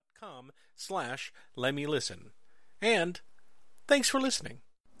patreon.com/lemmylisten. And thanks for listening.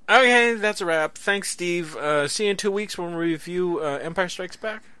 Okay, that's a wrap. Thanks, Steve. See you in 2 weeks when we review Empire Strikes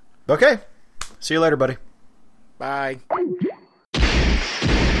Back. Okay. See you later, buddy. Bye.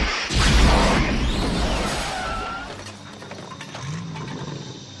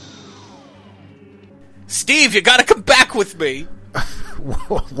 Steve, you gotta come back with me.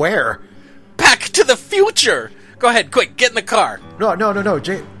 Where? Back to the future. Go ahead, quick, get in the car. No.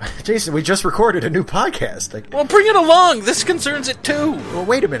 Jason, we just recorded a new podcast. Well, bring it along. This concerns it, too. Well,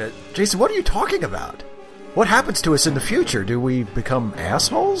 wait a minute. Jason, what are you talking about? What happens to us in the future? Do we become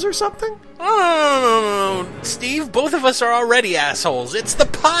assholes or something? Oh, no. Steve, both of us are already assholes. It's the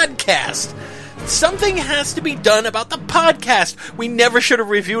podcast. Something has to be done about the podcast. We never should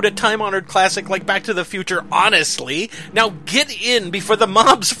have reviewed a time-honored classic like Back to the Future, honestly. Now get in before the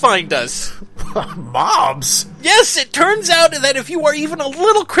mobs find us. Mobs? Yes, it turns out that if you are even a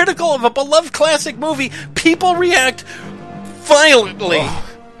little critical of a beloved classic movie, people react violently.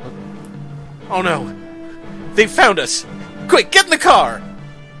 Oh no. They found us. Quick, get in the car.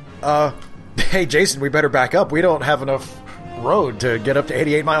 Hey Jason, we better back up. We don't have enough road to get up to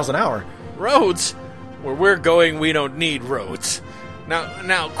 88 miles an hour. Roads? Where we're going, we don't need roads.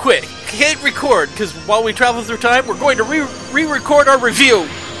 Now, quit. Hit record, because while we travel through time, we're going to re-record our review.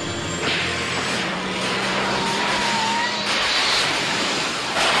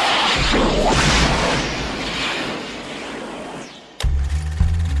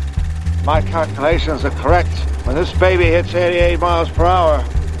 My calculations are correct. When this baby hits 88 miles per hour,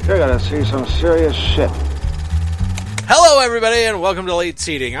 you're gonna see some serious shit. Hello, everybody, and welcome to Late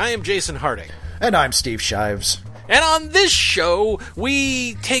Seating. I am Jason Harding. And I'm Steve Shives. And on this show,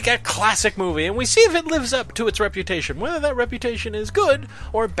 we take a classic movie and we see if it lives up to its reputation, whether that reputation is good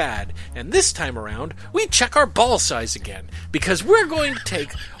or bad. And this time around, we check our ball size again, because we're going to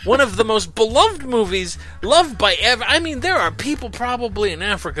take one of the most beloved movies, loved by there are people probably in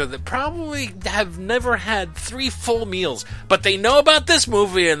Africa that probably have never had 3 full meals, but they know about this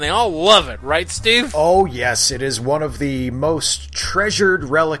movie and they all love it, right, Steve? Oh, yes, it is one of the most treasured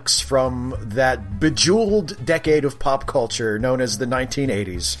relics from that bejeweled decade of pop culture known as the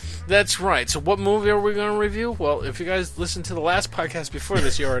 1980s. That's right. So what movie are we going to review? Well, if you guys listened to the last podcast before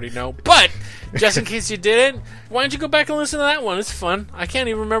this, you already know. But, just in case you didn't, why don't you go back and listen to that one? It's fun. I can't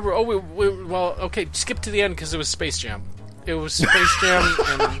even remember. Oh, well, okay, skip to the end because it was Space Jam. It was Space Jam,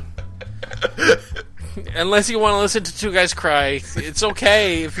 and unless you want to listen to two guys cry, it's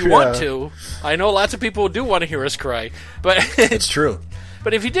okay if you want to. I know lots of people do want to hear us cry, but it's true.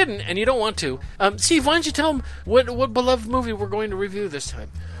 But if you didn't, and you don't want to, Steve, why don't you tell them what beloved movie we're going to review this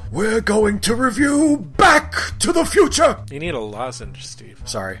time? We're going to review Back to the Future! You need a lozenge, Steve.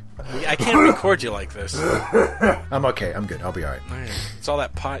 Sorry. I can't record you like this. I'm okay. I'm good. I'll be all right. It's all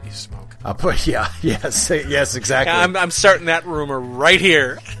that pot you smoke. Yes, exactly. I'm starting that rumor right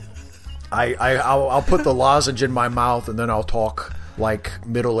here. I'll put the lozenge in my mouth, and then I'll talk like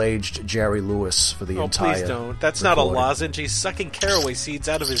middle-aged Jerry Lewis for the entire please don't. That's recording. Not a lozenge. He's sucking caraway seeds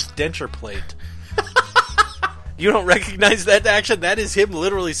out of his denture plate. You don't recognize that action? That is him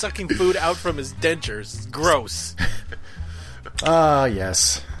literally sucking food out from his dentures. Gross.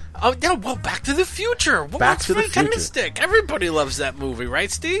 Yes. Oh, yeah, well, Back to the Future. Back to the Future. Everybody loves that movie, right,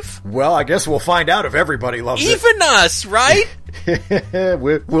 Steve? Well, I guess we'll find out if everybody loves it. Even us, right?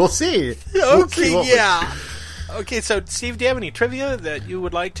 We'll see. Okay, yeah. Okay, so, Steve, do you have any trivia that you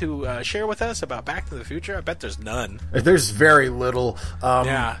would like to share with us about Back to the Future? I bet there's none. There's very little.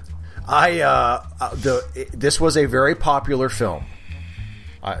 Yeah. This was a very popular film.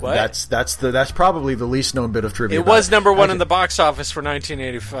 That's probably the least known bit of trivia. It was number one in the box office for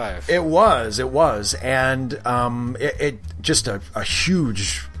 1985. It was, and it just a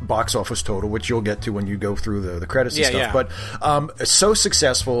huge box office total, which you'll get to when you go through the credits and stuff. Yeah. But so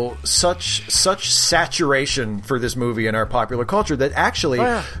successful, such saturation for this movie in our popular culture that actually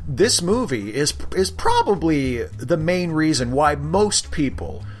this movie is probably the main reason why most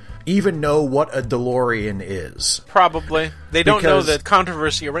people even know what a DeLorean is. Probably. They don't know the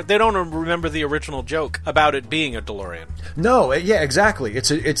controversy. They don't remember the original joke about it being a DeLorean. No, yeah, exactly.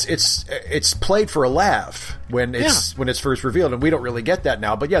 It's played for a laugh when it's first revealed, and we don't really get that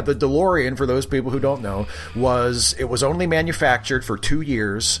now. But yeah, the DeLorean, for those people who don't know, was only manufactured for 2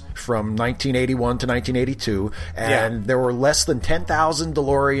 years, from 1981 to 1982, and there were less than 10,000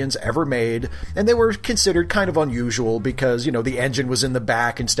 DeLoreans ever made, and they were considered kind of unusual because the engine was in the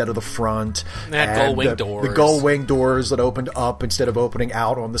back instead of the front. They had gull wing doors. The gull wing doors that opened opened up instead of opening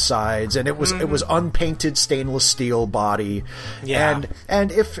out on the sides, and it was unpainted stainless steel body. Yeah. And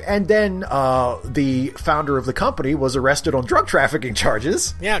then the founder of the company was arrested on drug trafficking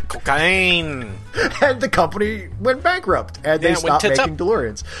charges. Yeah, cocaine. And the company went bankrupt, and they stopped making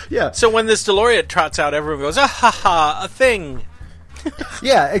DeLoreans. Yeah. So when this DeLorean trots out, everyone goes, "Ah ha ha, a thing."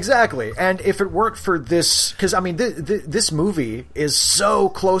 Yeah, exactly. And if it weren't for this, because I mean, this movie is so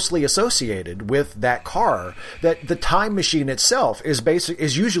closely associated with that car that the time machine itself is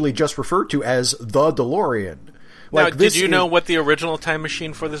usually just referred to as the DeLorean. Now, did you know what the original time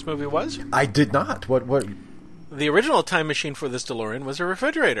machine for this movie was? I did not. What? The original time machine for this DeLorean was a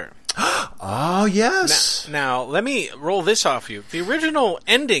refrigerator. Oh, yes. Now, let me roll this off you. The original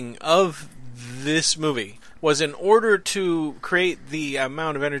ending of this movie was in order to create the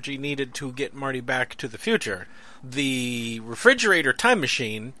amount of energy needed to get Marty back to the future. The refrigerator time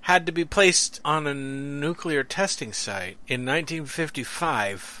machine had to be placed on a nuclear testing site in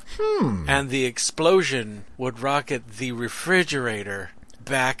 1955. And the explosion would rocket the refrigerator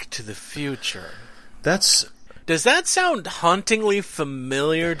back to the future. Does that sound hauntingly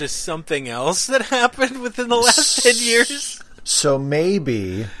familiar to something else that happened within the last 10 years? So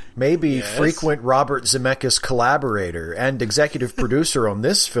maybe yes. Frequent Robert Zemeckis collaborator and executive producer on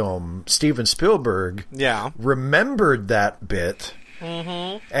this film, Steven Spielberg, remembered that bit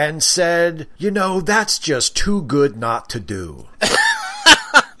and said, that's just too good not to do.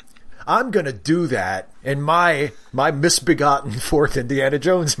 I'm going to do that in my misbegotten fourth Indiana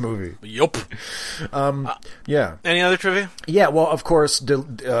Jones movie. Yup. Yeah. Any other trivia? Yeah, well, of course,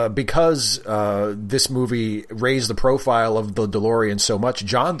 because this movie raised the profile of the DeLorean so much,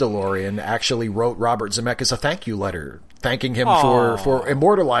 John DeLorean actually wrote Robert Zemeckis a thank you letter, thanking him for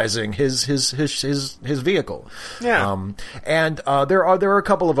immortalizing his vehicle. Yeah. And there are a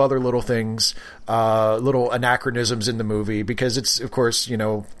couple of other little things, little anachronisms in the movie, because it's, of course,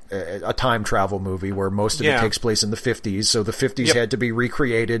 a time travel movie where most of it takes place in the 50s, so the 50s had to be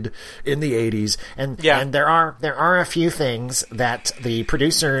recreated in the 80s, and there are a few things that the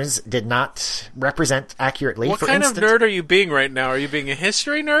producers did not represent accurately. What kind of nerd are you being right now? Are you being a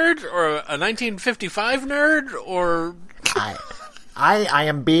history nerd or a 1955 nerd, or I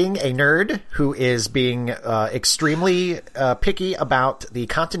am being a nerd who is being extremely picky about the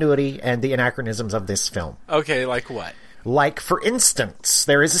continuity and the anachronisms of this film. Okay, like what? Like, for instance,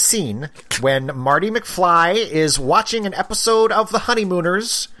 there is a scene when Marty McFly is watching an episode of The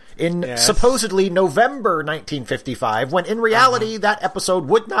Honeymooners in supposedly November 1955, when in reality that episode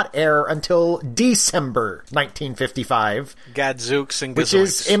would not air until December 1955. Gadzooks and gazoiks. Which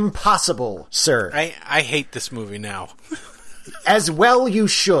is impossible, sir. I hate this movie now. As well you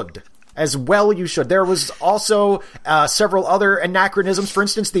should. There was also several other anachronisms. For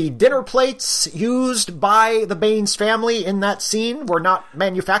instance, the dinner plates used by the Baines family in that scene were not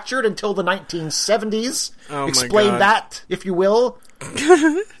manufactured until the 1970s. Oh, Explain that, if you will.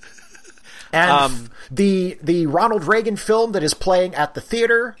 And the Ronald Reagan film that is playing at the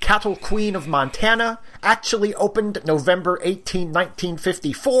theater, Cattle Queen of Montana, actually opened November 18,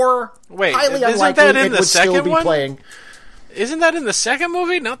 1954. Wait, highly isn't unlikely that in it the would second still be one? playing. Isn't that in the second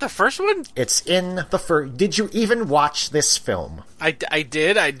movie, not the first one? It's in the first. Did you even watch this film? I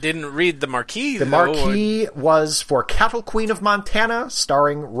did. I didn't read the marquee, The marquee was for Cattle Queen of Montana,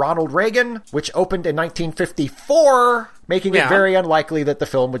 starring Ronald Reagan, which opened in 1954, making it very unlikely that the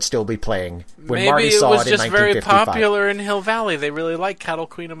film would still be playing when Marty saw it in 1955. Maybe it was just very popular in Hill Valley. They really like Cattle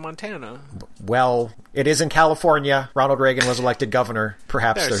Queen of Montana. Well, it is in California. Ronald Reagan was elected governor.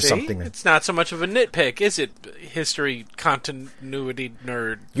 Perhaps there's something there. It's not so much of a nitpick, is it, history continuity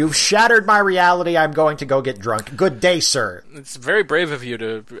nerd? You've shattered my reality. I'm going to go get drunk. Good day, sir. It's very brave of you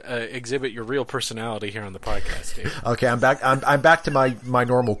to exhibit your real personality here on the podcast, Dave. Okay, I'm back. I'm back to my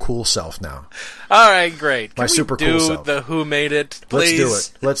normal cool self now. All right, great. My super cool self. The Who Made It,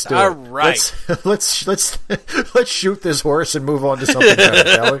 please? Let's do it. All right. Let's shoot this horse and move on to something better,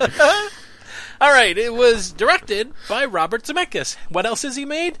 shall we? All right, it was directed by Robert Zemeckis. What else has he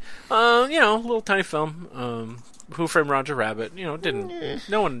made? A little tiny film. Who Framed Roger Rabbit? No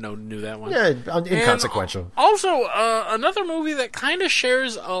one knew that one. Yeah, inconsequential. And also, another movie that kind of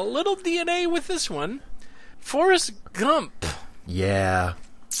shares a little DNA with this one, Forrest Gump. Yeah.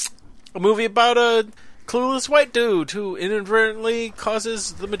 A movie about a clueless white dude who inadvertently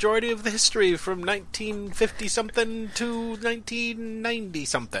causes the majority of the history from 1950-something to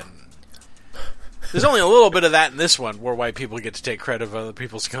 1990-something. There's only a little bit of that in this one, where white people get to take credit for other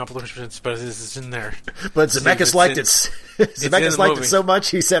people's accomplishments, but it's in there. But Zemeckis liked it. Zemeckis liked it so much,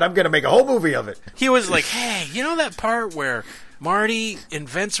 he said, I'm going to make a whole movie of it. He was like, hey, you know that part where Marty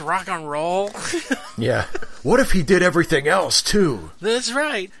invents rock and roll? Yeah. What if he did everything else, too? That's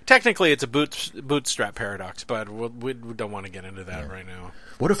right. Technically, it's a bootstrap paradox, but we don't want to get into that right now.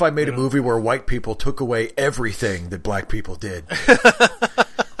 What if I made a movie where white people took away everything that black people did?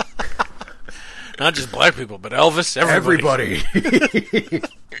 Not just black people, but Elvis, everybody.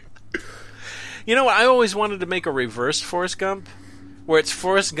 You know what? I always wanted to make a reverse Forrest Gump, where it's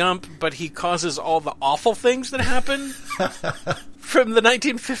Forrest Gump, but he causes all the awful things that happen from the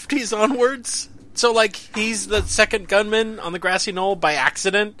 1950s onwards. So, like, he's the second gunman on the grassy knoll by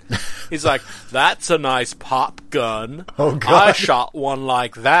accident. He's like, that's a nice pop gun. Oh, God. I shot one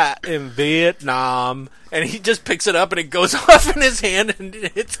like that in Vietnam. And he just picks it up and it goes off in his hand and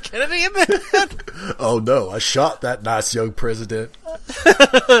hits Kennedy in the head. Oh, no, I shot that nice young president.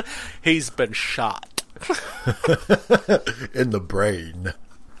 He's been shot. In the brain.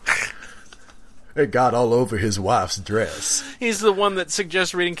 It got all over his wife's dress. He's the one that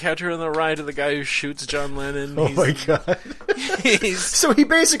suggests reading Catcher in the Rye to the guy who shoots John Lennon. Oh, my God. So he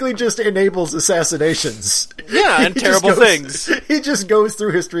basically just enables assassinations. Yeah, and terrible things. He just goes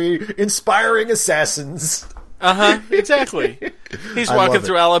through history inspiring assassins. Exactly. He's walking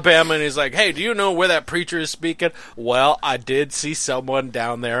through Alabama and he's like, hey, do you know where that preacher is speaking? Well, I did see someone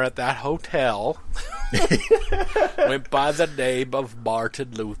down there at that hotel. Went by the name of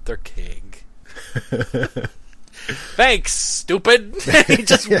Martin Luther King. Thanks, stupid. He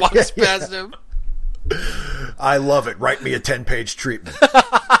just walks past him. I love it. Write me a 10-page treatment.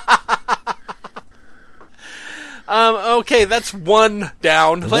 Okay, that's one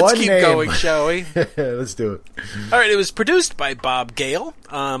down. Let's keep going, shall we? Let's do it. All right, it was produced by Bob Gale.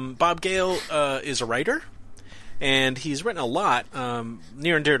 Bob Gale is a writer, and he's written a lot.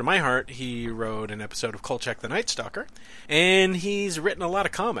 Near and dear to my heart, he wrote an episode of Kolchak the Night Stalker, and he's written a lot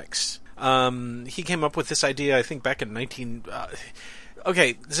of comics. He came up with this idea, I think, back in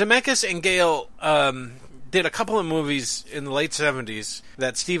Zemeckis and Gale did a couple of movies in the late 70s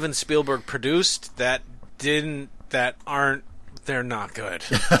that Steven Spielberg produced they're not good.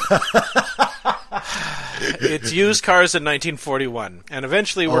 It's Used Cars in 1941, and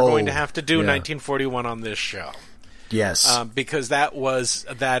eventually we're going to have to do 1941 on this show. Yes. Because that's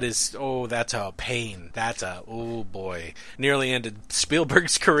a pain. Oh boy. Nearly ended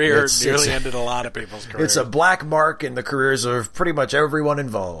Spielberg's career, ended a lot of people's careers. It's a black mark in the careers of pretty much everyone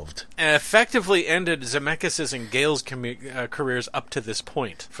involved. And effectively ended Zemeckis' and Gale's careers up to this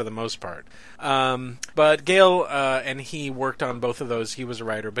point, for the most part. But Gale, and he worked on both of those. He was a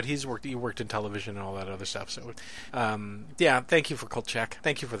writer, but he worked in television and all that other stuff. So, thank you for Kolchak.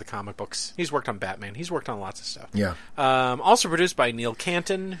 Thank you for the comic books. He's worked on Batman. He's worked on lots of stuff. Yeah. Also produced by Neil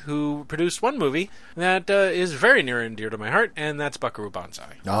Canton, who produced one movie that is very near and dear to my heart, and that's Buckaroo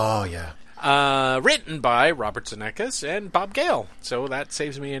Banzai. Oh, yeah. Written by Robert Zemeckis and Bob Gale. So that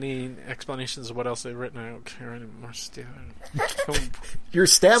saves me any explanations of what else they've written. I don't care anymore. Your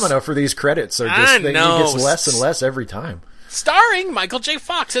stamina for these credits are just gets less and less every time. Starring Michael J.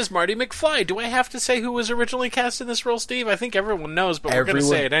 Fox as Marty McFly. Do I have to say who was originally cast in this role, Steve? I think everyone knows, but we're going to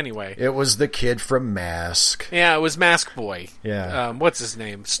say it anyway. It was the kid from Mask. Yeah, it was Mask Boy. Yeah. What's his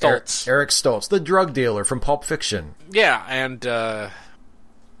name? Stoltz. Eric Stoltz, the drug dealer from Pulp Fiction. Yeah, and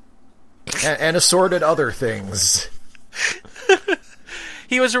assorted other things.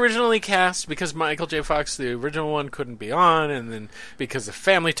 He was originally cast because Michael J. Fox, the original one, couldn't be on, and then because of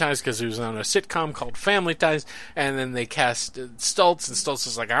Family Ties, because he was on a sitcom called Family Ties, and then they cast Stoltz, and Stoltz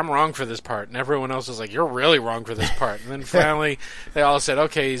was like, I'm wrong for this part, and everyone else was like, you're really wrong for this part, and then finally they all said,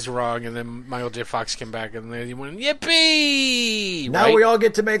 okay, he's wrong, and then Michael J. Fox came back, and they went, yippee! Now we all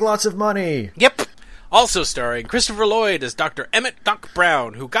get to make lots of money. Yep. Also starring Christopher Lloyd as Dr. Emmett Doc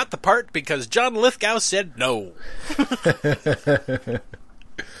Brown, who got the part because John Lithgow said no.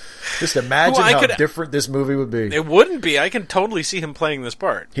 Just imagine how different this movie would be. It wouldn't be. I can totally see him playing this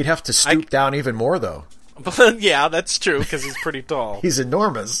part. He'd have to stoop down even more, though. Yeah, that's true, because he's pretty tall. He's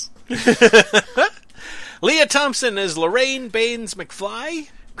enormous. Leah Thompson as Lorraine Baines McFly.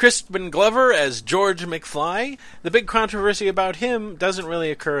 Crispin Glover as George McFly. The big controversy about him doesn't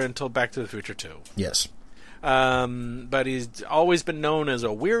really occur until Back to the Future 2. Yes. But he's always been known as a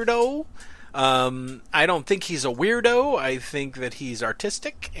weirdo. I don't think he's a weirdo. I think that he's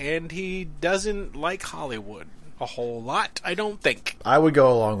artistic, and he doesn't like Hollywood a whole lot, I don't think. I would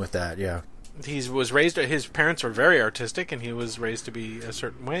go along with that, yeah. He was raised, his parents were very artistic, and he was raised to be a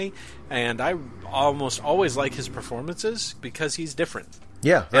certain way, and I almost always like his performances because he's different.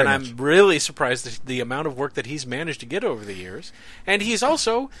 Yeah, and I'm really surprised at the amount of work that he's managed to get over the years. And he's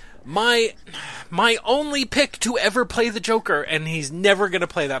also my only pick to ever play the Joker, and he's never going to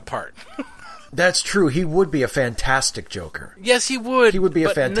play that part. That's true. He would be a fantastic Joker. Yes, he would. He would be a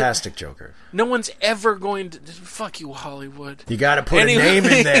fantastic Joker. No one's ever going to... Fuck you, Hollywood. You gotta put a name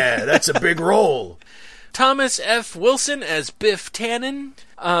in there. That's a big role. Thomas F. Wilson as Biff Tannen.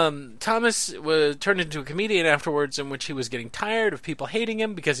 Thomas was turned into a comedian afterwards, in which he was getting tired of people hating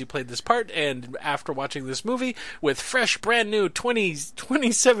him because he played this part, and after watching this movie with fresh, brand new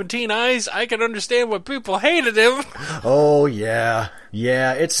 2017 eyes, I can understand why people hated him. Oh, yeah.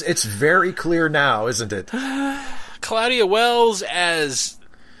 Yeah, it's very clear now, isn't it? Claudia Wells as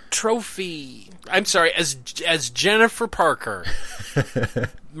as Jennifer Parker.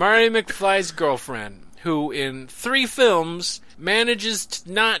 Marty McFly's girlfriend, who in 3 films manages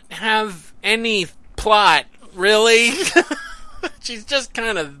to not have any plot, really. She's just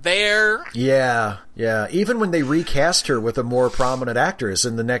kind of there. Yeah. Even when they recast her with a more prominent actress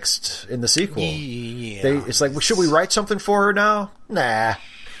in the sequel, it's like, well, should we write something for her now? Nah.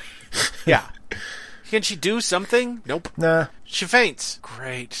 Yeah. Can she do something? Nope. Nah. She faints.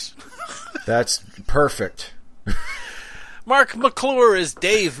 Great. That's perfect. Mark McClure as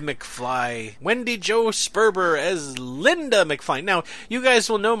Dave McFly. Wendy Jo Sperber as Linda McFly. Now, you guys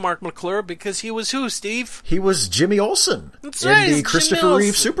will know Mark McClure because he was who, Steve? He was Jimmy Olsen. That's right, in the Christopher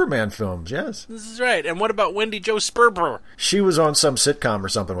Reeve Superman films, yes. This is right. And what about Wendy Jo Sperber? She was on some sitcom or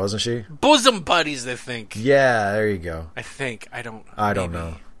something, wasn't she? Bosom Buddies, I think. Yeah, there you go. I think. I don't know. I don't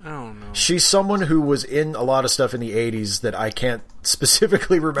know. She's someone who was in a lot of stuff in the 80s that I can't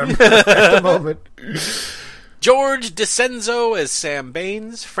specifically remember at the moment. George DeCenzo as Sam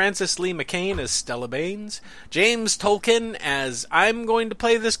Baines, Frances Lee McCain as Stella Baines, James Tolkien as I'm going to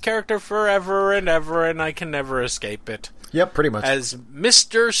play this character forever and ever and I can never escape it. Yep, pretty much. As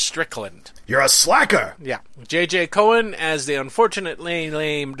Mr. Strickland. You're a slacker! Yeah. J.J. Cohen as the unfortunately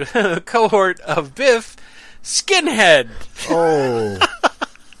named cohort of Biff, Skinhead. Oh.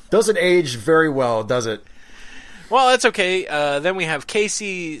 Doesn't age very well, does it? Well, that's okay. Then we have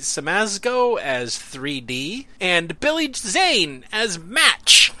Casey Siemaszko as 3D, and Billy Zane as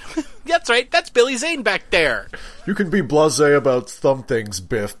Match. That's right, that's Billy Zane back there. You can be blasé about some things,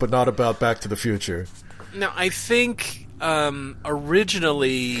 Biff, but not about Back to the Future. Now, I think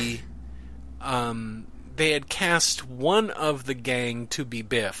originally they had cast one of the gang to be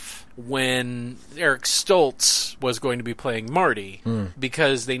Biff when Eric Stoltz was going to be playing Marty,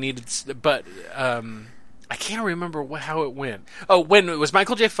 because they needed... But... I can't remember how it went. Oh, when it was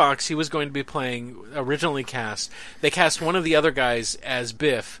Michael J. Fox, he was going to be playing, originally cast. They cast one of the other guys as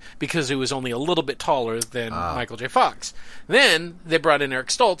Biff because he was only a little bit taller than Michael J. Fox. Then they brought in Eric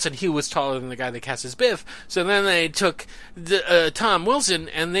Stoltz, and he was taller than the guy they cast as Biff. So then they took Tom Wilson,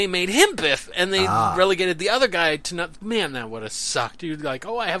 and they made him Biff, and they relegated the other guy to not... Man, that would have sucked. You'd like,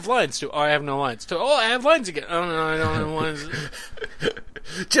 oh, I have lines too. Oh, I have no lines too. Oh, I have lines again. Oh, no, I don't have lines.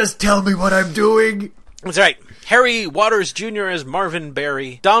 Just tell me what I'm doing. That's right. Harry Waters Jr. as Marvin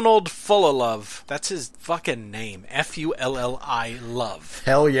Berry. Donald Fullalove. That's his fucking name. F-U-L-L-I Love.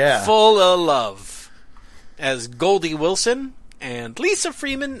 Hell yeah. Fullalove as Goldie Wilson. And Lisa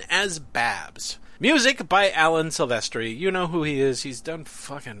Freeman as Babs. Music by Alan Silvestri. You know who he is. He's done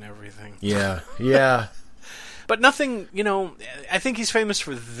fucking everything. Yeah. But nothing, I think he's famous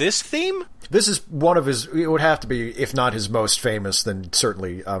for this theme. This is one of his, it would have to be, if not his most famous, then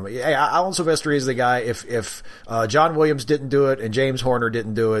certainly. Alan Silvestri is the guy. If John Williams didn't do it and James Horner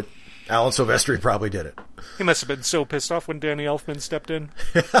didn't do it, Alan Silvestri probably did it. He must have been so pissed off when Danny Elfman stepped in.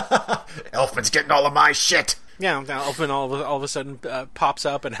 Elfman's getting all of my shit. Yeah, now Elfman all of a sudden pops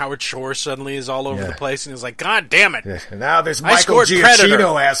up, and Howard Shore suddenly is all over the place, and he's like, God damn it. Yeah. And now there's Michael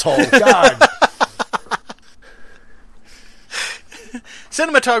Giacchino, asshole. God.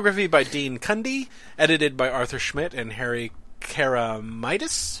 Cinematography by Dean Cundy, edited by Arthur Schmidt and Harry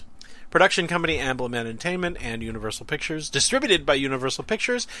Karamitis. Production company Amblin Entertainment and Universal Pictures. Distributed by Universal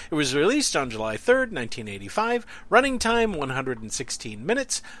Pictures. It was released on July 3rd, 1985. Running time 116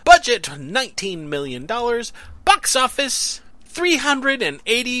 minutes. Budget $19 million. Box office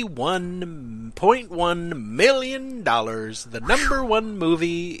 $381.1 million. The number one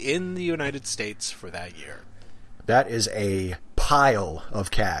movie in the United States for that year. That is a pile of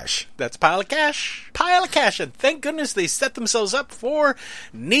cash. That's a pile of cash. Pile of cash. And thank goodness they set themselves up for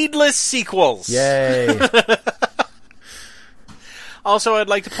needless sequels. Yay. Also, I'd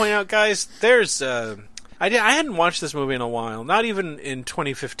like to point out, guys, there's... I hadn't watched this movie in a while. Not even in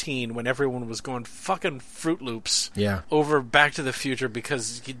 2015 when everyone was going fucking Fruit Loops over Back to the Future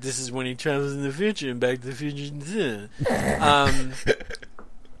because this is when he travels in the future and Back to the Future.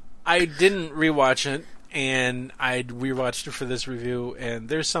 I didn't rewatch it. And I rewatched it for this review, and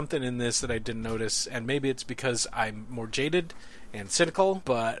there's something in this that I didn't notice, and maybe it's because I'm more jaded, and cynical,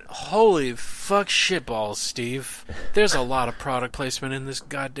 but holy fuck shitballs, Steve. There's a lot of product placement in this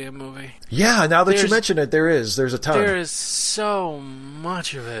goddamn movie. Yeah, now that you mention it, there's a ton. There is so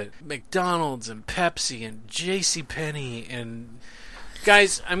much of it. McDonald's and Pepsi and JCPenney and...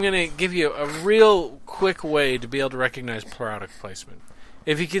 Guys, I'm going to give you a real quick way to be able to recognize product placement.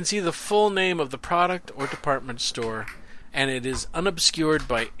 If you can see the full name of the product or department store, and it is unobscured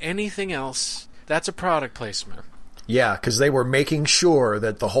by anything else, that's a product placement. Yeah, because they were making sure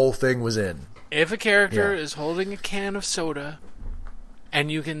that the whole thing was in. If a character is holding a can of soda,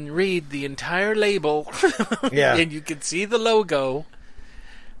 and you can read the entire label, and you can see the logo...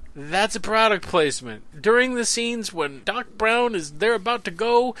 That's a product placement. During the scenes when Doc Brown they're about to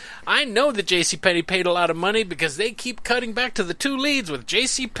go, I know that JCPenney paid a lot of money because they keep cutting back to the two leads with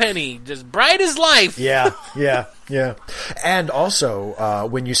JCPenney, just bright as life. Yeah. And also,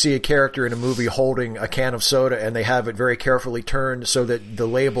 when you see a character in a movie holding a can of soda and they have it very carefully turned so that the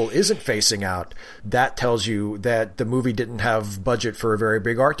label isn't facing out, that tells you that the movie didn't have budget for a very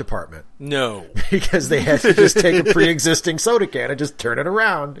big art department. No. Because they had to just take a pre-existing soda can and just turn it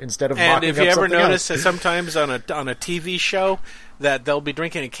around instead of mocking up something else. And if you ever notice that sometimes on a TV show that they'll be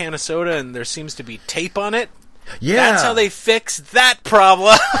drinking a can of soda and there seems to be tape on it, that's how they fix that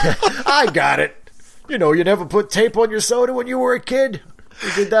problem. I got it. You know, you never put tape on your soda when you were a kid.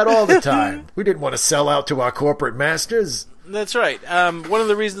 We did that all the time. We didn't want to sell out to our corporate masters. That's right. One of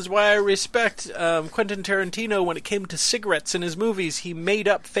the reasons why I respect Quentin Tarantino when it came to cigarettes in his movies, he made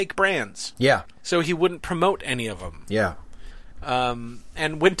up fake brands. Yeah. So he wouldn't promote any of them. Yeah.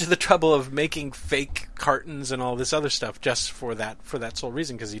 And went to the trouble of making fake cartons and all this other stuff just for that sole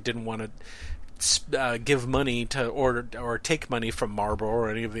reason, because he didn't want to give money to or take money from Marlboro or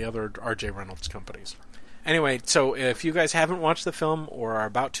any of the other R.J. Reynolds companies. Anyway, so if you guys haven't watched the film or are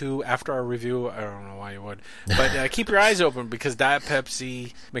about to after our review, I don't know why you would, but keep your eyes open because Diet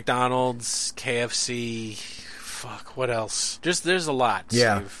Pepsi, McDonald's, KFC, fuck, what else? Just there's a lot,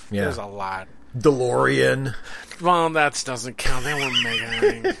 Steve. Yeah. There's a lot. DeLorean. Well, that doesn't count. They wouldn't make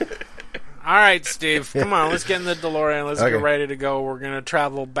anything. All right, Steve, come on, let's get in the DeLorean. Let's get ready to go. We're going to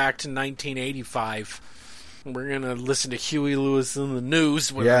travel back to 1985. We're going to listen to Huey Lewis in the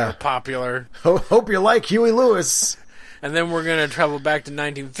News when they were popular. Hope you like Huey Lewis. And then we're going to travel back to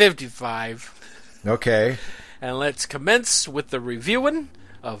 1955. Okay. And let's commence with the reviewing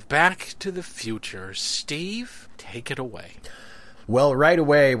of Back to the Future. Steve, take it away. Well, right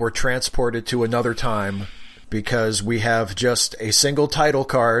away, we're transported to another time because we have just a single title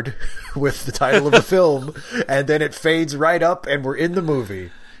card with the title of the film, and then it fades right up, and we're in the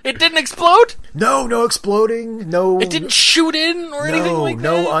movie. It didn't explode? No exploding. No. It didn't shoot in or anything like that?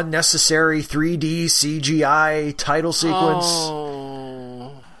 No unnecessary 3D CGI title sequence.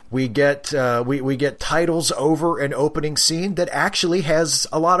 Oh. We get we get titles over an opening scene that actually has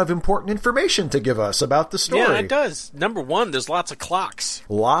a lot of important information to give us about the story. Yeah, it does. Number one, there's lots of clocks.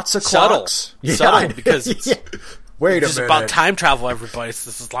 Lots of Subtle. clocks. Subtle, because it's... Wait a minute. It's about time travel, everybody. So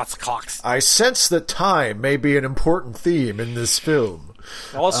this is lots of clocks. I sense that time may be an important theme in this film.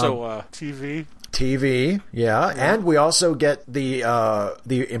 Also, TV, yeah, and we also get the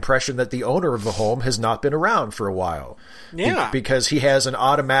impression that the owner of the home has not been around for a while. Yeah, because he has an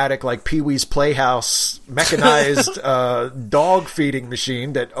automatic, like Pee-wee's Playhouse, mechanized dog feeding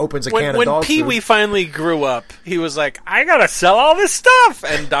machine that opens a can of dog food. When Pee-wee finally grew up, he was like, "I gotta sell all this stuff,"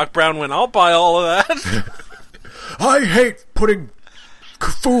 and Doc Brown went, "I'll buy all of that." I hate putting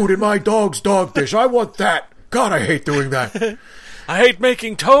food in my dog's dog dish. I want that. God, I hate doing that. I hate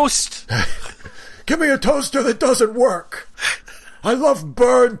making toast. Give me a toaster that doesn't work. I love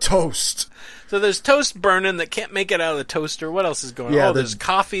burnt toast. So there's toast burning that can't make it out of the toaster. What else is going on? There's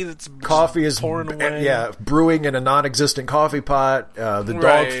coffee that's pouring away. Yeah, brewing in a non-existent coffee pot.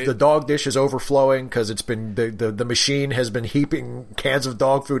 The dog dish is overflowing because it's been the machine has been heaping cans of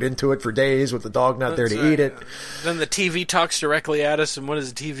dog food into it for days with the dog not there to eat it. Then the TV talks directly at us, and what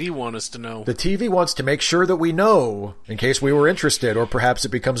does the TV want us to know? The TV wants to make sure that we know, in case we were interested, or perhaps it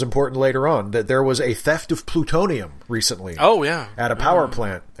becomes important later on, that there was a theft of plutonium recently. Oh, yeah. At a power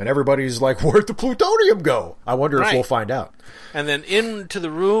plant. And everybody's like, where'd the plutonium go? I wonder if we'll find out. And then into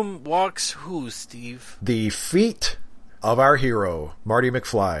the room walks who, Steve? The feet of our hero, Marty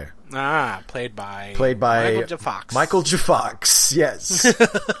McFly. Played by Michael J. Fox. Michael J. Fox,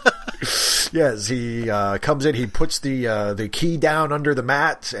 yes. Yes, he comes in, he puts the key down under the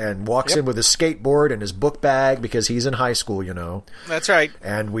mat and walks in with his skateboard and his book bag because he's in high school, you know. That's right.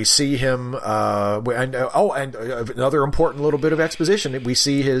 And we see him, and another important little bit of exposition, we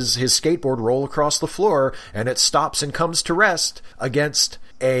see his skateboard roll across the floor, and it stops and comes to rest against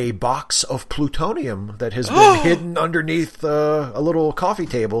a box of plutonium that has been hidden underneath a little coffee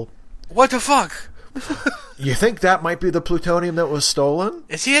table. What the fuck? You think that might be the plutonium that was stolen?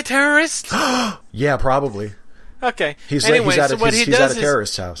 Is he a terrorist? Yeah, probably. Okay. He's at a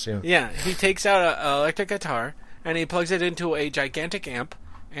terrorist's house. Yeah. Yeah, he takes out an electric guitar and he plugs it into a gigantic amp,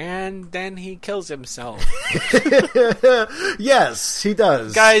 and then he kills himself. Yes, he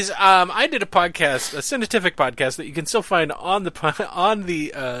does. Guys, I did a podcast, a scientific podcast that you can still find on the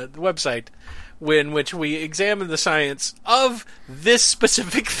website, in which we examine the science of this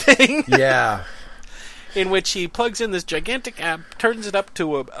specific thing. Yeah. In which he plugs in this gigantic amp, turns it up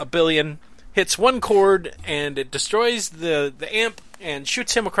to a billion, hits one chord, and it destroys the amp and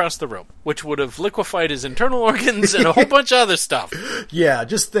shoots him across the room, which would have liquefied his internal organs and a whole bunch of other stuff. Yeah,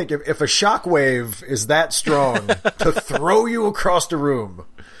 just think, if a shockwave is that strong to throw you across the room.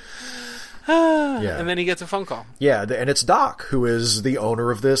 Yeah. And then he gets a phone call. Yeah, and it's Doc, who is the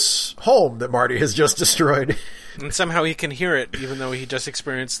owner of this home that Marty has just destroyed. And somehow he can hear it, even though he just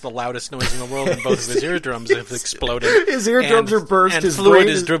experienced the loudest noise in the world and both of his eardrums have exploded. His eardrums are burst. And his fluid brain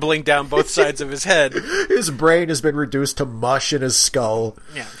is dribbling down both sides of his head. His brain has been reduced to mush in his skull.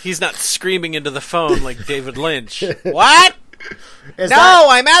 Yeah, he's not screaming into the phone like David Lynch. What?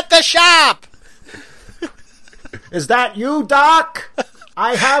 I'm at the shop! Is that you, Doc?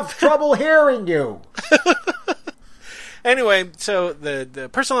 I have trouble hearing you. Anyway, so the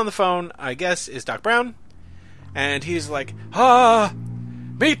person on the phone, I guess, is Doc Brown. And he's like,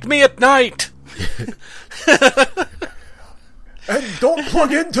 meet me at night. And don't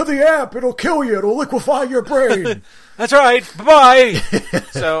plug into the amp. It'll kill you. It'll liquefy your brain. That's right. Bye-bye.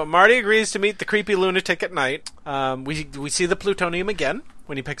 So Marty agrees to meet the creepy lunatic at night. We see the plutonium again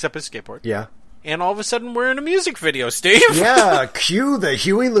when he picks up his skateboard. Yeah. And all of a sudden, we're in a music video, Steve. Yeah, cue the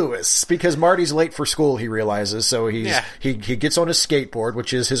Huey Lewis. Because Marty's late for school, he realizes. So he gets on his skateboard,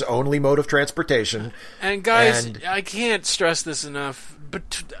 which is his only mode of transportation. And guys, I can't stress this enough,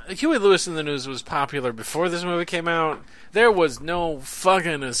 but Huey Lewis in the News was popular before this movie came out. There was no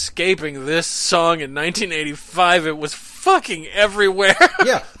fucking escaping this song in 1985. It was fucking everywhere.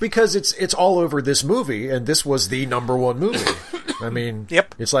 Yeah, because it's all over this movie, and this was the number one movie. I mean,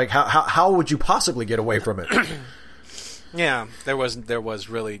 yep. It's like, how would you possibly get away from it? Yeah, there was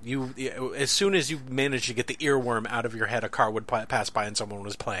really, as soon as you managed to get the earworm out of your head, a car would pass by and someone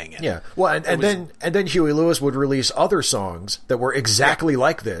was playing it. Yeah, well, and then Huey Lewis would release other songs that were exactly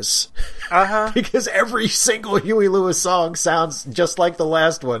like this. Because every single Huey Lewis song sounds just like the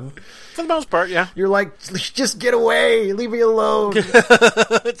last one. For the most part, yeah. You're like, just get away, leave me alone.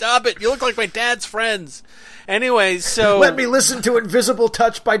 Stop it! You look like my dad's friends. Anyway, so let me listen to Invisible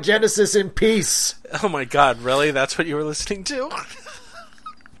Touch by Genesis in peace. Oh my God, really? That's what you were listening to?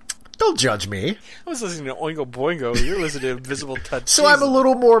 Don't judge me. I was listening to Oingo Boingo. You're listening to Invisible Touch. So I'm a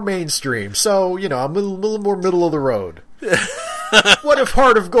little more mainstream. So, I'm a little more middle of the road. What if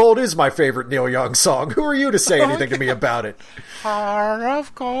Heart of Gold is my favorite Neil Young song? Who are you to say anything to me about it? Heart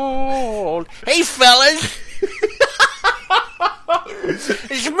of Gold. Hey, fellas.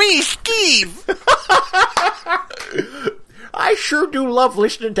 It's me, Steve. I sure do love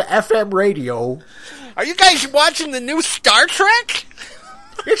listening to FM radio. Are you guys watching the new Star Trek?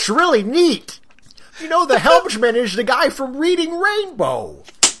 It's really neat. The helmsman is the guy from Reading Rainbow.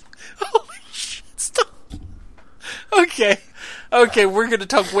 Holy shit, stop. Okay, we're going to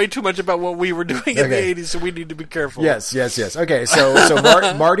talk way too much about what we were doing in the 80s, so we need to be careful. Yes. Okay,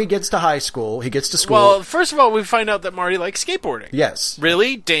 so Marty gets to high school. He gets to school. Well, first of all, we find out that Marty likes skateboarding. Yes.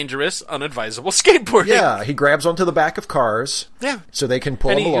 Really dangerous, unadvisable skateboarding. Yeah, he grabs onto the back of cars. Yeah. So they can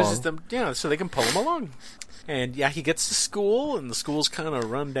pull him along. Uses them, so they can pull him along. And, yeah, he gets to school, and the school's kind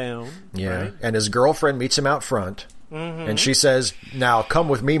of run down. Yeah, right? And his girlfriend meets him out front. Mm-hmm. And she says, now come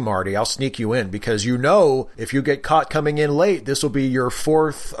with me, Marty. I'll sneak you in because if you get caught coming in late, this will be your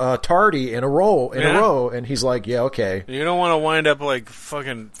fourth tardy in a row. And he's like, yeah, okay. You don't want to wind up like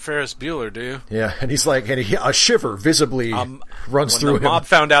fucking Ferris Bueller, do you? Yeah, and he's like, a shiver visibly runs through him. When the mob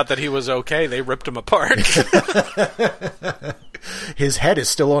found out that he was okay, they ripped him apart. His head is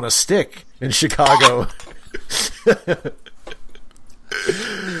still on a stick in Chicago.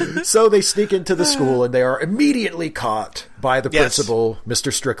 So they sneak into the school and they are immediately caught by the principal,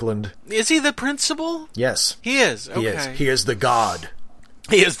 Mr. Strickland. Is he the principal? Yes. He is. Okay. He is the god.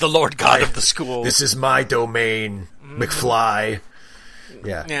 He is the Lord God of the school. This is my domain, McFly.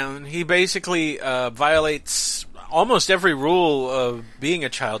 Yeah. Yeah, and he basically violates almost every rule of being a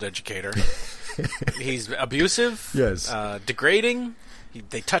child educator. He's abusive. Yes. Degrading.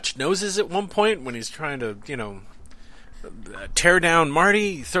 They touch noses at one point when he's trying to, tear down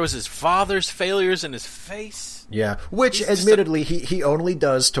Marty. He throws his father's failures in his face. Yeah, which admittedly he only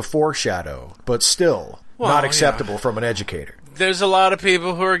does to foreshadow, but still not acceptable from an educator. There's a lot of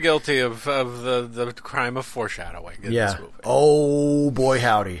people who are guilty of the crime of foreshadowing in this movie. Oh, boy,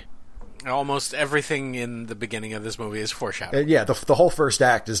 howdy. Almost everything in the beginning of this movie is foreshadowing. Yeah, the whole first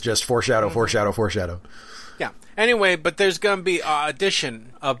act is just foreshadow, foreshadow, foreshadow. Yeah. Anyway, but there's going to be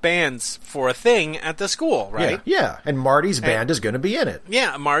audition of bands for a thing at the school, right? Yeah. And Marty's band is going to be in it.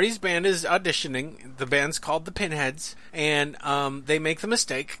 Yeah, Marty's band is auditioning. The band's called the Pinheads, and they make the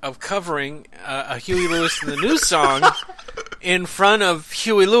mistake of covering a Huey Lewis and the News song in front of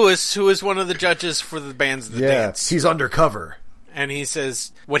Huey Lewis, who is one of the judges for the bands that dance. He's undercover. And he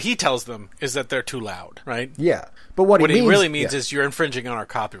says, what he tells them is that they're too loud, right? Yeah. But what he really means is you're infringing on our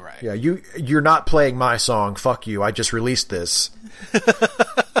copyright. Yeah, you're not playing my song. Fuck you. I just released this.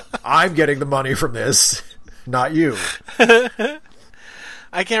 I'm getting the money from this, not you.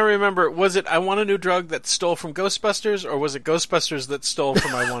 I can't remember. Was it I Want a New Drug that stole from Ghostbusters, or was it Ghostbusters that stole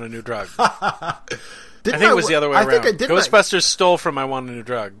from I Want a New Drug? I think it was the other way around. Ghostbusters stole from I Want a New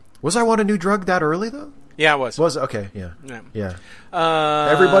Drug. Was I Want a New Drug that early, though? Yeah, it was. Was it? Okay, yeah.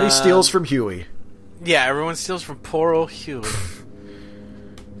 Everybody steals from Huey. Yeah, everyone steals from poor old Huey.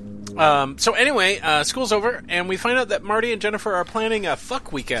 So anyway, school's over, and we find out that Marty and Jennifer are planning a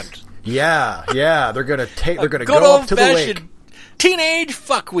fuck weekend. Yeah. They're gonna go up to the lake. Teenage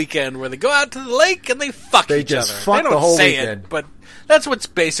fuck weekend where they go out to the lake and they fuck each other. Fuck they don't the whole say weekend. it, but that's what's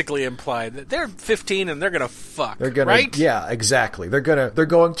basically implied. That they're 15 and they're gonna fuck. Right? Yeah, exactly. They're going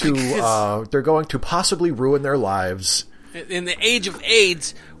to possibly ruin their lives. In the age of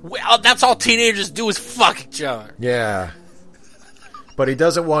AIDS, well, that's all teenagers do is fuck each other. Yeah. But he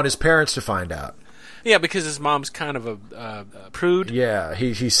doesn't want his parents to find out. Yeah, because his mom's kind of a prude. Yeah,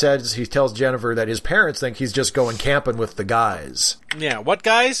 he tells Jennifer that his parents think he's just going camping with the guys. Yeah, what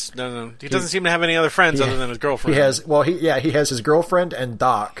guys? No. He doesn't seem to have any other friends other than his girlfriend. He has his girlfriend and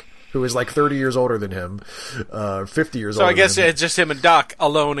Doc, who is like 30 years older than him, 50 years older. So I guess than him. it's just him and Doc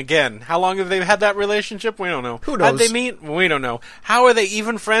alone again. How long have they had that relationship? We don't know. Who knows? How'd they meet? We don't know. How are they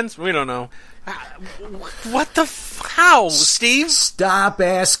even friends? We don't know. What the how, Steve? Stop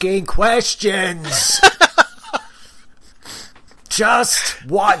asking questions. Just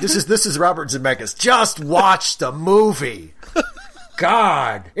watch. This is Robert Zemeckis. Just watch the movie.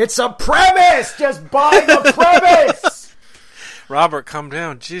 God, it's a premise. Just buy the premise. Robert, calm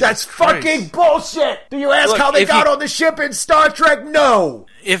down. Jesus That's Christ. fucking bullshit. Do you ask how they got on the ship in Star Trek? No.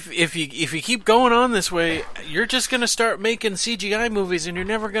 If you keep going on this way, you're just going to start making CGI movies, and you're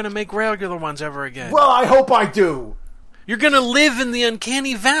never going to make regular ones ever again. Well, I hope I do. You're going to live in the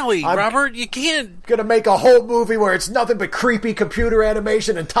uncanny valley, Robert. You can't. Going to make a whole movie where it's nothing but creepy computer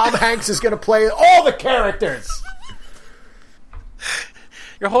animation, and Tom Hanks is going to play all the characters.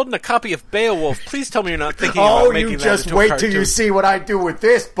 You're holding a copy of Beowulf. Please tell me you're not thinking about making that into a cartoon. Oh, you just wait till you see what I do with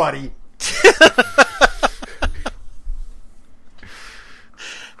this, buddy.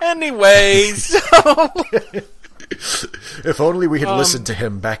 Anyway, so if only we had listened to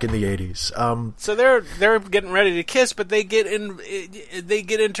him back in the 80s. So they're getting ready to kiss, but they get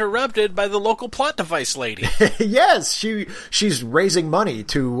interrupted by the local plot device lady. Yes, she's raising money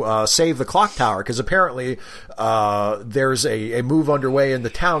to save the clock tower because apparently there's a move underway in the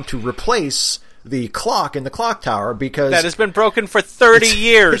town to replace the clock in the clock tower because that has been broken for 30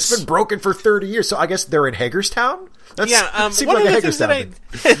 years. It's been broken for 30 years. So I guess they're in Hagerstown. Seems one like of a the Hagerstown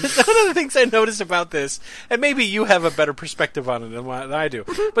things one of the things I noticed about this, and maybe you have a better perspective on it than what I do,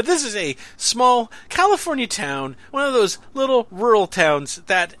 but this is a small California town, one of those little rural towns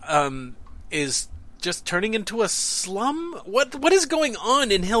that is just turning into a slum. What is going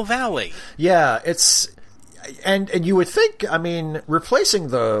on in Hill Valley? Yeah, it's. And you would think, I mean, replacing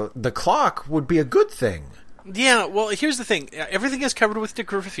the clock would be a good thing. Yeah, well, here's the thing. Everything is covered with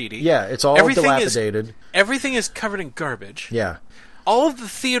graffiti. Yeah, it's all dilapidated. Everything is covered in garbage. Yeah. All of the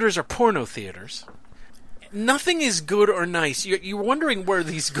theaters are porno theaters. Nothing is good or nice. You're wondering where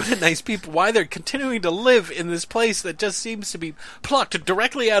these good and nice people, why they're continuing to live in this place that just seems to be plucked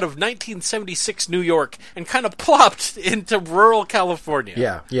directly out of 1976 New York and kind of plopped into rural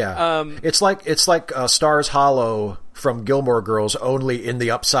California. Yeah. It's like Stars Hollow from Gilmore Girls, only in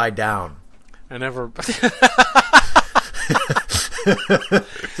the upside down. I never.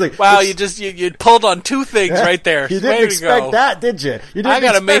 It's like, wow, you pulled on two things right there. You Way didn't to expect go. that, did you? I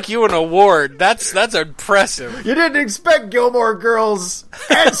got to make you an award. That's impressive. You didn't expect Gilmore Girls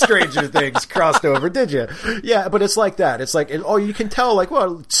and Stranger Things crossed over, did you? Yeah, but it's like that. It's like, you can tell, like,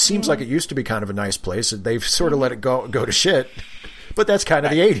 well, it seems like it used to be kind of a nice place, and they've sort of let it go to shit. But that's kind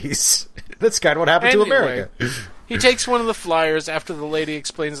of the 80s. That's kind of what happened to America. He takes one of the flyers after the lady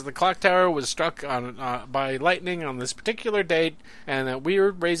explains that the clock tower was struck by lightning on this particular date, and that we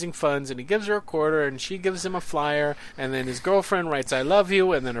were raising funds, and he gives her a quarter, and she gives him a flyer, and then his girlfriend writes "I love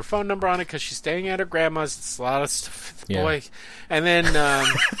you," and then her phone number on it because she's staying at her grandma's. It's a lot of stuff, boy. And then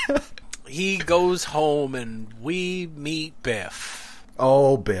he goes home, and we meet Biff.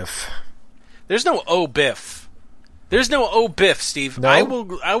 Oh, Biff. There's no "Oh, Biff." There's no "Oh, Biff," Steve. No? I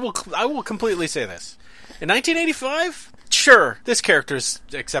will completely say this. In 1985, sure, this character's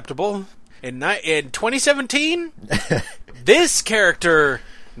acceptable. In 2017, this character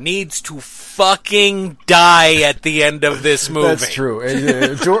needs to fucking die at the end of this movie. That's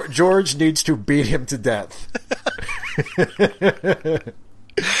true. George needs to beat him to death.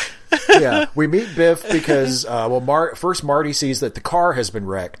 Yeah, we meet Biff because, first Marty sees that the car has been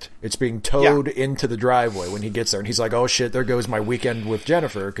wrecked. It's being towed into the driveway when he gets there. And he's like, oh shit, there goes my weekend with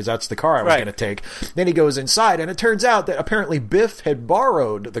Jennifer, because that's the car I was going to take. Then he goes inside, and it turns out that apparently Biff had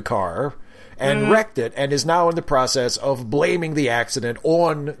borrowed the car and wrecked it, and is now in the process of blaming the accident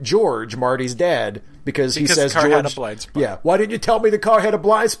on George, Marty's dad, because he says the car George had a blind spot. Yeah, why didn't you tell me the car had a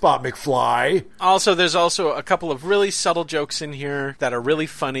blind spot, McFly? Also, there's also a couple of really subtle jokes in here that are really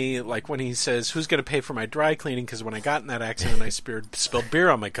funny, like when he says, "Who's going to pay for my dry cleaning? Because when I got in that accident, I spilled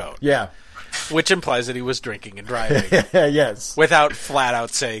beer on my coat." Yeah. Which implies that he was drinking and driving. Yes. Without flat out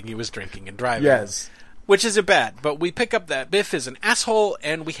saying he was drinking and driving. Yes. Which isn't bad, but we pick up that Biff is an asshole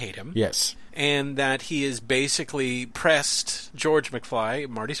and we hate him. Yes. And that he is basically pressed George McFly,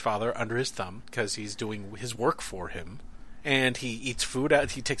 Marty's father, under his thumb because he's doing his work for him. And he eats food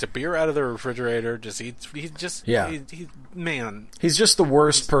out. He takes a beer out of the refrigerator. Man. He's just the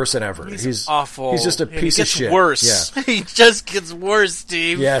worst person ever. He's awful. He's just a piece of shit. Worse. Yeah. He just gets worse,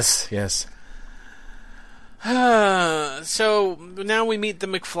 Steve. Yes. So now we meet the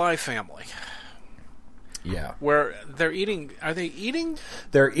McFly family. Yeah. Where they're eating. Are they eating?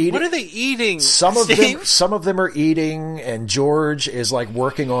 They're eating. What are they eating? Some of them are eating, and George is like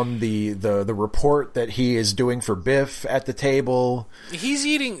working on the report that he is doing for Biff at the table. He's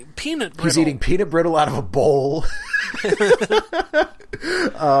eating peanut brittle. He's eating peanut brittle out of a bowl.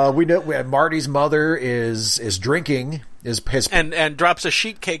 We know Marty's mother is drinking. And drops a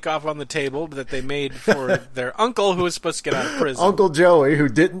sheet cake off on the table that they made for their uncle who was supposed to get out of prison. Uncle Joey, who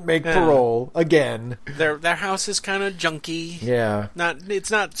didn't make parole again. Their house is kind of junky. Yeah,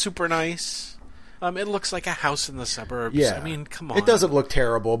 it's not super nice. It looks like a house in the suburbs. Yeah. I mean, come on. It doesn't look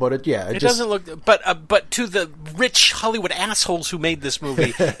terrible, but it doesn't look. But to the rich Hollywood assholes who made this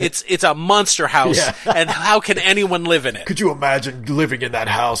movie, it's a monster house. Yeah. And how can anyone live in it? Could you imagine living in that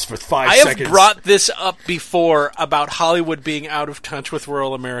house for 5 seconds? I have brought this up before about Hollywood being out of touch with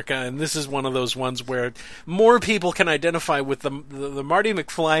rural America, and this is one of those ones where more people can identify with the Marty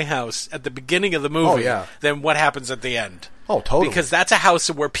McFly house at the beginning of the movie than what happens at the end. Oh, totally. Because that's a house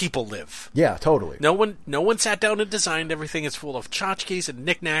where people live. Yeah, totally. No one sat down and designed everything. It's full of tchotchkes and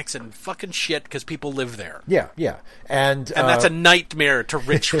knickknacks and fucking shit because people live there. Yeah. And that's a nightmare to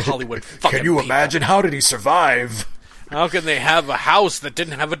rich Hollywood fucking Can you people. imagine? How did he survive? How can they have a house that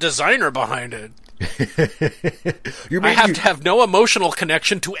didn't have a designer behind it? I have to have no emotional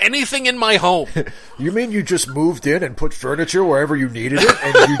connection to anything in my home. You mean you just moved in and put furniture wherever you needed it,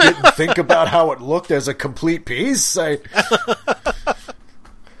 and you didn't think about how it looked as a complete piece?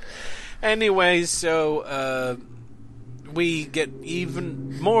 Anyway, so we get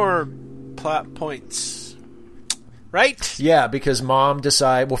even more plot points. Right? Yeah, because Mom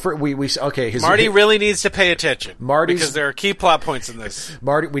decided. Well, Marty really needs to pay attention. Because there are key plot points in this.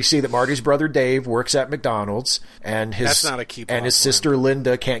 We see that Marty's brother Dave works at McDonald's, and that's not a key plot and his point. Sister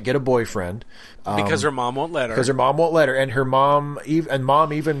Linda can't get a boyfriend because her mom won't let her. And her mom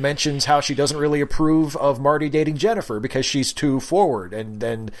even mentions how she doesn't really approve of Marty dating Jennifer because she's too forward. And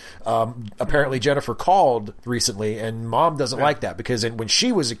then apparently Jennifer called recently, and Mom doesn't like that because when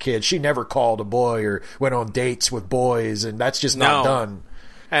she was a kid, she never called a boy or went on dates with boys, and that's just not done.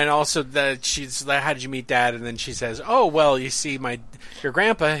 And also that she's like, "How did you meet Dad?" And then she says, "Oh, well, you see, your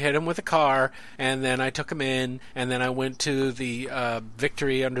grandpa hit him with a car, and then I took him in, and then I went to the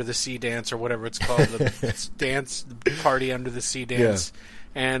Victory Under the Sea dance or whatever it's called, the dance party under the sea dance,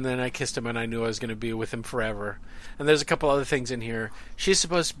 and then I kissed him, and I knew I was going to be with him forever." And there's a couple other things in here. She's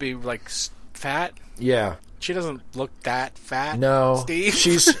supposed to be like fat. Yeah. She doesn't look that fat. No, Steve.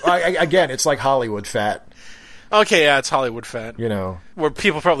 She's again. It's like Hollywood fat. Okay, yeah, it's Hollywood fat. You know, where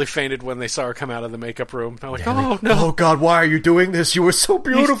people probably fainted when they saw her come out of the makeup room. They're like, "Oh no! Oh God, why are you doing this? You were so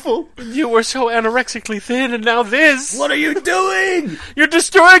beautiful. You were so anorexically thin, and now this. What are you doing? You're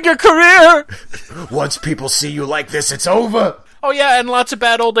destroying your career." Once people see you like this, it's over. Oh yeah, and lots of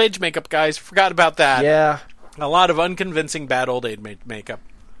bad old age makeup, guys. Forgot about that. Yeah, a lot of unconvincing bad old age makeup.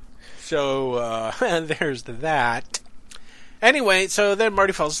 So there's that. Anyway, so then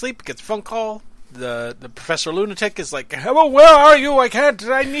Marty falls asleep, gets a phone call. The Professor Lunatic is like, "Hello, where are you?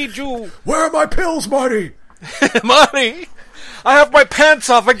 I need you." "Where are my pills, Marty?" "Marty, I have my pants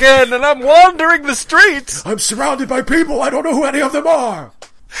off again, and I'm wandering the streets." "I'm surrounded by people. I don't know who any of them are."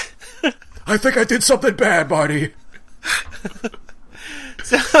 "I think I did something bad, Marty."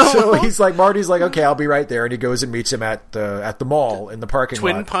 So he's like, Marty's like, "Okay, I'll be right there," and he goes and meets him at the mall in the parking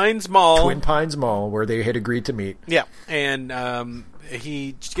lot. Twin Pines Mall, where they had agreed to meet. Yeah, and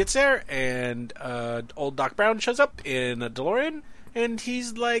he gets there, and old Doc Brown shows up in a DeLorean, and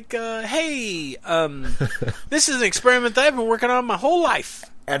he's like, "Hey, this is an experiment that I've been working on my whole life."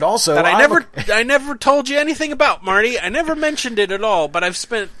 And also, that I never told you anything about, Marty. I never mentioned it at all, but I've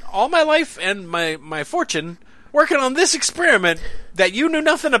spent all my life and my fortune working on this experiment that you knew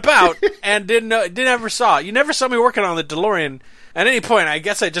nothing about and didn't ever saw. You never saw me working on the DeLorean at any point. I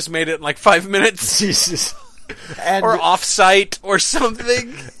guess I just made it in like 5 minutes. Jesus. Or off-site or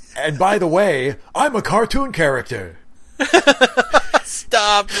something. And by the way, I'm a cartoon character.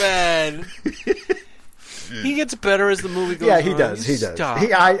 Stop, man. He gets better as the movie goes on. Yeah, he does. He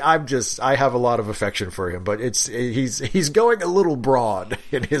does. I have a lot of affection for him, but he's going a little broad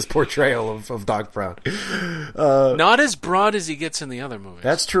in his portrayal of Doc Brown. Not as broad as he gets in the other movies.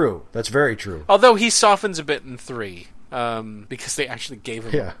 That's true. That's very true. Although he softens a bit in 3, because they actually gave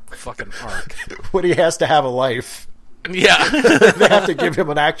him a fucking arc. When he has to have a life. Yeah. They have to give him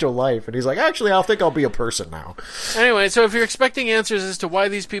an actual life. And he's like, actually, I think I'll be a person now. Anyway, so if you're expecting answers as to why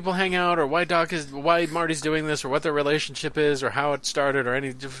these people hang out, or why Marty's doing this, or what their relationship is, or how it started, or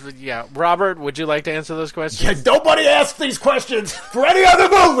any... Yeah. Robert, would you like to answer those questions? Yeah, nobody asks these questions for any other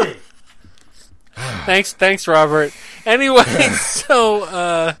movie! Thanks, Robert. Anyway, so...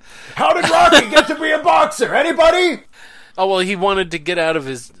 How did Rocky get to be a boxer? Anybody? Oh, well, he wanted to get out of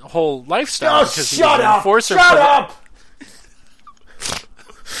his whole lifestyle. Because he was an enforcer. Shut up!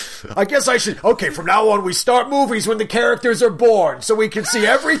 I guess I should... Okay, from now on, we start movies when the characters are born, so we can see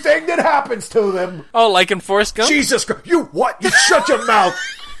everything that happens to them. Oh, like in Forrest Gump? Jesus Christ. You what? You shut your mouth.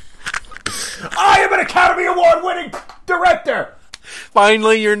 I am an Academy Award-winning director.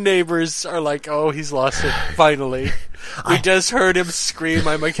 Finally, your neighbors are like, "Oh, he's lost it. Finally. We just heard him scream,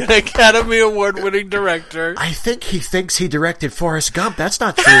 I'm an Academy Award-winning director." I think he thinks he directed Forrest Gump. That's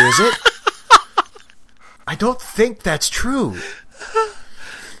not true, is it? I don't think that's true.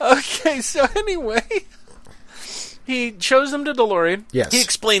 Okay, so anyway, he shows them to DeLorean. Yes. He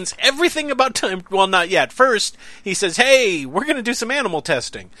explains everything about time. Well, not yet. First, he says, "Hey, we're going to do some animal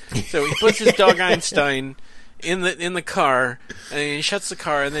testing." So he puts his dog Einstein in the car, and he shuts the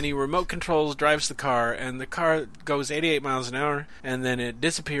car, and then he remote controls, drives the car, and the car goes 88 miles an hour, and then it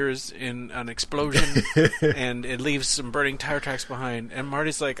disappears in an explosion, and it leaves some burning tire tracks behind. And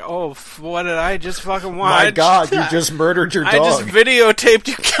Marty's like, "Oh, what did I just fucking watch? My God, you just murdered your dog. I just videotaped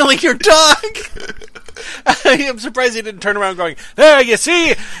you killing your dog." I'm surprised he didn't turn around going, "There, you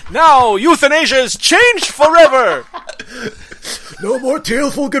see? Now euthanasia's changed forever." No more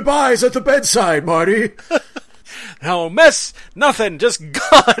tearful goodbyes at the bedside, Marty. No mess, nothing, just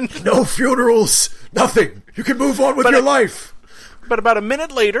gone. No funerals, nothing. You can move on with your life. But about a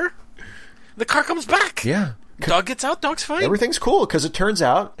minute later, the car comes back. Yeah. Dog gets out, dog's fine. Everything's cool, because it turns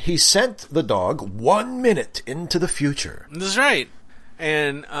out he sent the dog 1 minute into the future. That's right.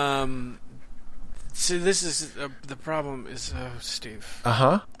 And, see, this is, the problem is, Steve.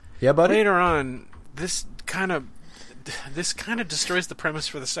 Uh-huh. Yeah, buddy? Later on, this kind of destroys the premise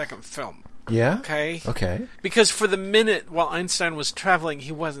for the second film. Yeah? Okay. Because for the minute while Einstein was traveling,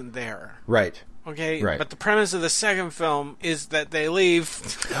 he wasn't there. Right. Okay? Right. But the premise of the second film is that they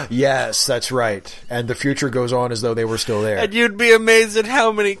leave. Yes, that's right. And the future goes on as though they were still there. And you'd be amazed at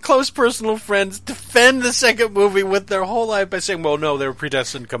how many close personal friends defend the second movie with their whole life by saying, "Well, no, they were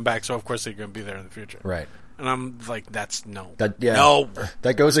predestined to come back, so of course they're going to be there in the future." Right. And I'm like, that's no. No.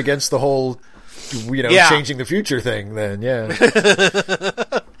 That goes against the whole, changing the future thing then,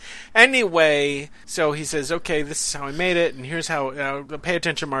 yeah. Anyway, so he says, "Okay, this is how I made it, and here's how, pay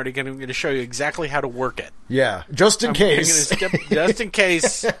attention, Marty, I'm going to show you exactly how to work it." Yeah, just in case. Just in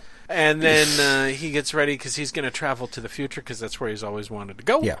case. And then he gets ready because he's going to travel to the future because that's where he's always wanted to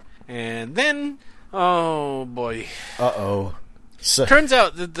go. Yeah. And then Oh boy. Uh-oh. So, Turns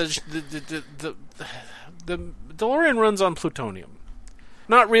out that the DeLorean runs on plutonium.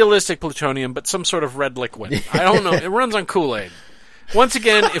 Not realistic plutonium, but some sort of red liquid. I don't know. It runs on Kool-Aid. Once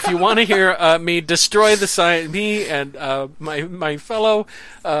again, if you want to hear me destroy the science, me and my fellow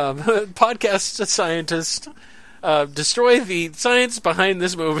podcast scientist destroy the science behind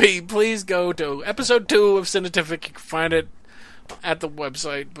this movie, please go to episode 2 of Cinetific. You can find it at the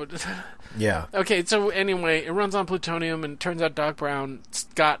website. But yeah. Okay, so anyway, it runs on plutonium, and it turns out Doc Brown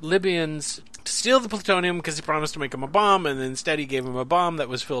got Libyans to steal the plutonium because he promised to make him a bomb, and instead he gave him a bomb that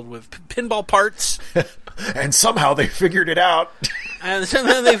was filled with pinball parts. And somehow they figured it out. And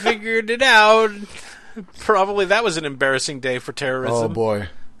then they figured it out. Probably that was an embarrassing day for terrorism. Oh, boy.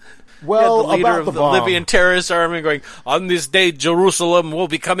 Well, the leader about of the the bomb. Libyan terrorist army going, on this day, Jerusalem will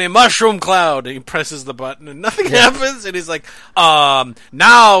become a mushroom cloud. And he presses the button and nothing happens. And he's like,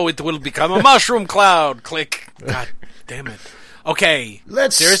 now it will become a mushroom cloud. Click. God damn it. Okay.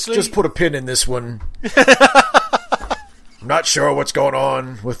 Let's seriously? just put a pin in this one. I'm not sure what's going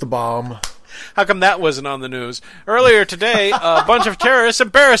on with the bomb. How come that wasn't on the news? Earlier today, a bunch of terrorists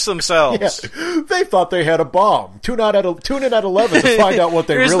embarrassed themselves. Yeah. They thought they had a bomb. Tune in at 11 to find out what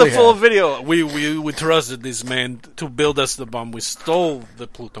they Here's really the full had. video. We trusted this man to build us the bomb. We stole the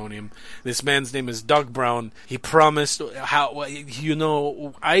plutonium. This man's name is Doug Brown. He promised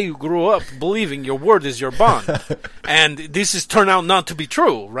I grew up believing your word is your bond. And this has turned out not to be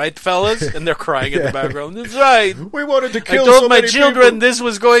true, right, fellas? And they're crying in the background. That's right. We wanted to I kill told so my many children people. this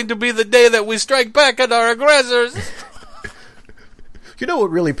was going to be the day that we strike back at our aggressors. You know what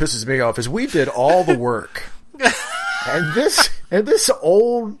really pisses me off is we did all the work. and this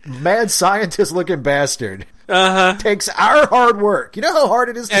old mad scientist looking bastard takes our hard work. You know how hard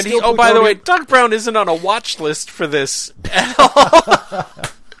it is to And steal by the way, plutonium? Doug Brown isn't on a watch list for this at all.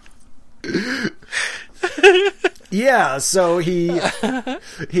 Yeah, so he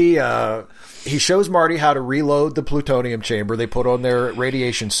shows Marty how to reload the plutonium chamber. They put on their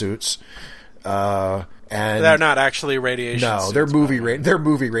radiation suits. And They're not actually radiation no, suits. they're movie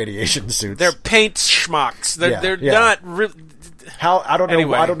radiation suits. They're paint schmucks. They're Yeah. not... I don't know.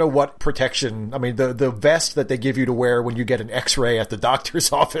 Anyway. I don't know what protection. I mean, the vest that they give you to wear when you get an X-ray at the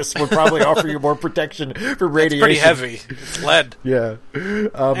doctor's office would probably offer you more protection for radiation. pretty heavy. It's lead. Yeah.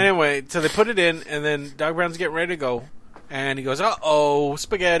 Anyway, so they put it in, and then Doc Brown's getting ready to go. And he goes, uh-oh,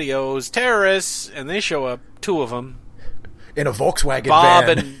 SpaghettiOs, terrorists. And they show up, 2 of them. In a Volkswagen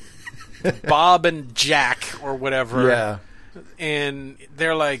van. Bob and Jack, or whatever. Yeah. And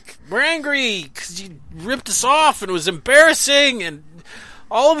they're like, we're angry because you ripped us off and it was embarrassing, and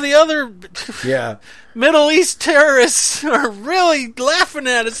all of the other Yeah. Middle East terrorists are really laughing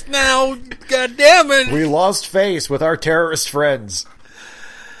at us now. God damn it. We lost face with our terrorist friends.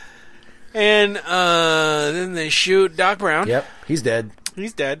 And then they shoot Doc Brown. Yep, he's dead.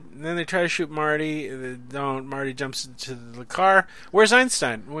 He's dead. And then they try to shoot Marty. They don't. Marty jumps into the car. Where's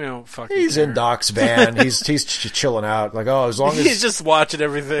Einstein? We don't fucking He's care. in Doc's van. He's chilling out. Like, oh, as long as He's just watching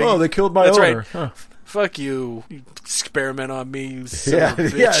everything. oh, they killed my That's owner. right. Huh. Fuck you. You experiment on me, you son Yeah, of a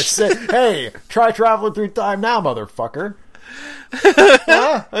bitch. yeah. Hey, try traveling through time now, motherfucker.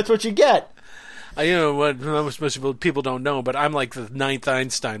 That's what you get. You know what? Most people don't know, but I'm like the 9th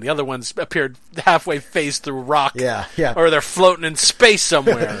Einstein. The other ones appeared halfway phased through rock. Yeah. Or they're floating in space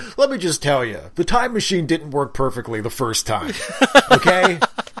somewhere. Let me just tell you, the time machine didn't work perfectly the first time. Okay?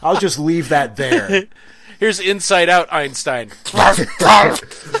 I'll just leave that there. Here's Inside Out Einstein. Oh,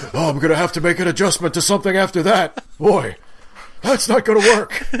 I'm going to have to make an adjustment to something after that. Boy, that's not going to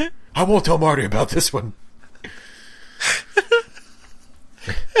work. I won't tell Marty about this one.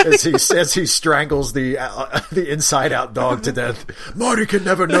 As he strangles the Inside Out dog to death. Marty can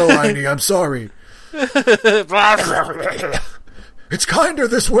never know, Heine. I'm sorry. It's kinder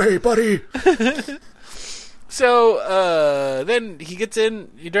this way, buddy. So, then he gets in,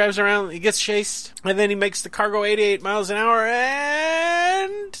 he drives around, he gets chased, and then he makes the car go 88 miles an hour,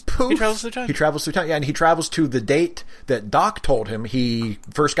 and Poof. he travels through time. He travels through time. Yeah, and he travels to the date that Doc told him he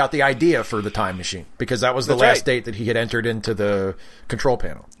first got the idea for the time machine, because that was the That's last right. date that he had entered into the control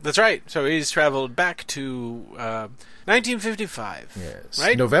panel. That's right. So he's traveled back to 1955. Yes.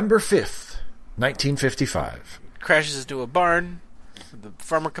 Right? November 5th, 1955. Crashes into a barn. The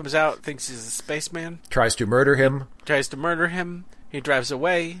farmer comes out, thinks he's a spaceman, Tries to murder him. tries to murder him. He drives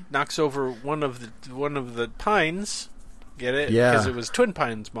away, knocks over one of the pines. Get it? Yeah. Because it was Twin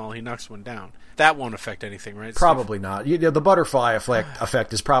Pines Mall. He knocks one down. That won't affect anything, right? Steve? Probably not. You know, the butterfly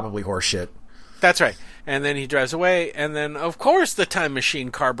effect is probably horseshit. That's right. And then he drives away, and then, of course, the time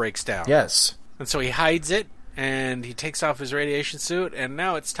machine car breaks down. Yes. And so he hides it, and he takes off his radiation suit, and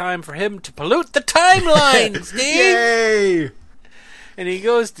now it's time for him to pollute the timeline, Steve! Yay! And he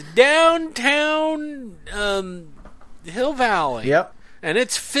goes to downtown Hill Valley. Yep. And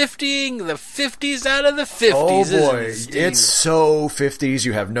it's 50ing the 50s out of the 50s, Oh, boy. isn't it, Steve? It's so 50s,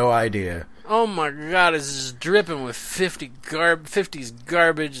 you have no idea. Oh, my God. It's just dripping with 50s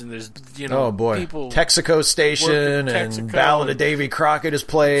garbage, and there's, Oh, boy. people... Texaco Station Texaco. and Ballad of Davy Crockett is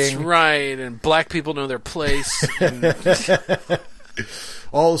playing. That's right, and black people know their place. And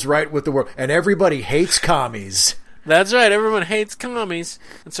All's right with the world. And everybody hates commies. that's right. Everyone hates commies.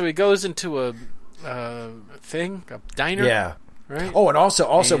 And so he goes into a diner. Yeah. Right? Oh, and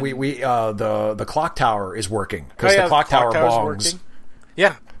also we the clock tower is working because the clock tower tower's bongs. working.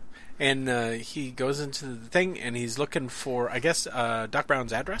 Yeah. And he goes into the thing, and he's looking for, I guess, Doc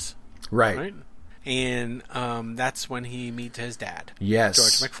Brown's address. Right. And that's when he meets his dad. Yes.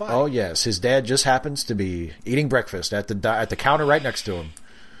 George McFly. Oh, yes. His dad just happens to be eating breakfast at the counter right next to him.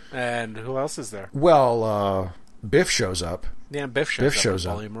 And who else is there? Well, Biff shows up. Yeah, Biff shows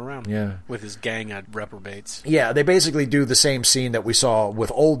up. Follow him around. Yeah. With his gang of reprobates. Yeah, they basically do the same scene that we saw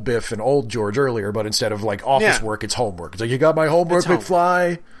with old Biff and old George earlier, but instead of like office work, it's homework. It's like, you got my homework,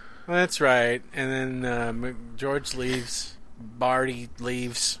 McFly? That's right. And then George leaves, Barty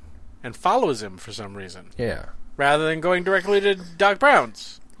leaves, and follows him for some reason. Yeah. Rather than going directly to Doc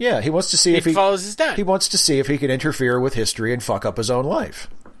Brown's. Yeah, he wants to see if he follows his dad. He wants to see if he can interfere with history and fuck up his own life.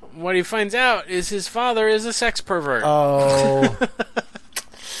 What he finds out is his father is a sex pervert. Oh.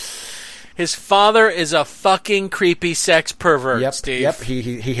 His father is a fucking creepy sex pervert, Steve. Yep,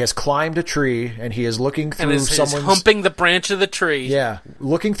 he has climbed a tree, and he is looking through is humping the branch of the tree. Yeah,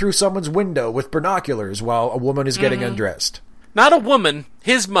 looking through someone's window with binoculars while a woman is getting undressed. Not a woman,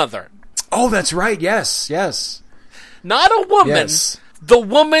 his mother. Oh, that's right, yes. Not a woman. Yes. The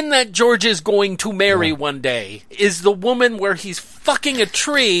woman that George is going to marry one day is the woman where he's fucking a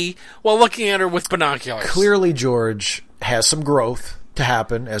tree while looking at her with binoculars. Clearly, George has some growth to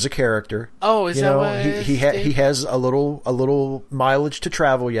happen as a character. Oh, is that what he has a little mileage to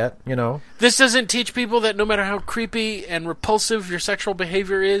travel yet, This doesn't teach people that no matter how creepy and repulsive your sexual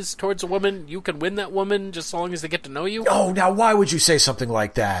behavior is towards a woman, you can win that woman just as long as they get to know you? Oh, now why would you say something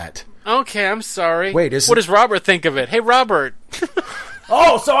like that? Okay, I'm sorry. Wait, what does Robert think of it? Hey, Robert.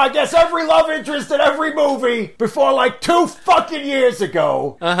 Oh, so I guess every love interest in every movie before like 2 fucking years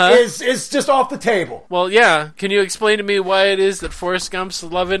ago is just off the table. Well, yeah. Can you explain to me why it is that Forrest Gump's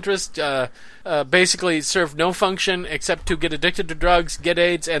love interest basically served no function except to get addicted to drugs, get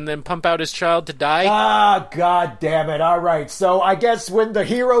AIDS, and then pump out his child to die? Ah, god damn it. All right. So I guess when the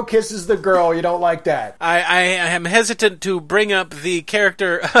hero kisses the girl, you don't like that. I am hesitant to bring up the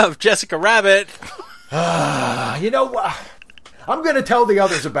character of Jessica Rabbit. You know what? I'm going to tell the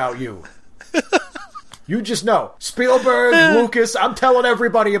others about you. You just know. Spielberg, Lucas, I'm telling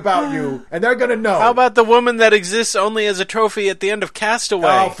everybody about you, and they're going to know. How about the woman that exists only as a trophy at the end of Castaway?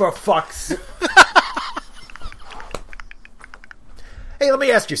 Oh, for fuck's sake. Hey, let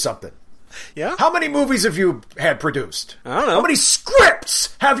me ask you something. Yeah? How many movies have you had produced? I don't know. How many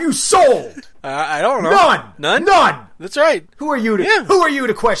scripts have you sold? I don't know. None. That's right. Who are you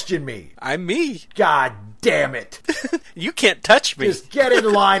to question me? I'm me. God damn it. You can't touch me. Just get in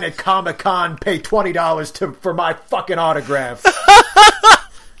line at Comic-Con, pay $20 for my fucking autograph.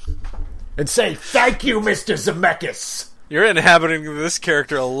 And say, thank you, Mr. Zemeckis. You're inhabiting this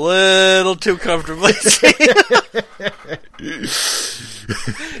character a little too comfortably.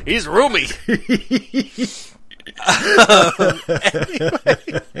 He's roomy.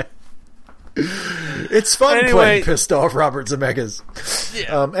 Anyway. It's fun playing pissed off Robert Zemeckis.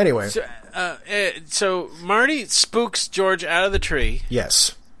 Yeah. Anyway. So Marty spooks George out of the tree.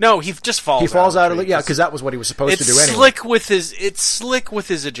 Yes. No, he just falls. He falls out of the because that was what he was supposed to do anyway. It's slick with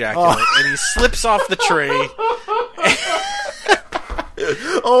his ejaculate, and he slips off the tree.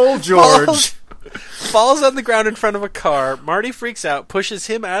 Oh, George. Falls on the ground in front of a car. Marty freaks out, pushes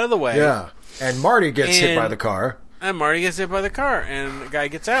him out of the way. Yeah. And Marty gets hit by the car. And Marty gets hit by the car, and the guy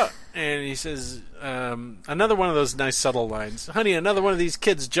gets out, and he says, another one of those nice subtle lines. Honey, another one of these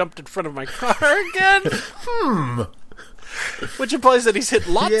kids jumped in front of my car again. Which implies that he's hit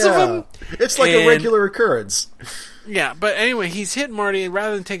lots of them. It's like a regular occurrence. Yeah, but anyway, he's hit Marty, and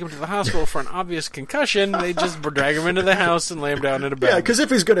rather than take him to the hospital for an obvious concussion, they just drag him into the house and lay him down in a bed. Yeah, because if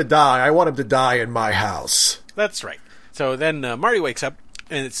he's going to die, I want him to die in my house. That's right. So then Marty wakes up,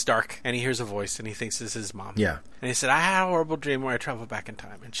 and it's dark, and he hears a voice, and he thinks this is his mom. Yeah. And he said, I had a horrible dream where I traveled back in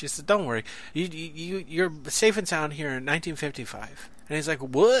time. And she said, don't worry, you're safe and sound here in 1955. And he's like,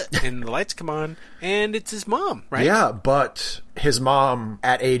 what? And the lights come on, and it's his mom, right? Yeah, but his mom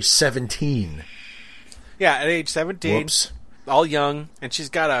at age 17. Yeah, at age 17. Whoops. All young, and she's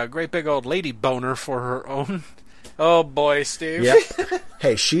got a great big old lady boner for her own. Oh boy, Steve. Yep.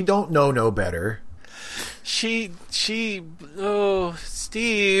 Hey, she don't know no better. Oh,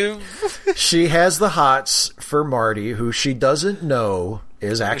 Steve. She has the hots for Marty, who she doesn't know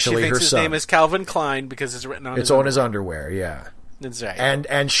is actually her son. She thinks his name is Calvin Klein because it's written on his underwear. It's on his underwear, yeah. That's right.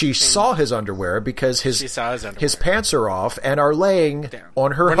 And she saw his underwear because his pants are off and are laying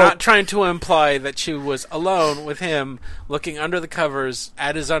on her. We're not trying to imply that she was alone with him looking under the covers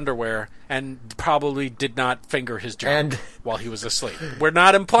at his underwear and probably did not finger his junk while he was asleep. We're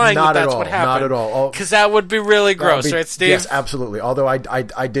not implying that's what happened. Not at all. Because that would be really gross, right, Steve? Yes, absolutely. Although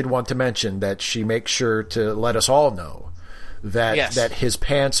I did want to mention that she makes sure to let us all know that his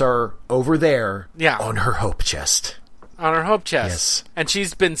pants are over there on her hope chest. On her hope chest. Yes. And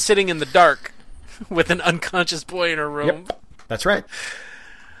she's been sitting in the dark with an unconscious boy in her room. Yep. That's right.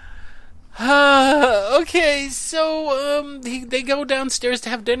 Okay, so they go downstairs to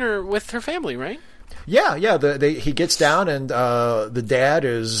have dinner with her family, right? Yeah. He gets down and the dad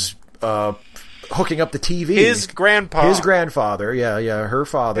is hooking up the TV. His grandfather, her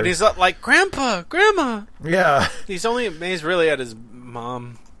father. And he's like, Grandpa, Grandma. Yeah. He's amazed really at his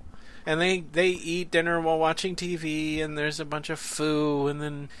mom. And they eat dinner while watching TV, and there's a bunch of foo, and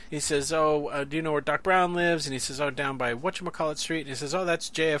then he says, do you know where Doc Brown lives? And he says, down by whatchamacallit Street. And he says, that's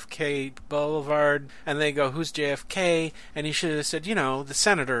JFK Boulevard. And they go, who's JFK? And he should have said, the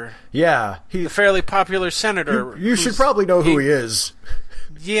senator. Yeah. The fairly popular senator. You should probably know who he is.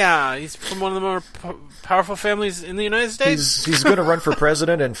 Yeah, he's from one of the more powerful families in the United States. He's going to run for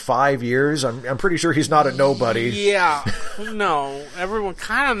president in 5 years. I'm pretty sure he's not a nobody. Yeah, no, everyone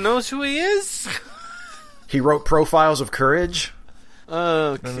kind of knows who he is. He wrote Profiles of Courage.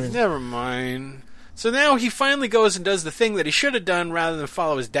 Okay, never mind. So now he finally goes and does the thing that he should have done rather than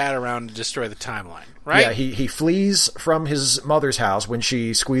follow his dad around to destroy the timeline, right? Yeah, he flees from his mother's house when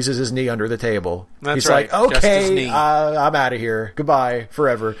she squeezes his knee under the table. He's like, okay, I'm out of here. Goodbye,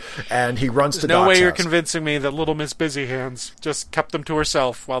 forever. And he runs to Doc's house. No way you're convincing me that little Miss Busy Hands just kept them to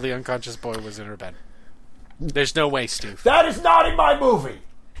herself while the unconscious boy was in her bed. There's no way, Steve. That is not in my movie.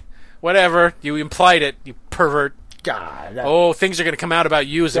 Whatever. You implied it, you pervert. God. Things are going to come out about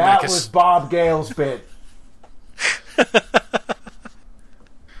you, Zemeckis. That was Bob Gale's bit.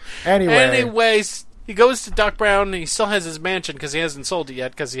 Anyways, he goes to Doc Brown, and he still has his mansion because he hasn't sold it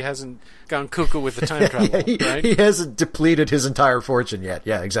yet because he hasn't gone cuckoo with the time travel. Right? He hasn't depleted his entire fortune yet.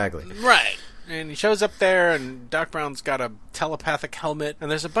 Yeah, exactly. Right. And he shows up there, and Doc Brown's got a telepathic helmet,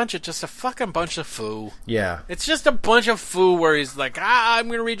 and there's a fucking bunch of foo. Yeah. It's just a bunch of foo where he's like, I'm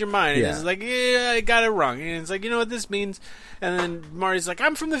going to read your mind. And he's like, yeah, I got it wrong. And he's like, you know what this means? And then Marty's like,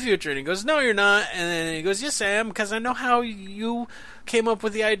 I'm from the future. And he goes, no, you're not. And then he goes, yes, I am, because I know how you came up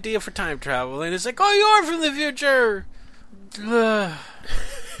with the idea for time travel. And he's like, oh, you are from the future.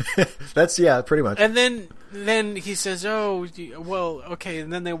 That's, pretty much. And then he says, "Oh, well, okay."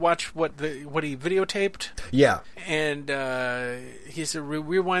 And then they watch what he videotaped. Yeah. And he said,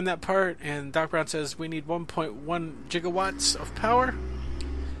 "Rewind that part." And Doc Brown says, "We need 1.1 gigawatts of power."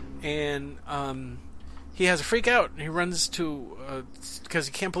 And he has a freak out. He runs to because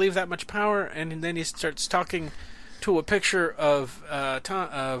he can't believe that much power. And then he starts talking to a picture of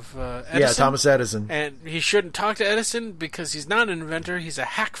Edison. Yeah, Thomas Edison. And he shouldn't talk to Edison because he's not an inventor. He's a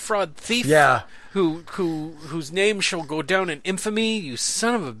hack fraud thief. Yeah. Whose name shall go down in infamy. You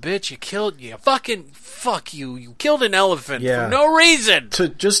son of a bitch! You fuck you! You killed an elephant for no reason.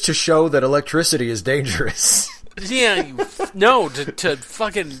 Just to show that electricity is dangerous. Yeah, to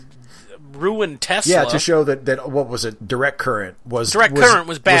fucking ruin Tesla. Yeah, to show that what was it? Direct current was bad.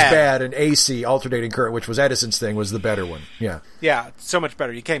 Was bad, and AC, alternating current, which was Edison's thing, was the better one. Yeah. Yeah, so much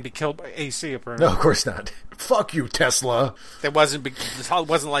better. You can't be killed by AC apparently. No, of course not. Fuck you, Tesla. It wasn't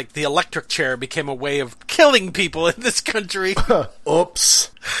like the electric chair became a way of killing people in this country.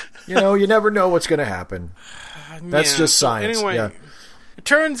 Oops. You never know what's going to happen. That's just science. So anyway, it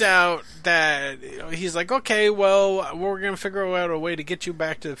turns out that he's like, okay, well, we're going to figure out a way to get you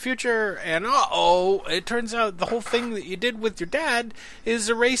back to the future. And it turns out the whole thing that you did with your dad is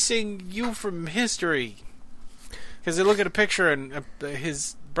erasing you from history. Because they look at a picture and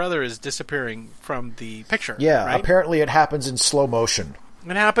his brother is disappearing from the picture. Yeah, right? Apparently it happens in slow motion.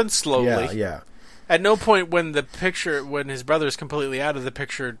 It happens slowly. Yeah. At no point when his brother is completely out of the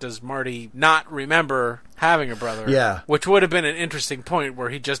picture does Marty not remember having a brother. Yeah. Which would have been an interesting point where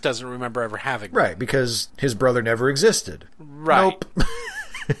he just doesn't remember ever having one. Right, because his brother never existed. Right. Nope.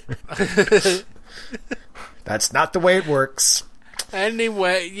 That's not the way it works.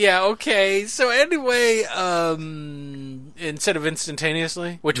 Anyway, yeah, okay. So anyway, instead of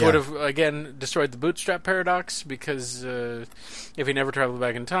instantaneously, which would have, again, destroyed the bootstrap paradox, because if he never traveled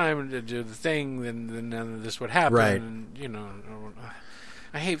back in time to do the thing, then none of this would happen. Right. And,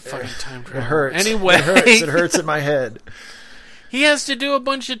 I hate fucking time travel. It hurts. Anyway. It hurts in my head. He has to do a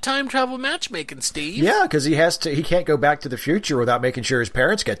bunch of time travel matchmaking, Steve. Yeah, because he can't go back to the future without making sure his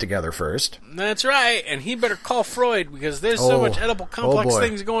parents get together first. That's right, and he better call Freud, because there's so much Oedipal complex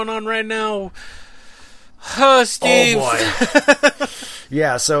things going on right now. Oh, Steve. Oh, boy.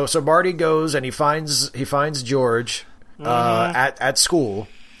 Yeah, so Marty goes and he finds George at school,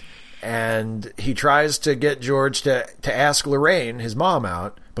 and he tries to get George to ask Lorraine, his mom,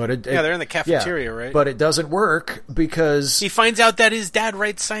 out. But they're in the cafeteria, right? But it doesn't work because he finds out that his dad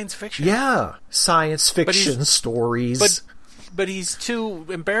writes science fiction. Yeah, science fiction stories. But he's too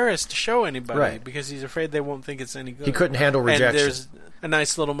embarrassed to show anybody, right, because he's afraid they won't think it's any good. He couldn't handle rejection. And there's a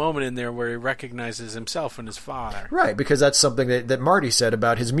nice little moment in there where he recognizes himself and his father. Right, because that's something that Marty said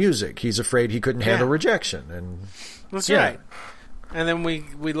about his music. He's afraid he couldn't handle rejection. And that's right. And then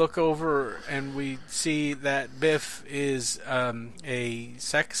we look over and we see that Biff is a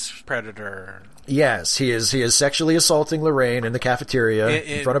sex predator. Yes, he is sexually assaulting Lorraine in the cafeteria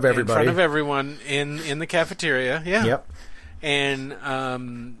in front of everybody. In front of everyone in the cafeteria, yeah. Yep. And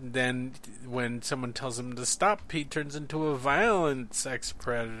then when someone tells him to stop, he turns into a violent sex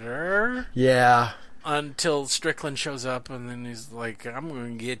predator. Yeah. Until Strickland shows up, and then he's like, I'm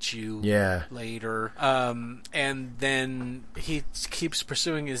going to get you later. And then he keeps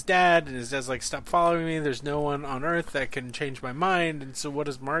pursuing his dad, and his dad's like, stop following me. There's no one on Earth that can change my mind. And so what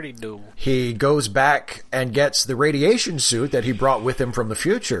does Marty do? He goes back and gets the radiation suit that he brought with him from the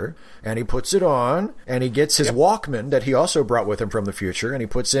future, and he puts it on, and he gets his Walkman that he also brought with him from the future, and he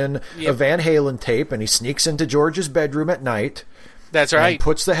puts in a Van Halen tape, and he sneaks into George's bedroom at night. That's right. And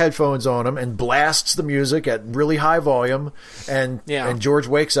puts the headphones on him and blasts the music at really high volume. And George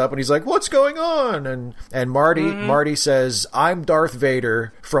wakes up and he's like, "What's going on?" And Marty says, "I'm Darth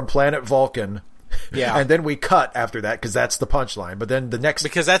Vader from planet Vulcan." Yeah. And then we cut after that because that's the punchline. But then the next,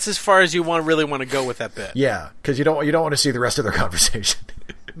 because that's as far as you really want to go with that bit. Yeah, because you don't want to see the rest of their conversation.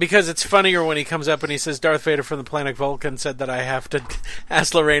 Because it's funnier when he comes up and he says, Darth Vader from the planet Vulcan said that I have to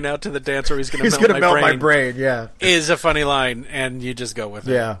ask Lorraine out to the dance or he's going to melt my brain. Yeah, is a funny line, and you just go with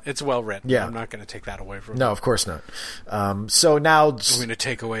it. Yeah. It's well written. Yeah. I'm not going to take that away from him. No, of course not. So now... I'm going to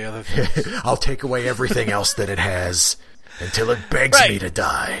take away other things. I'll take away everything else that it has until it begs me to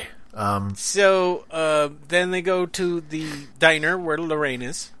die. So then they go to the diner where Lorraine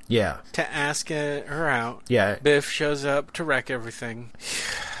is. Yeah. To ask her out. Yeah. Biff shows up to wreck everything.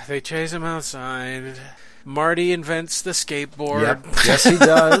 They chase him outside. Marty invents the skateboard. Yep. Yes, he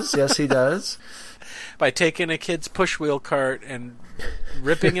does. Yes, he does. By taking a kid's push wheel cart and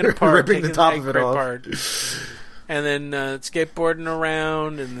ripping it apart. Ripping the top of it off. Apart. And then skateboarding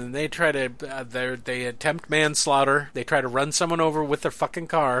around, and then they try to they attempt manslaughter. They try to run someone over with their fucking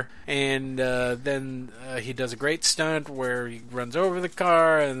car, and then he does a great stunt where he runs over the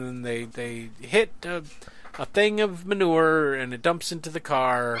car, and then they hit a thing of manure, and it dumps into the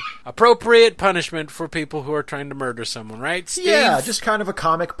car. Appropriate punishment for people who are trying to murder someone, right, Steve? Yeah, just kind of a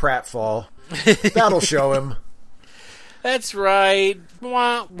comic pratfall. That'll show him. That's right.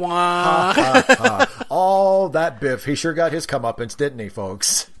 Wah, wah. Ha, ha, ha. All that Biff. He sure got his comeuppance, didn't he,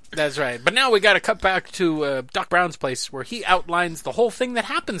 folks? That's right. But now we got to cut back to Doc Brown's place where he outlines the whole thing that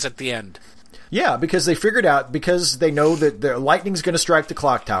happens at the end. Yeah, because they figured out, because they know that the lightning's going to strike the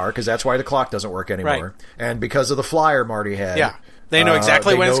clock tower, because that's why the clock doesn't work anymore. Right. And because of the flyer Marty had. Yeah. They know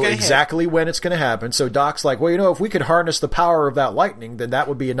exactly when it's going to happen. Exactly when it's going to happen. So Doc's like, well, if we could harness the power of that lightning, then that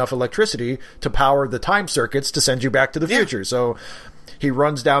would be enough electricity to power the time circuits to send you back to the future. So he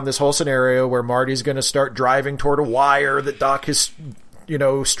runs down this whole scenario where Marty's going to start driving toward a wire that Doc has,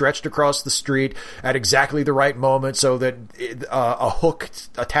 stretched across the street at exactly the right moment so that a hook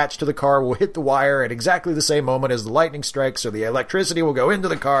attached to the car will hit the wire at exactly the same moment as the lightning strikes, so the electricity will go into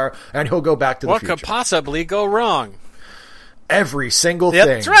the car and he'll go back to the future. What could possibly go wrong? Every single thing.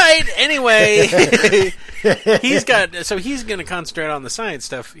 That's right. Anyway, he's going to concentrate on the science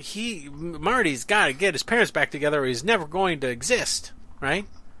stuff. Marty's got to get his parents back together or he's never going to exist, right?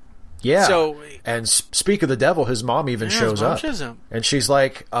 Yeah. So, and speak of the devil, his mom even shows up. And she's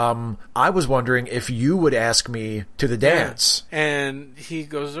like, I was wondering if you would ask me to the dance. Yeah. And he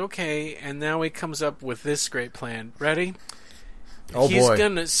goes, okay. And now he comes up with this great plan. Ready? Oh, He's boy.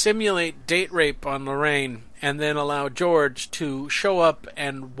 going to simulate date rape on Lorraine and then allow George to show up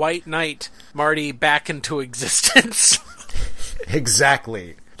and white knight Marty back into existence.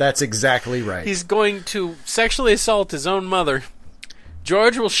 Exactly. That's exactly right. He's going to sexually assault his own mother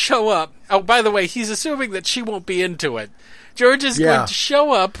George will show up. Oh, by the way, he's assuming that she won't be into it. George is going to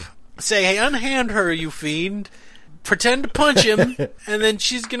show up, say, hey, unhand her, you fiend, pretend to punch him, and then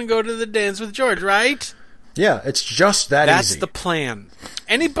she's going to go to the dance with George, right? Yeah, it's just that easy. That's the plan.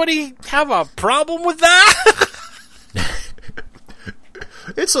 Anybody have a problem with that?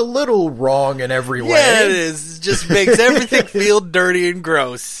 It's a little wrong in every way. Yeah, it is. It just makes everything feel dirty and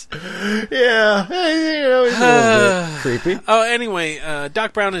gross. Yeah, it's a little bit creepy. Oh, anyway,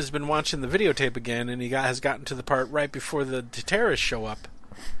 Doc Brown has been watching the videotape again, and has gotten to the part right before the terrorists show up.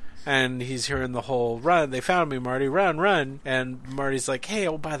 And he's hearing the whole, run, they found me, Marty, run. And Marty's like, hey,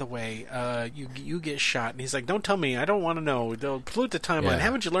 oh, by the way, you get shot. And he's like, don't tell me, I don't want to know. They'll pollute the timeline.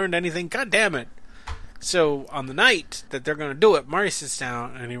 Haven't you learned anything? God damn it. So on the night that they're going to do it, Marty sits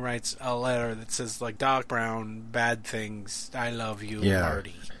down and he writes a letter that says, like, Doc Brown, bad things, I love you,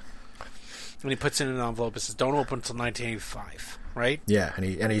 Marty. And he puts it in an envelope. It says, don't open until 1985, right? Yeah, and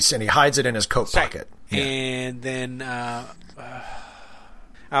he hides it in his coat pocket. Yeah. And then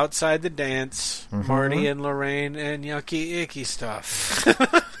outside the dance, Marty and Lorraine and yucky icky stuff.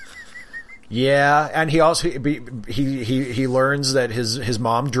 Yeah, and he also he learns that his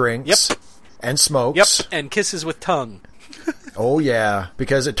mom drinks. Yep. And smokes. Yep, and kisses with tongue. Oh, yeah,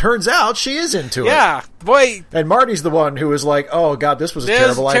 because it turns out she is into it. Yeah, boy. And Marty's the one who was like, oh, God, this was a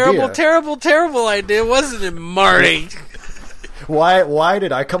terrible idea. Terrible idea, wasn't it, Marty? Why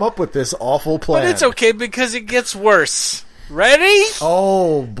did I come up with this awful plan? But it's okay, because it gets worse. Ready?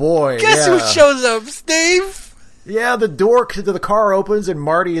 Oh, boy. Guess who shows up, Steve? Yeah, the door to the car opens and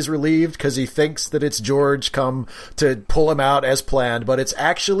Marty is relieved because he thinks that it's George come to pull him out as planned, but it's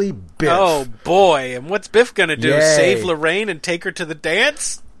actually Biff. Oh, boy. And what's Biff going to do? Yay. Save Lorraine and take her to the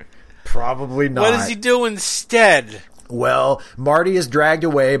dance? Probably not. What does he do instead? Well, Marty is dragged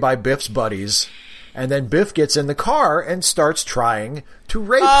away by Biff's buddies, and then Biff gets in the car and starts trying to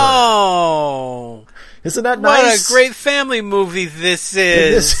rape her. Oh. Isn't that nice? What a great family movie this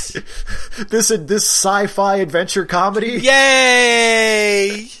is. This sci-fi adventure comedy.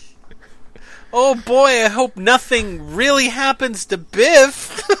 Yay! Oh boy, I hope nothing really happens to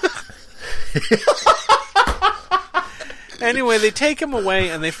Biff. Anyway, they take him away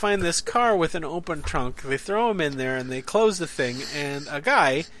and they find this car with an open trunk. They throw him in there and they close the thing, and a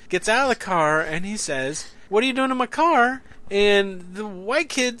guy gets out of the car and he says, what are you doing in my car? And the white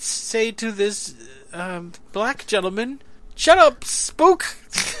kids say to this black gentleman, shut up, spook.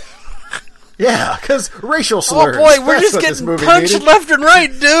 Yeah, because racial slurs. Oh boy, we're just getting punched left and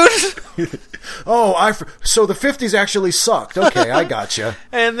right, dude. So the 50s actually sucked. Okay, I gotcha.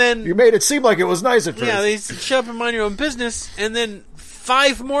 And then you made it seem like it was nice at first. Yeah, they shut up and mind your own business, and then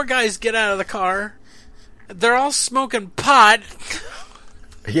 5 more guys get out of the car. They're all smoking pot.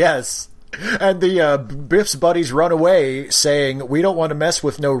 Yes. And the Biff's buddies run away saying, we don't want to mess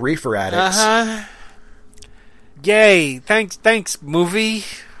with no reefer addicts. Uh-huh. Yay. Thanks, movie.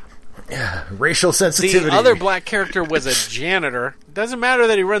 Yeah, racial sensitivity. The other black character was a janitor. Doesn't matter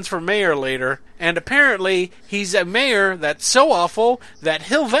that he runs for mayor later. And apparently, he's a mayor that's so awful that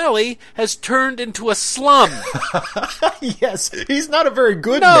Hill Valley has turned into a slum. Yes, he's not a very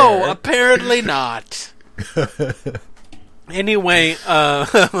good mayor. No, apparently not. Anyway,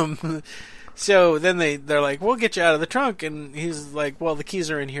 so then they're like, we'll get you out of the trunk. And he's like, well, the keys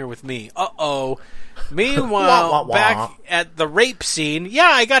are in here with me. Uh-oh. Meanwhile, back at the rape scene,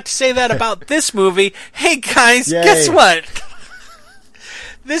 yeah, I got to say that about this movie. Hey, guys, Yay. Guess what?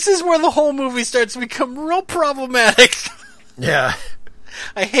 This is where the whole movie starts to become real problematic. Yeah.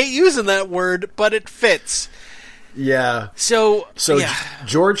 I hate using that word, but it fits. Yeah. So yeah.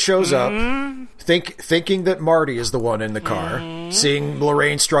 George shows up, thinking that Marty is the one in the car, seeing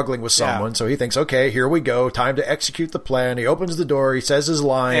Lorraine struggling with someone. Yeah. So he thinks, okay, here we go, time to execute the plan. He opens the door, he says his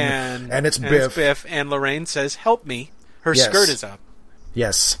line, and it's Biff. And Lorraine says, help me. Her skirt is up.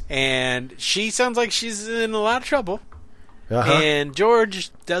 Yes. And she sounds like she's in a lot of trouble. Uh-huh. And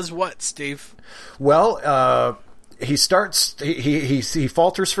George does what, Steve? Well, he starts, he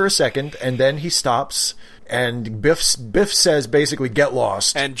falters for a second, and then he stops. And Biff says basically, get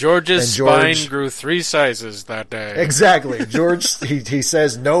lost. And George's spine grew 3 sizes that day. Exactly. George, he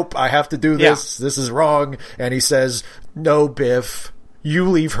says, nope, I have to do this. Yeah. This is wrong. And he says, no, Biff, you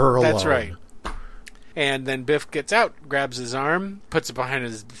leave her alone. That's right. And then Biff gets out, grabs his arm, puts it behind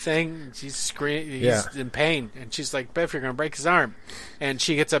his thing. He's screaming. He's in pain. And she's like, Biff, you're going to break his arm. And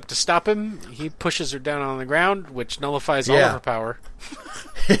she gets up to stop him. He pushes her down on the ground, which nullifies all of her power.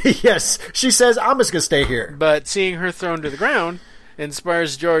 Yes. She says, I'm just going to stay here. But seeing her thrown to the ground,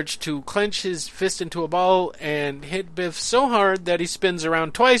 inspires George to clench his fist into a ball and hit Biff so hard that he spins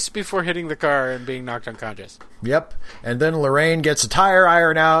around twice before hitting the car and being knocked unconscious. Yep. And then Lorraine gets a tire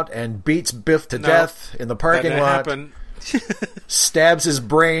iron out and beats Biff to death in the parking lot. Happen. Stabs his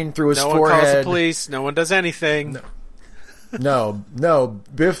brain through his forehead. No one calls the police. No one does anything. No.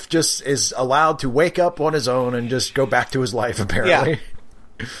 Biff just is allowed to wake up on his own and just go back to his life, apparently.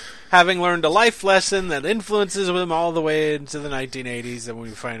 Yeah. Having learned a life lesson that influences him all the way into the 1980s, and we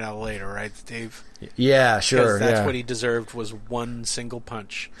find out later, right, Steve? Yeah, sure. Because that's what he deserved, was one single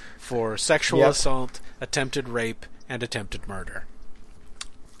punch for sexual assault, attempted rape, and attempted murder.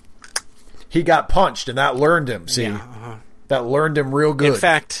 He got punched, and that learned him, see? Yeah, That learned him real good. In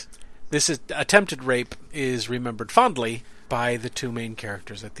fact, this attempted rape is remembered fondly by the two main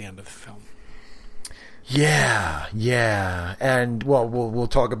characters at the end of the film. Yeah. And, well, we'll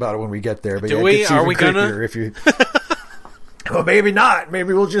talk about it when we get there. But Do we? Are we gonna? If you... Well, maybe not.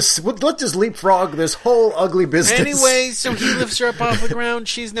 Maybe let's just leapfrog this whole ugly business. Anyway, so he lifts her up off the ground.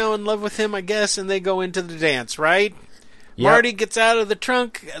 She's now in love with him, I guess, and they go into the dance, right? Yep. Marty gets out of the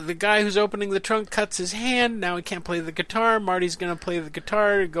trunk. The guy who's opening the trunk cuts his hand. Now he can't play the guitar. Marty's going to play the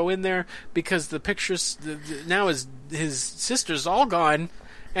guitar, go in there, because the pictures... now his sister's all gone.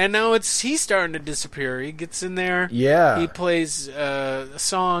 And now he's starting to disappear. He gets in there. Yeah. He plays a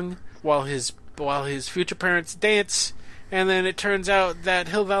song while his future parents dance. And then it turns out that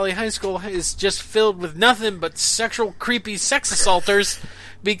Hill Valley High School is just filled with nothing but sexual, creepy sex assaulters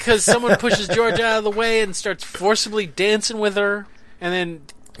because someone pushes George out of the way and starts forcibly dancing with her. And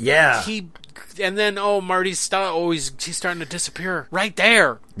then Marty's he's starting to disappear right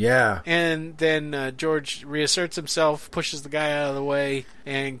there. Yeah. And then George reasserts himself, pushes the guy out of the way,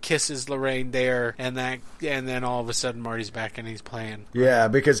 and kisses Lorraine there. And then all of a sudden Marty's back and he's playing. Yeah,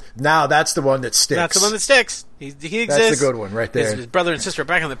 because now that's the one that sticks. That's the one that sticks. He exists. That's the good one right there. His brother and sister are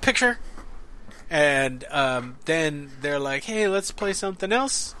back in the picture. And then they're like, hey, let's play something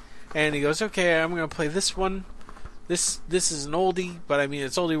else. And he goes, okay, I'm going to play this one. This is an oldie, but I mean,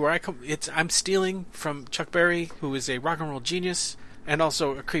 it's oldie where I'm stealing from Chuck Berry, who is a rock and roll genius and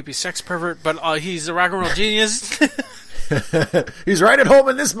also a creepy sex pervert, but he's a rock and roll genius. He's right at home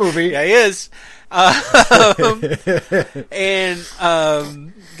in this movie. Yeah, he is.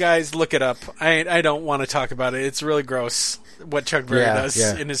 Guys, look it up. I don't want to talk about it. It's really gross what Chuck Berry does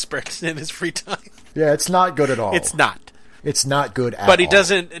in his free time. Yeah, it's not good at all. It's not. It's not good at all. But he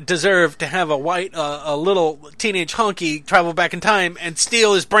doesn't deserve to have a little teenage honky travel back in time and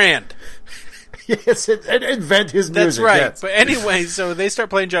steal his brand. Yes, and invent his music. That's right. Yes. But anyway, so they start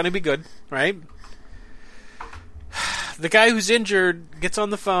playing Johnny Be Good, right? The guy who's injured gets on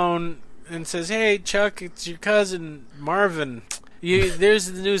the phone and says, hey, Chuck, it's your cousin, Marvin.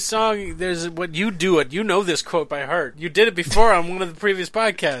 There's the new song. There's what you do it. You know this quote by heart. You did it before on one of the previous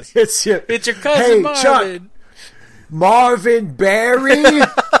podcasts. It's your cousin, Marvin. Chuck. Marvin Berry?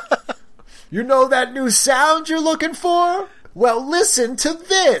 You know that new sound you're looking for? Well, listen to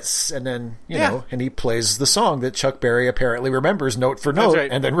this. And then, you know, and he plays the song that Chuck Berry apparently remembers note for note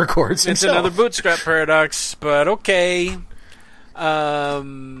and then records himself. It's another bootstrap paradox, but okay.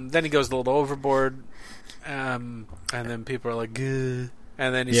 Then he goes a little overboard. And then people are like, gah.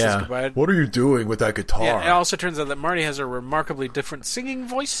 And then he says goodbye. What are you doing with that guitar? Yeah, it also turns out that Marty has a remarkably different singing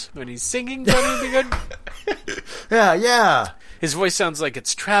voice when he's singing Johnny Be Good. Yeah. His voice sounds like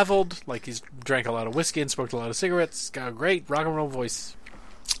it's traveled, like he's drank a lot of whiskey and smoked a lot of cigarettes. He's got a great rock and roll voice.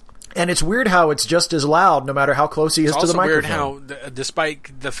 And it's weird how it's just as loud no matter how close he is to the microphone. It's also weird how,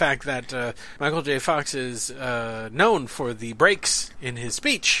 despite the fact that Michael J. Fox is known for the breaks in his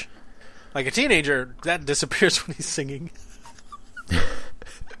speech, like a teenager, that disappears when he's singing.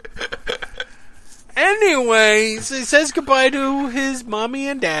 Anyway, so he says goodbye to his mommy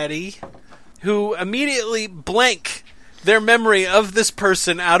and daddy, who immediately blank their memory of this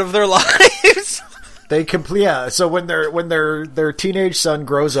person out of their lives. They so when their teenage son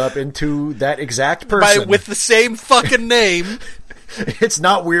grows up into that exact person with the same fucking name, it's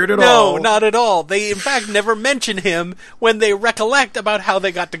not weird at all. No, not at all. They in fact never mention him when they recollect about how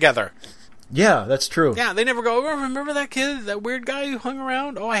they got together. Yeah, that's true. Yeah, they never go, oh, remember that kid, that weird guy who hung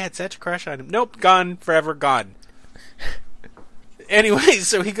around? Oh, I had such a crush on him. Nope, gone, forever gone. Anyway,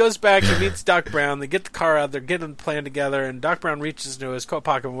 so he goes back, he meets Doc Brown, they get the car out, they're getting the plan together, and Doc Brown reaches into his coat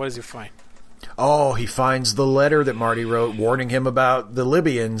pocket, and what does he find? Oh, he finds the letter that Marty wrote warning him about the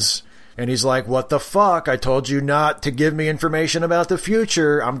Libyans, and he's like, what the fuck? I told you not to give me information about the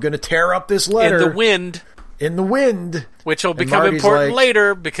future. I'm going to tear up this letter. In the wind. Which will become important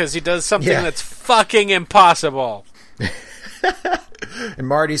later because he does something that's fucking impossible. And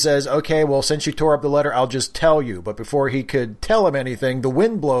Marty says, okay, well, since you tore up the letter, I'll just tell you. But before he could tell him anything, the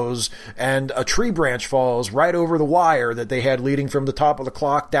wind blows and a tree branch falls right over the wire that they had leading from the top of the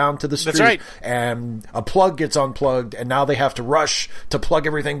clock down to the street. That's right. And a plug gets unplugged, and now they have to rush to plug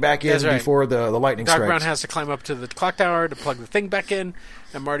everything back in before the lightning strikes. Doc Brown has to climb up to the clock tower to plug the thing back in,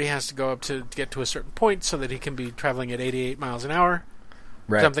 and Marty has to go up to get to a certain point so that he can be traveling at 88 miles an hour.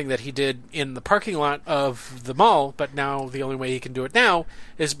 Right. Something that he did in the parking lot of the mall, but now the only way he can do it now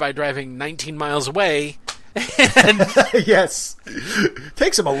is by driving 19 miles away. And yes.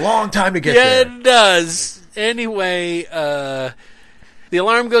 Takes him a long time to get there. Yeah, it does. Anyway, the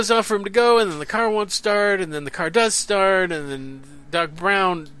alarm goes off for him to go, and then the car won't start, and then the car does start, and then Doc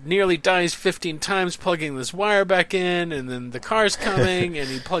Brown nearly dies 15 times plugging this wire back in, and then the car's coming, and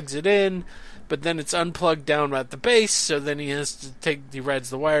he plugs it in. But then it's unplugged down at the base, so then he rides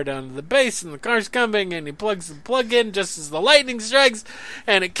the wire down to the base, and the car's coming, and he plugs the plug in just as the lightning strikes,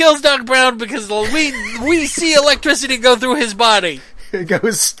 and it kills Doc Brown because we see electricity go through his body. It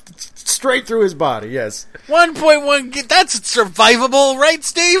goes straight through his body, yes. 1.1, that's survivable, right,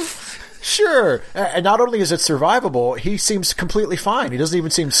 Steve? Sure. And not only is it survivable, he seems completely fine. He doesn't even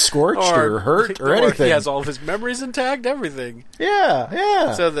seem scorched or hurt or anything. He has all of his memories intact, everything.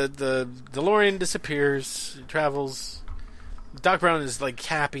 Yeah. So the DeLorean disappears, travels. Doc Brown is, like,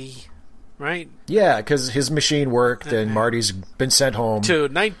 happy, right? Yeah, because his machine worked and Marty's been sent home. To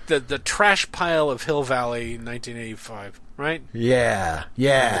the trash pile of Hill Valley in 1985, right? Yeah.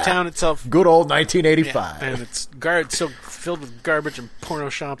 The town itself. Good old 1985. Yeah, and it's so filled with garbage and porno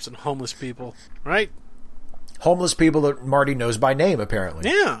shops and homeless people, right? Homeless people that Marty knows by name, apparently.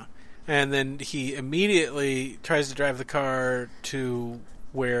 Yeah. And then he immediately tries to drive the car to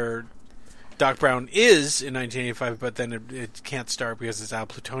where Doc Brown is in 1985, but then it can't start because it's out of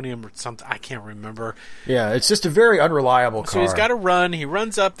plutonium or something. I can't remember. Yeah, it's just a very unreliable car. So he's got to run. He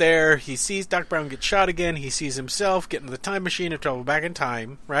runs up there. He sees Doc Brown get shot again. He sees himself get into the time machine and travel back in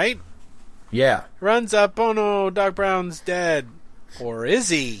time, right? Yeah. Runs up. Oh, no, Doc Brown's dead. Or is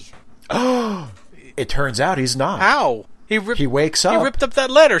he? It turns out he's not. How? He wakes up. He ripped up that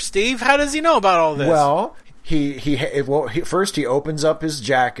letter, Steve. How does he know about all this? Well, first he opens up his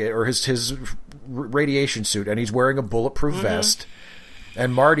jacket or his radiation suit, and he's wearing a bulletproof vest.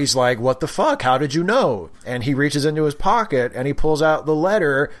 And Marty's like, "What the fuck? How did you know?" And he reaches into his pocket and he pulls out the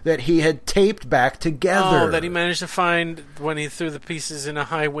letter that he had taped back together. Oh, that he managed to find when he threw the pieces in a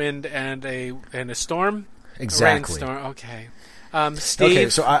high wind and a storm. Exactly. A rainstorm. Okay. Steve. Okay,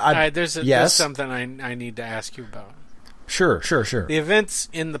 so there's something I need to ask you about. Sure. The events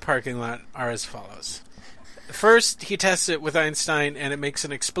in the parking lot are as follows. First, he tests it with Einstein, and it makes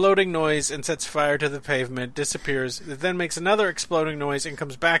an exploding noise and sets fire to the pavement, disappears. It then makes another exploding noise and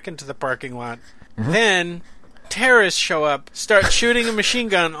comes back into the parking lot. Mm-hmm. Then, terrorists show up, start shooting a machine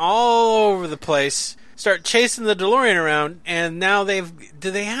gun all over the place, start chasing the DeLorean around, and now do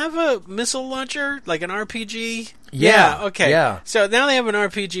they have a missile launcher? Like an RPG? Yeah. Okay. Yeah. So now they have an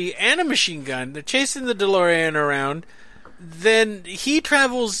RPG and a machine gun. They're chasing the DeLorean around. Then he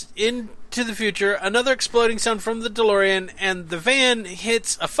travels into the future, another exploding sound from the DeLorean, and the van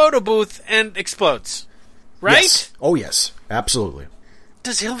hits a photo booth and explodes. Right? Yes. Oh, yes. Absolutely.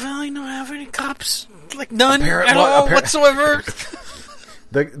 Does Hill Valley not have any cops? Like none at all whatsoever?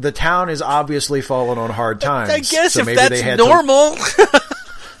 The town is obviously fallen on hard times. I guess so if that's normal.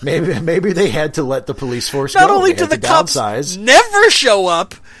 Maybe they had to let the police force go. Not only do the cops never show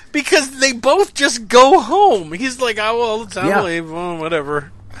up, because they both just go home. He's like, oh, well, it's time to leave. Well, whatever.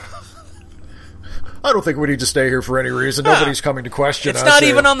 I don't think we need to stay here for any reason. Nobody's coming to question us. It's not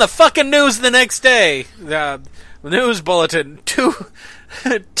even on the fucking news the next day. The news bulletin. Two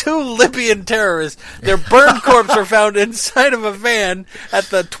Libyan terrorists. Their burned corpse were found inside of a van at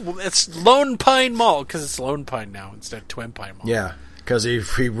it's Lone Pine Mall, because it's Lone Pine now instead of Twin Pine Mall. Yeah. Because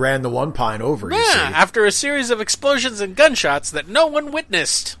he ran the one pine over, you see. After a series of explosions and gunshots that no one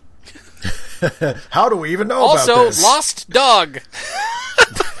witnessed. How do we even know about this? Also, lost dog.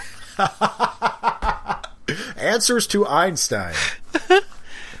 Answers to Einstein.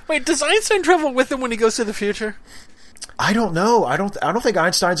 Wait, does Einstein travel with him when he goes to the future? I don't know. I don't think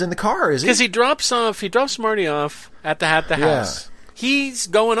Einstein's in the car, is he? Because he drops Marty off at the house. He's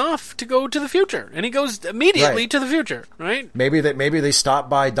going off to go to the future, and he goes immediately to the future, right? Maybe they stop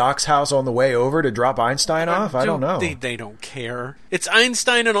by Doc's house on the way over to drop Einstein off. I don't know. They don't care. It's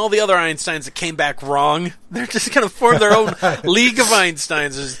Einstein and all the other Einsteins that came back wrong. They're just going to form their own league of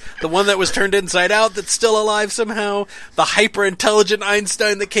Einsteins. There's the one that was turned inside out that's still alive somehow. The hyper intelligent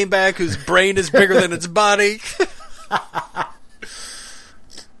Einstein that came back, whose brain is bigger than its body.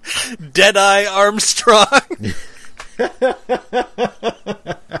 Deadeye Armstrong.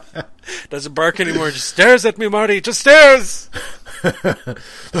 Doesn't bark anymore, just stares at me, Marty. Just stares! That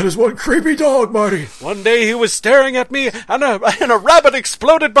is one creepy dog, Marty. One day he was staring at me, and a rabbit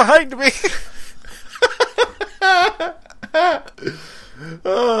exploded behind me.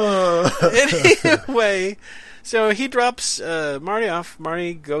 Anyway, so he drops Marty off.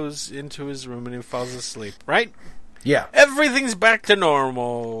 Marty goes into his room and he falls asleep, right? Yeah. Everything's back to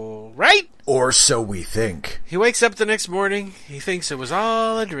normal, right? Or so we think. He wakes up the next morning. He thinks it was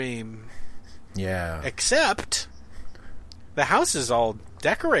all a dream. Yeah. Except the house is all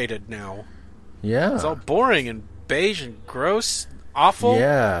decorated now. Yeah. It's all boring and beige and gross, awful.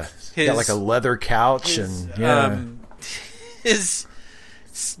 Yeah. Got like a leather couch his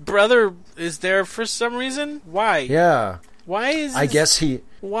brother is there for some reason. Why? Yeah. Why is I guess he...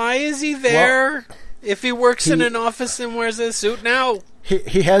 Why is he there? Well, if he works in an office and wears a suit now?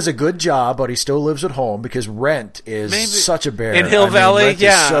 He has a good job, but he still lives at home because rent is such a bear. In Hill Valley, rent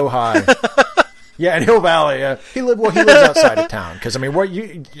is so high. Yeah, in Hill Valley. Yeah. He lives outside of town. Because, I mean, would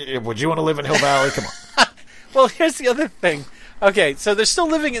you want to live in Hill Valley? Come on. Well, here's the other thing. Okay, so they're still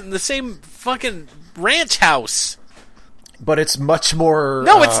living in the same fucking ranch house. But it's much more...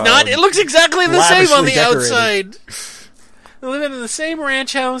 No, it's not. It looks exactly the same on the decorated. outside. They're living in the same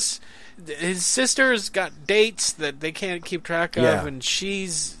ranch house. His sister's got dates that they can't keep track of, and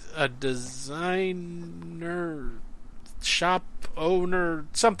she's a designer, shop owner,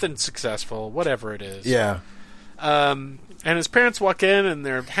 something successful, whatever it is. Yeah. And his parents walk in, and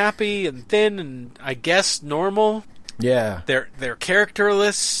they're happy and thin and, I guess, normal. Yeah. They're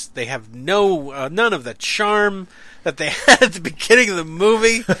characterless. They have none of the charm that they had at the beginning of the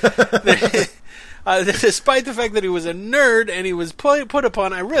movie. Despite the fact that he was a nerd and he was put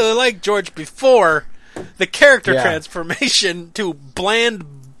upon, I really like George before the character transformation to bland,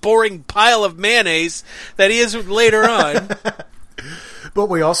 boring pile of mayonnaise that he is later on. But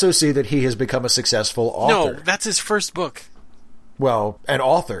we also see that he has become a successful author. No, that's his first book. Well, an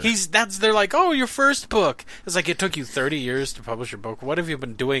author. They're like, oh, your first book. It's like, it took you 30 years to publish your book. What have you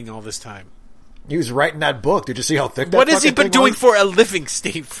been doing all this time? He was writing that book. Did you see how thick that What has he been doing was? for a living,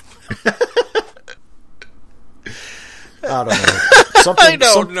 Steve? I don't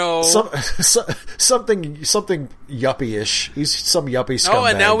know. Something yuppie-ish. He's some yuppie scumbag. Oh,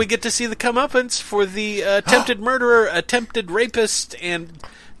 and now we get to see the comeuppance for the attempted murderer, attempted rapist, and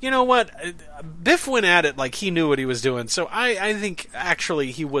you know what? Biff went at it like he knew what he was doing. So I think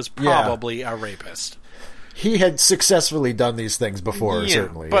actually he was probably a rapist. He had successfully done these things before,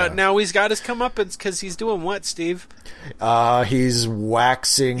 certainly. But now he's got his comeuppance because he's doing what, Steve? He's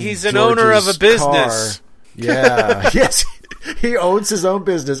waxing. He's an owner of a business. Car. Yeah. Yes. He owns his own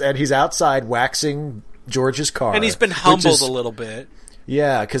business, and he's outside waxing George's car. And he's been humbled a little bit.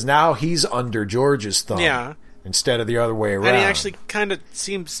 Yeah, because now he's under George's thumb. Yeah. Instead of the other way around. And he actually kind of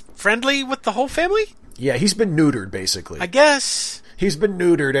seems friendly with the whole family? Yeah, he's been neutered, basically. I guess. He's been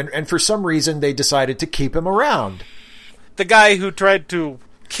neutered, and for some reason they decided to keep him around. The guy who tried to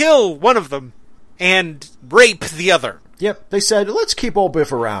kill one of them and rape the other. Yep, they said, let's keep old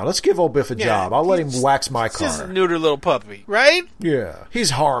Biff around. Let's give old Biff a job. I'll let him wax my car. He's a neuter little puppy, right? Yeah, he's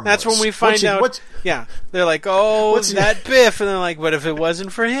harmless. That's when we find out. They're like, oh, that Biff. And they're like, but if it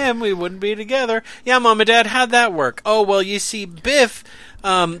wasn't for him, we wouldn't be together. Yeah, Mom and Dad, how'd that work? Oh, well, you see, Biff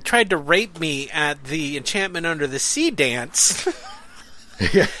tried to rape me at the Enchantment Under the Sea dance.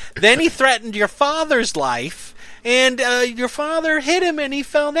 Yeah. Then he threatened your father's life, and your father hit him, and he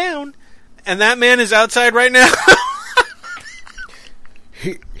fell down. And that man is outside right now.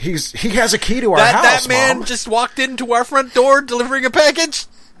 He has a key to our house, That man Mom. just walked into our front door delivering a package?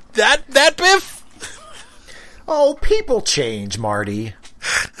 That Biff? Oh, people change, Marty.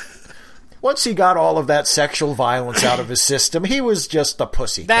 Once he got all of that sexual violence out of his system, he was just a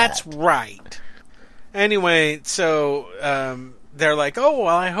pussy cat. That's right. Anyway, so they're like, oh,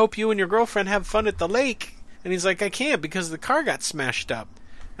 well, I hope you and your girlfriend have fun at the lake. And he's like, I can't because the car got smashed up.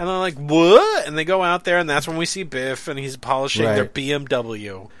 And they're like, what? And they go out there, and that's when we see Biff, and he's polishing their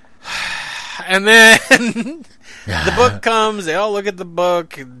BMW. And then the book comes. They all look at the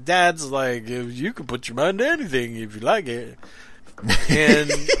book. Dad's like, you can put your mind to anything if you like it.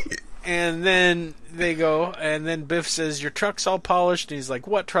 And then they go, and then Biff says, your truck's all polished. And he's like,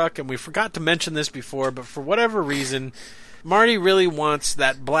 what truck? And we forgot to mention this before, but for whatever reason, Marty really wants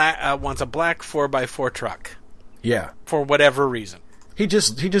a black 4x4 truck. Yeah. For whatever reason. He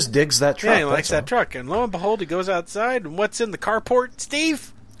just digs that truck. Yeah, he likes that truck. And lo and behold, he goes outside, and what's in the carport,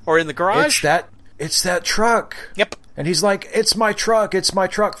 Steve? Or in the garage? It's that truck. Yep. And he's like, it's my truck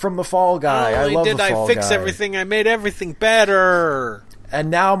from the Fall Guy. I love the Fall Guy. I fix everything. I made everything better. and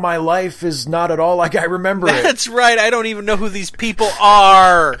now my life is not at all like I remember it. That's right. I don't even know who these people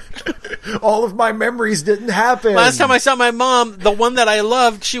are. All of my memories didn't happen. Last time I saw my mom, the one that I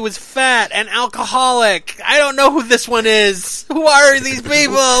loved, she was fat and alcoholic. I don't know who this one is. Who are these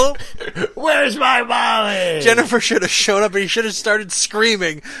people? Where's my Molly? Jennifer should have shown up and he should have started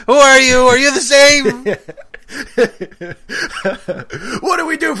screaming. Who are you? Are you the same? What do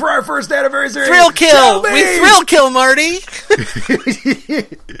we do for our first anniversary? Thrill kill! We thrill kill, Marty!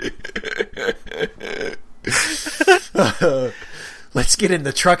 Let's get in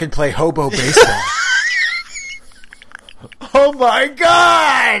the truck and play hobo baseball. Oh my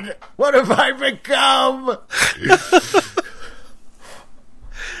God! What have I become?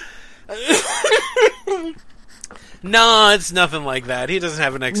 No, it's nothing like that. He doesn't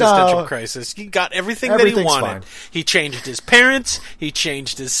have an existential crisis. He got everything that he wanted. Fine. He changed his parents. He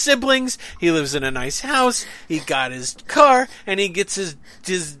changed his siblings. He lives in a nice house. He got his car, and he gets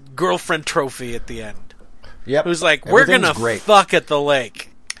his girlfriend trophy at the end. Yep. Who's like, we're gonna fuck at the lake.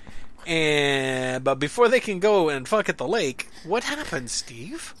 But before they can go and fuck at the lake, what happens,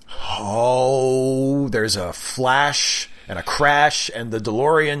 Steve? Oh, there's a flash and a crash, and the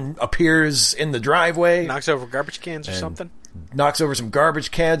DeLorean appears in the driveway. Knocks over garbage cans or something? Knocks over some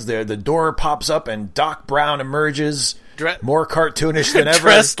garbage cans. The door pops up, and Doc Brown emerges, more cartoonish than ever.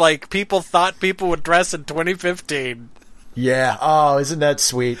 Dressed like people thought people would dress in 2015. Yeah. Oh, isn't that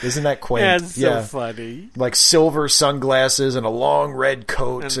sweet? Isn't that quaint? Yeah, it's so funny. Like silver sunglasses and a long red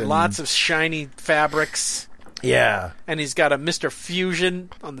coat. And lots of shiny fabrics. Yeah. And he's got a Mr. Fusion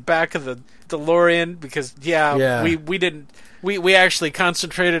on the back of the DeLorean because, we actually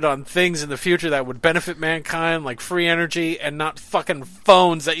concentrated on things in the future that would benefit mankind, like free energy and not fucking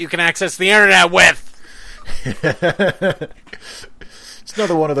phones that you can access the internet with. It's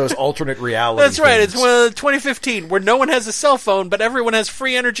another one of those alternate reality That's right. things. It's one of 2015 where no one has a cell phone, but everyone has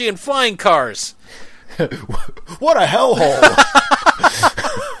free energy and flying cars. What a hellhole.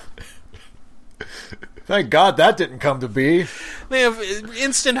 Thank God that didn't come to be. They have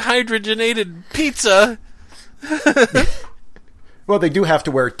instant hydrogenated pizza. Well, they do have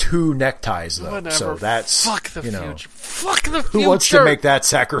to wear 2 neckties, though. Whatever. So that's... Fuck the future. Fuck the future. Who wants to make that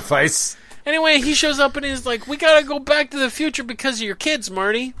sacrifice? Anyway, he shows up and he's like, we gotta go back to the future because of your kids,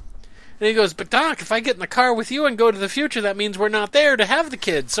 Marty. And he goes, but Doc, if I get in the car with you and go to the future, that means we're not there to have the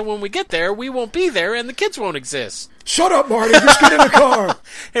kids. So when we get there, we won't be there and the kids won't exist. Shut up, Marty. Just get in the car.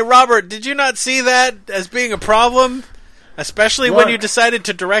 Hey, Robert, did you not see that as being a problem? Especially when you decided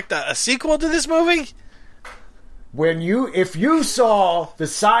to direct a sequel to this movie? If you saw the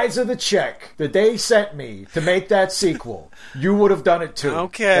size of the check that they sent me to make that sequel, you would have done it too.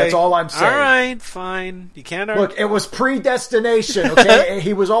 Okay. That's all I'm saying. All right, fine. You can't argue. Look, it was predestination, okay?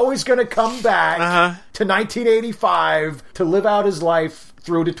 He was always going to come back to 1985 to live out his life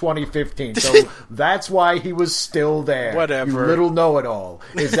through to 2015. So that's why he was still there. Whatever. You little know-it-all.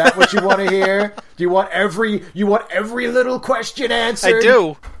 Is that what you want to hear? Do you want every little question answered? I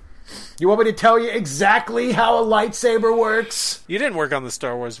do. You want me to tell you exactly how a lightsaber works? You didn't work on the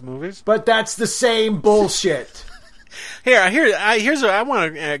Star Wars movies. But that's the same bullshit. Here's what I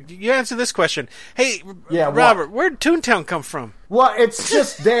want to... you answer this question. Hey, Robert, where'd Toontown come from? Well, it's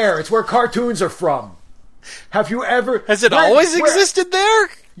just there. It's where cartoons are from. Have you ever... Has it always existed there?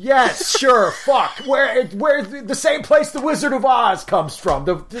 Yes, sure, fuck. Where the same place the Wizard of Oz comes from.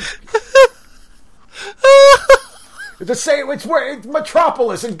 The same, it's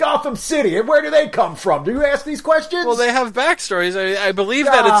Metropolis and Gotham City. And where do they come from? Do you ask these questions? Well, they have backstories. I believe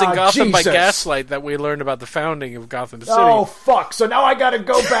that it's in Gotham by Gaslight that we learned about the founding of Gotham City. Oh, fuck. So now I gotta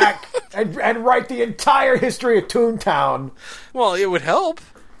go back and write the entire history of Toontown. Well, it would help.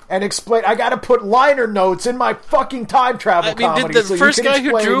 And explain. I gotta put liner notes in my fucking time travel comedy. Did the first guy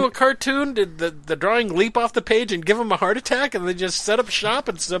who drew a cartoon, did the drawing leap off the page and give him a heart attack and they just set up shop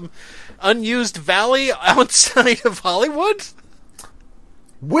in some unused valley outside of Hollywood?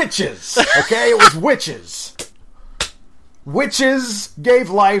 Witches. Okay? It was witches. Witches gave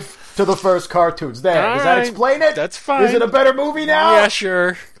life to the first cartoons. There. Does that explain it? That's fine. Is it a better movie now? Yeah,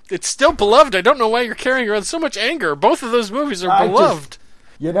 sure. It's still beloved. I don't know why you're carrying around so much anger. Both of those movies are beloved.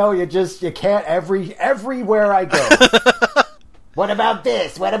 You can't everywhere I go. What about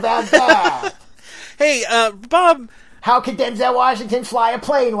this? What about that? Hey, Bob. How could Denzel Washington fly a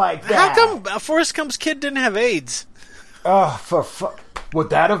plane like that? How come Forrest Gump's kid didn't have AIDS? Would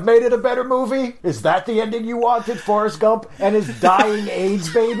that have made it a better movie? Is that the ending you wanted, Forrest Gump and his dying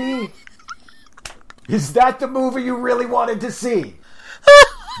AIDS baby? Is that the movie you really wanted to see?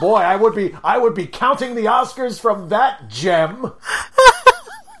 Boy, I would be counting the Oscars from that gem.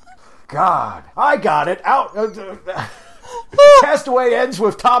 God, I got it. Castaway ends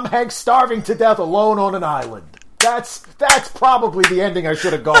with Tom Hanks starving to death alone on an island. That's probably the ending I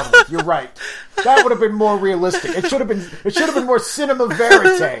should have gone with. You're right. That would have been more realistic. It should have been more cinema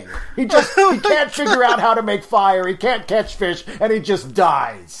verite. He can't figure out how to make fire. He can't catch fish, and he just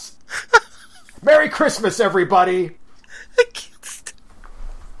dies. Merry Christmas, everybody.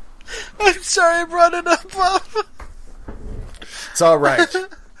 I'm sorry I brought it up, Bob. It's all right.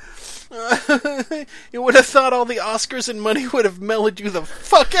 You would have thought all the Oscars and money would have mellowed you the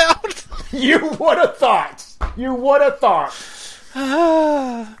fuck out. You would have thought. You would have thought.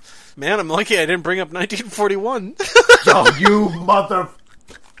 Man, I'm lucky I didn't bring up 1941. Oh, you mother...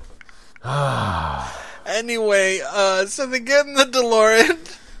 Anyway, so they get in the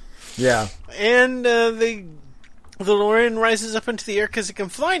DeLorean. Yeah. And the DeLorean rises up into the air because it can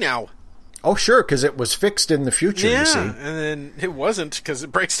fly now. Oh, sure, because it was fixed in the future, you see. And then it wasn't, because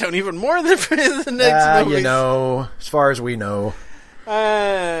it breaks down even more than the next movie. You know, as far as we know.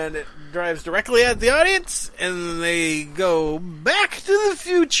 And it drives directly at the audience, and they go back to the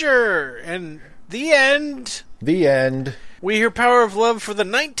future. And the end. The end. We hear Power of Love for the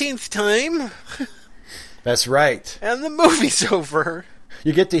 19th time. That's right. And the movie's over.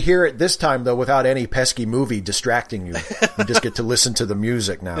 You get to hear it this time, though, without any pesky movie distracting you. You just get to listen to the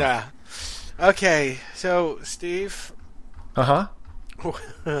music now. Yeah. Okay, so, Steve. Uh-huh.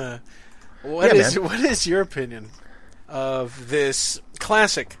 What is your opinion of this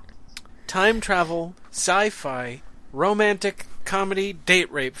classic time travel, sci-fi, romantic comedy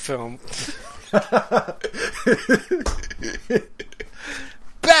date rape film?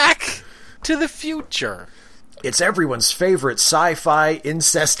 Back to the Future. It's everyone's favorite sci-fi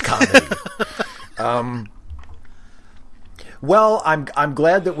incest comedy. Well, I'm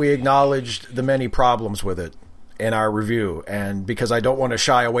glad that we acknowledged the many problems with it in our review, and because I don't want to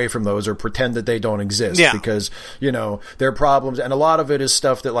shy away from those or pretend that they don't exist. Yeah. Because, you know, there are problems, and a lot of it is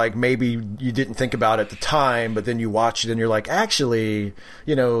stuff that, like, maybe you didn't think about at the time, but then you watch it and you're like, actually,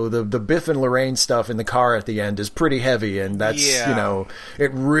 you know, the Biff and Lorraine stuff in the car at the end is pretty heavy, and that's, you know,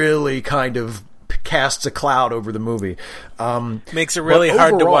 it really kind of casts a cloud over the movie. Makes it really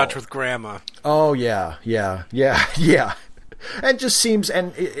hard to watch with Grandma. Oh, yeah. And just seems,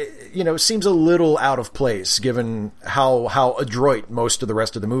 seems a little out of place given how adroit most of the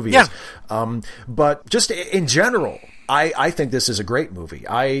rest of the movie is. But just in general, I think this is a great movie.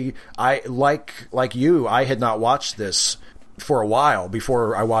 I like you, I had not watched this for a while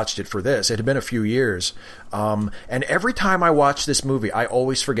before I watched it for this. It had been a few years. And every time I watch this movie, I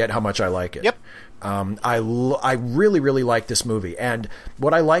always forget how much I like it. Yep. I really, really like this movie. And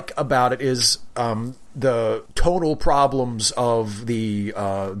what I like about it is the total problems of the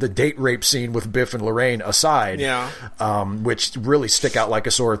date rape scene with Biff and Lorraine aside, which really stick out like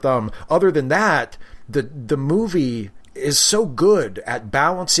a sore thumb. Other than that, the movie is so good at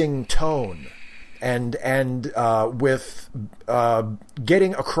balancing tone and with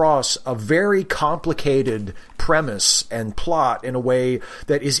getting across a very complicated premise and plot in a way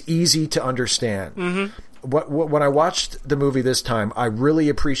that is easy to understand. Mm-hmm. When I watched the movie this time, I really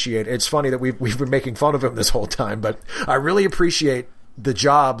appreciate. It's funny that we've been making fun of him this whole time, but I really appreciate the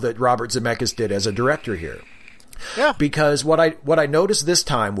job that Robert Zemeckis did as a director here. Yeah, because what I noticed this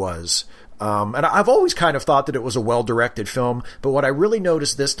time was. And I've always kind of thought that it was a well-directed film, but what I really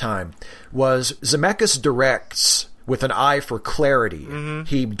noticed this time was Zemeckis directs with an eye for clarity. Mm-hmm.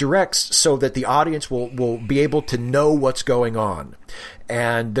 He directs so that the audience will be able to know what's going on.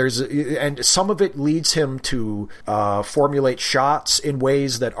 And some of it leads him to formulate shots in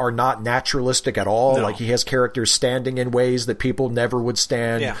ways that are not naturalistic at all. No. Like he has characters standing in ways that people never would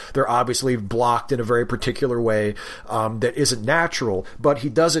stand. Yeah. They're obviously blocked in a very particular way that isn't natural. But he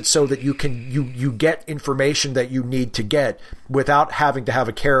does it so that you get information that you need to get without having to have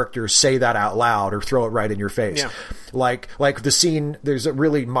a character say that out loud or throw it right in your face. Yeah. Like the scene, there's a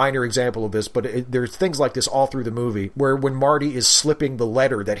really minor example of this, but there's things like this all through the movie where when Marty is slipping the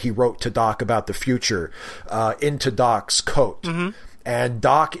letter that he wrote to Doc about the future into Doc's coat. Mm-hmm. And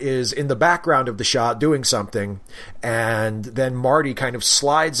Doc is in the background of the shot doing something, and then Marty kind of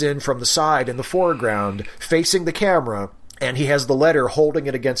slides in from the side in the foreground facing the camera, and he has the letter holding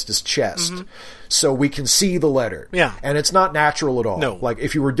it against his chest. Mm-hmm. So we can see the letter. Yeah. And it's not natural at all. No. Like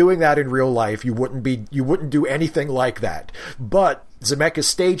if you were doing that in real life, you wouldn't do anything like that. But Zemeckis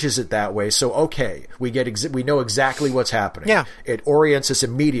stages it that way, so okay, we know exactly what's happening. Yeah. It orients us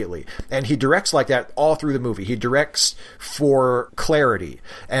immediately. And he directs like that all through the movie. He directs for clarity.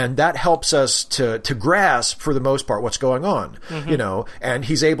 And that helps us to grasp, for the most part, what's going on. Mm-hmm. And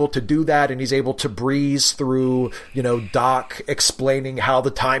he's able to do that, and he's able to breeze through, Doc explaining how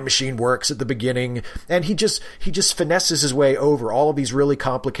the time machine works at the beginning beginning, and he just finesses his way over all of these really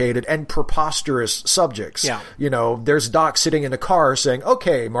complicated and preposterous subjects. Yeah. There's Doc sitting in a car saying,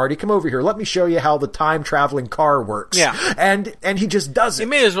 "Okay, Marty, come over here. Let me show you how the time-traveling car works." Yeah. And he just does it. He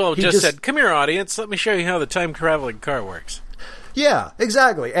may as well have just said, "Come here, audience. Let me show you how the time-traveling car works." Yeah,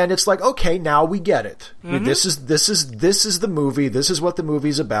 exactly. And it's like, okay, now we get it. Mm-hmm. This is the movie. This is what the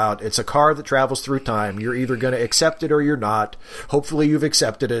movie's about. It's a car that travels through time. You're either going to accept it or you're not. Hopefully you've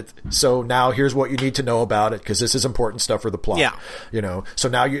accepted it. So now here's what you need to know about it, because this is important stuff for the plot. Yeah. So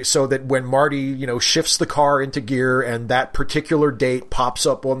now so that when Marty, shifts the car into gear and that particular date pops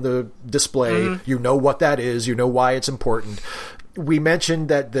up on the display, mm-hmm. you know what that is. You know why it's important. We mentioned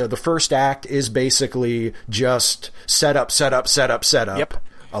that the first act is basically just set up. Yep.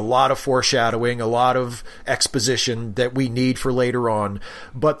 A lot of foreshadowing, a lot of exposition that we need for later on.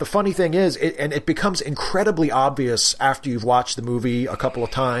 But the funny thing is, it becomes incredibly obvious after you've watched the movie a couple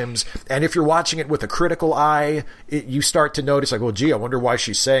of times. And if you're watching it with a critical eye, you start to notice, like, well, gee, I wonder why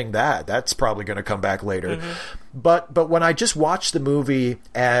she's saying that. That's probably going to come back later. Mm-hmm. But when I just watch the movie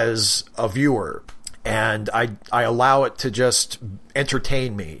as a viewer, and I allow it to just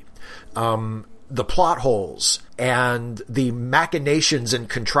entertain me, the plot holes and the machinations and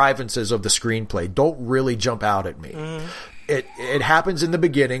contrivances of the screenplay don't really jump out at me. Mm. It happens in the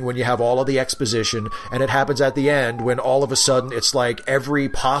beginning when you have all of the exposition, and it happens at the end when all of a sudden it's like every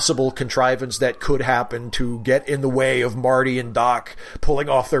possible contrivance that could happen to get in the way of Marty and Doc pulling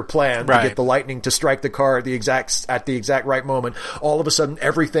off their plan to get the lightning to strike the car at the exact right moment. All of a sudden,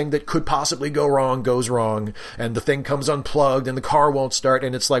 everything that could possibly go wrong goes wrong, and the thing comes unplugged, and the car won't start,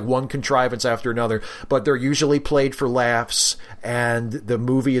 and it's like one contrivance after another. But they're usually played for laughs, and the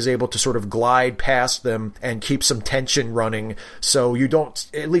movie is able to sort of glide past them and keep some tension running. So you don't,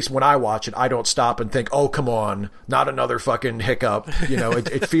 at least when I watch it, I don't stop and think, oh, come on, not another fucking hiccup.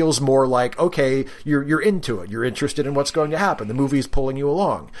 It feels more like, okay, you're into it. You're interested in what's going to happen. The movie is pulling you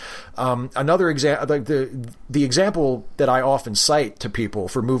along. Another example, like the example that I often cite to people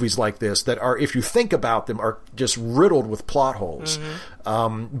for movies like this that are, if you think about them, are just riddled with plot holes,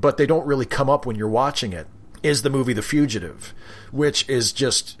 but they don't really come up when you're watching it, is the movie The Fugitive, which is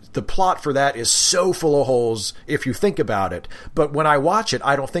just, the plot for that is so full of holes if you think about it. But when I watch it,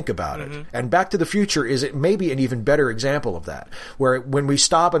 I don't think about it. And Back to the Future is maybe an even better example of that, where when we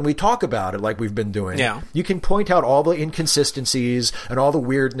stop and we talk about it like we've been doing, you can point out all the inconsistencies and all the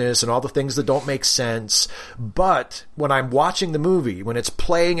weirdness and all the things that don't make sense. But when I'm watching the movie, when it's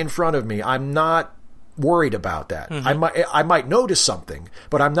playing in front of me, I'm not worried about that. I might notice something,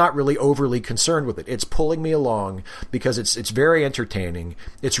 but I'm not really overly concerned with it. It's pulling me along because it's very entertaining.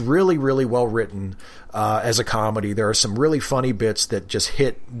 It's really, really well written as a comedy. There are some really funny bits that just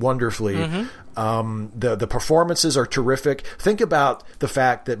hit wonderfully. The performances are terrific. Think about the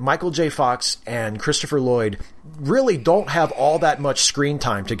fact that Michael J. Fox and Christopher Lloyd really don't have all that much screen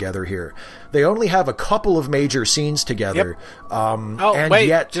time together here. They only have a couple of major scenes together.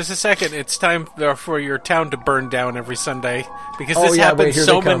 Yet, just a second. It's time for your town to burn down every Sunday, because this happens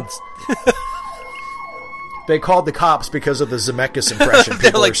so many. They called the cops because of the Zemeckis impression.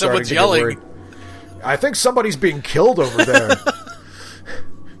 People like are starting to yelling. get worried. I think somebody's being killed over there.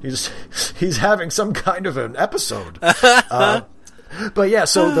 He's having some kind of an episode. But yeah,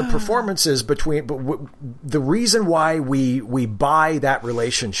 so the performances the reason why we buy that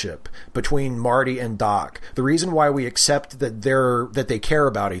relationship between Marty and Doc, the reason why we accept that they care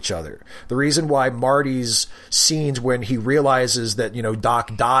about each other, the reason why Marty's scenes when he realizes that,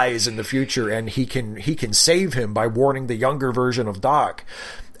 Doc dies in the future and he can save him by warning the younger version of Doc,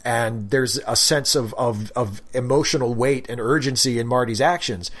 and there's a sense of emotional weight and urgency in Marty's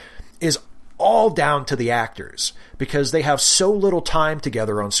actions, is all down to the actors, because they have so little time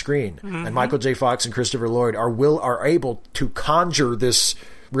together on screen. And Michael J. Fox and Christopher Lloyd are able to conjure this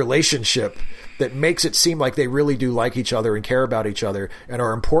relationship that makes it seem like they really do like each other and care about each other and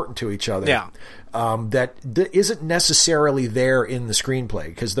are important to each other. Yeah. That isn't necessarily there in the screenplay,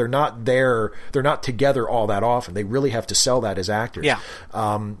 because they're not together all that often. They really have to sell that as actors. Yeah.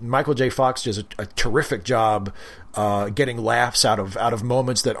 Michael J. Fox does a terrific job getting laughs out of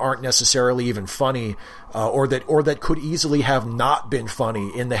moments that aren't necessarily even funny, or that could easily have not been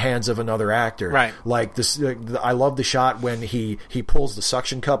funny in the hands of another actor. Right. Like this, I love the shot when he pulls the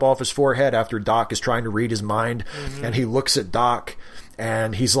suction cup off his forehead after Doc is trying to read his mind, and he looks at Doc,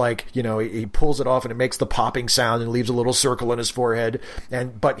 and he's like, he pulls it off and it makes the popping sound and leaves a little circle in his forehead,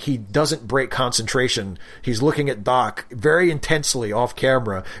 but he doesn't break concentration. He's looking at Doc very intensely off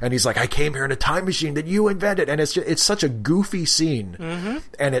camera, and he's like, I came here in a time machine that you invented, and it's such a goofy scene,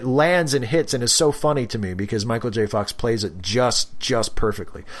 and it lands and hits and is so funny to me because Michael J. Fox plays it just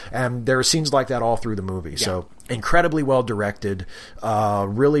perfectly, and there are scenes like that all through the movie. So incredibly well directed,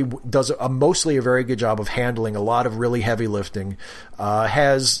 really does mostly a very good job of handling a lot of really heavy lifting.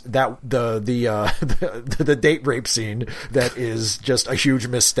 Has that the date rape scene that is just a huge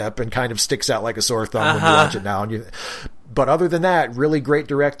misstep and kind of sticks out like a sore thumb when you watch it now. But other than that, really great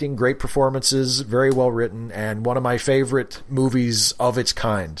directing, great performances, very well written, and one of my favorite movies of its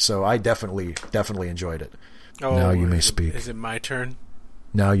kind. So I definitely enjoyed it. Oh, now you may speak. Is it my turn?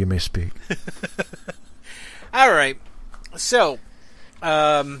 Now you may speak. All right. So,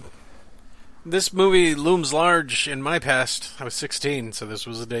 this movie looms large in my past. I was 16, so this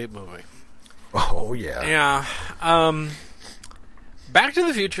was a date movie. Oh, yeah. Yeah. Back to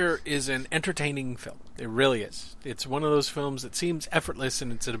the Future is an entertaining film. It really is. It's one of those films that seems effortless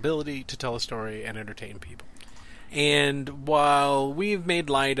in its ability to tell a story and entertain people. And while we've made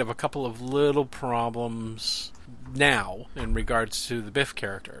light of a couple of little problems now in regards to the Biff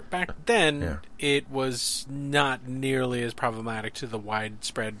character, back then it was not nearly as problematic to the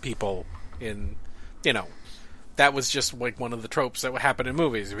widespread people in, that was just like one of the tropes that would happen in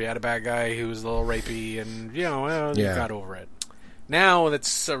movies. If you had a bad guy who was a little rapey and, you got over it. Now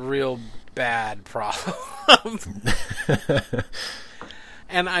that's a real bad problem.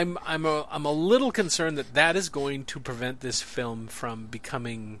 And I'm a little concerned that is going to prevent this film from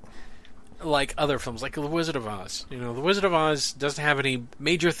becoming like other films, like The Wizard of Oz. The Wizard of Oz doesn't have any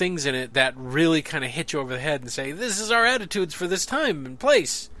major things in it that really kind of hit you over the head and say, this is our attitudes for this time and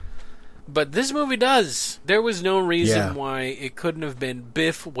place. But this movie does. There was no reason why it couldn't have been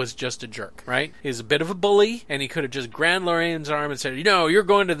Biff was just a jerk, right? He's a bit of a bully, and he could have just grabbed Lorraine's arm and said, you're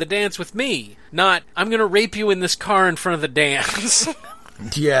going to the dance with me. Not, I'm going to rape you in this car in front of the dance.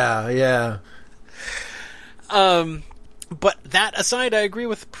 Yeah. But that aside, I agree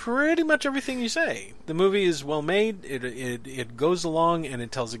with pretty much everything you say. The movie is well made. It goes along and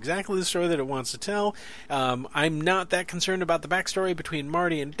it tells exactly the story that it wants to tell. I'm not that concerned about the backstory between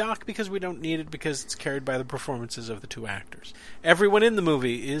Marty and Doc because we don't need it because it's carried by the performances of the two actors. Everyone in the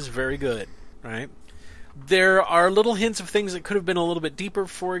movie is very good, right? There are little hints of things that could have been a little bit deeper.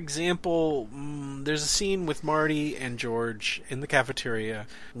 For example, there's a scene with Marty and George in the cafeteria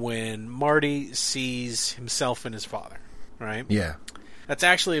when Marty sees himself and his father, right? Yeah. That's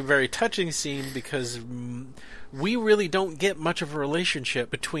actually a very touching scene because we really don't get much of a relationship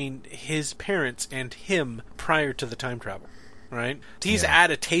between his parents and him prior to the time travel, right? He's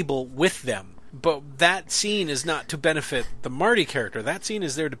at a table with them. But that scene is not to benefit the Marty character. That scene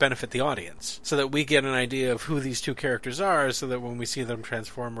is there to benefit the audience, so that we get an idea of who these two characters are, so that when we see them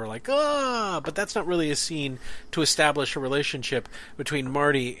transform, we're like, but that's not really a scene to establish a relationship between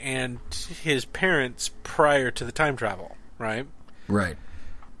Marty and his parents prior to the time travel, right? Right.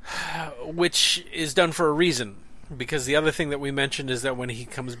 Which is done for a reason. Because the other thing that we mentioned is that when he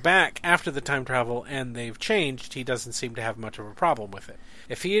comes back after the time travel and they've changed, he doesn't seem to have much of a problem with it.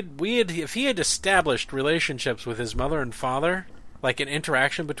 If he had established relationships with his mother and father, like an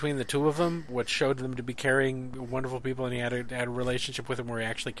interaction between the two of them, which showed them to be caring, wonderful people, and he had a relationship with them where he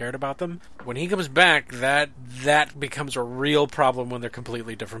actually cared about them, when he comes back, that becomes a real problem when they're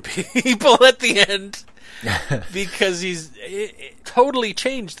completely different people at the end. Because it totally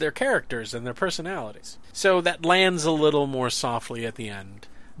changed their characters and their personalities. So that lands a little more softly at the end.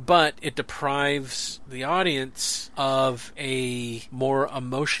 But it deprives the audience of a more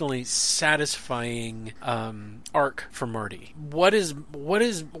emotionally satisfying arc for Marty. What is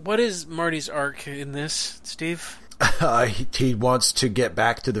Marty's arc in this, Steve? He wants to get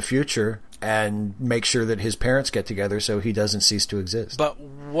back to the future and make sure that his parents get together so he doesn't cease to exist. But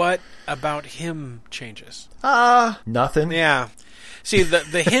what about him changes? Nothing. Yeah. See,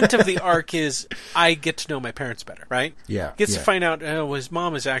 the hint of the arc is I get to know my parents better, right? Yeah. Gets to find out his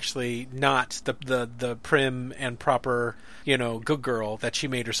mom is actually not the prim and proper, good girl that she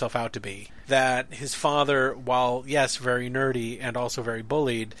made herself out to be. That his father, while, yes, very nerdy and also very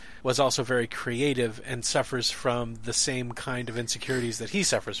bullied, was also very creative and suffers from the same kind of insecurities that he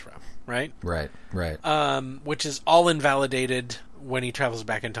suffers from, right? Right. Which is all invalidated when he travels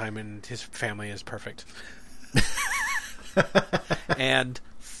back in time and his family is perfect. And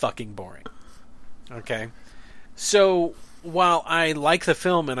fucking boring. Okay. So, while I like the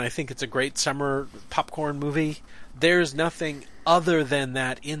film and I think it's a great summer popcorn movie, there's nothing other than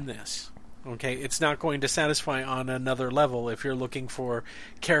that in this. Okay, it's not going to satisfy on another level if you're looking for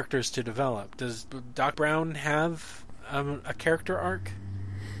characters to develop. Does Doc Brown have a character arc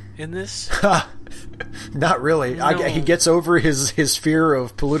in this? Not really. No. He gets over his fear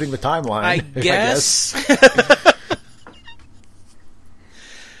of polluting the timeline. I guess.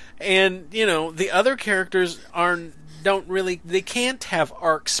 And, the other characters they can't have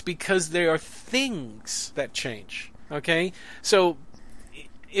arcs because they are things that change. Okay? So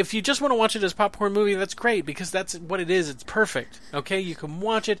if you just want to watch it as a popcorn movie, that's great, because that's what it is. It's perfect. Okay? You can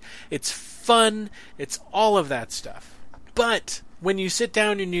watch it. It's fun. It's all of that stuff. But when you sit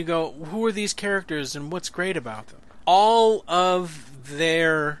down and you go, who are these characters and what's great about them? All of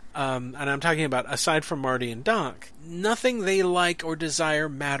their, and I'm talking about aside from Marty and Doc, nothing they like or desire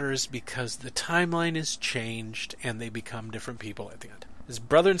matters because the timeline is changed and they become different people at the end. His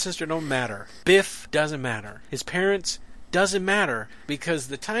brother and sister don't matter. Biff doesn't matter. His parents doesn't matter because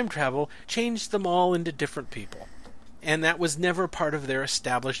the time travel changed them all into different people. And that was never part of their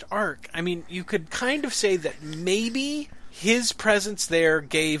established arc. I mean, you could kind of say that maybe his presence there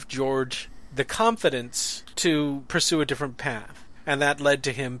gave George the confidence to pursue a different path. And that led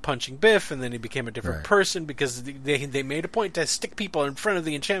to him punching Biff, and then he became a different person because they made a point to stick people in front of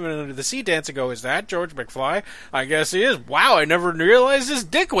the Enchantment Under the Sea dance and go, is that George McFly? I guess he is. Wow, I never realized his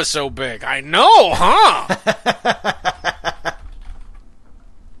dick was so big. I know, huh?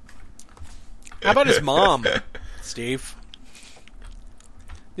 How about his mom, Steve?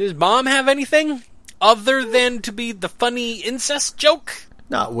 Did his mom have anything other than to be the funny incest joke?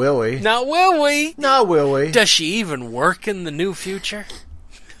 Not Willie. Not Willie. Not Willie. Does she even work in the new future?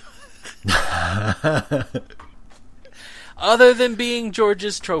 Other than being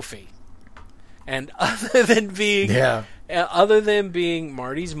George's trophy. And other than being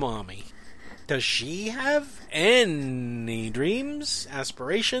Marty's mommy. Does she have any dreams,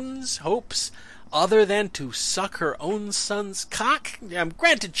 aspirations, hopes, other than to suck her own son's cock?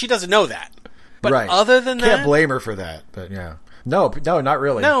 Granted, she doesn't know that. But other than that... Can't blame her for that, but yeah. No, not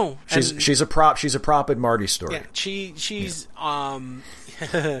really. No. She's a prop. She's a prop in Marty's story. Yeah, she's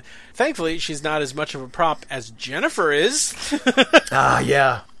thankfully she's not as much of a prop as Jennifer is.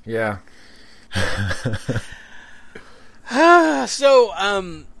 Yeah. So,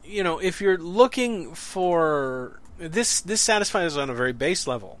 if you're looking for this satisfies on a very base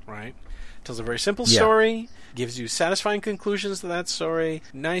level, right? Tells a very simple story. Gives you satisfying conclusions to that story.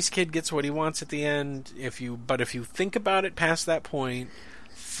 Nice kid gets what he wants at the end. But if you think about it past that point,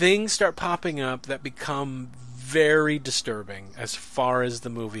 things start popping up that become very disturbing as far as the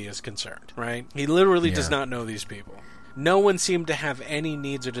movie is concerned, right? He literally does not know these people. No one seemed to have any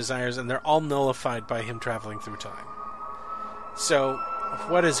needs or desires, and they're all nullified by him traveling through time. So,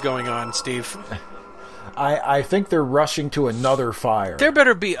 what is going on, Steve? I think they're rushing to another fire. There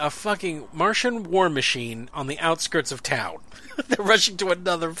better be a fucking Martian war machine on the outskirts of town. They're rushing to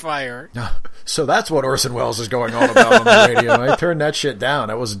another fire. So that's what Orson Welles is going on about on the radio. I turned that shit down.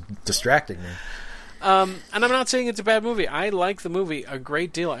 That was distracting me. And I'm not saying it's a bad movie. I like the movie a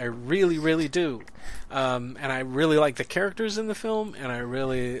great deal. I really, really do. And I really like the characters in the film, and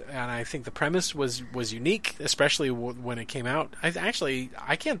I think the premise was unique, especially when it came out.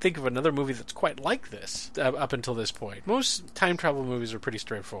 I can't think of another movie that's quite like this up until this point. Most time travel movies are pretty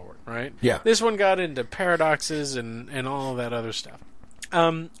straightforward, right? Yeah. This one got into paradoxes and all that other stuff.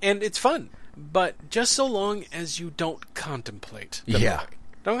 And it's fun, but just so long as you don't contemplate the movie.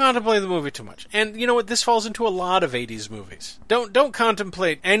 Don't contemplate the movie too much. And you know what? This falls into a lot of 80s movies. Don't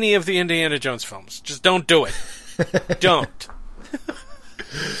contemplate any of the Indiana Jones films. Just don't do it. Don't.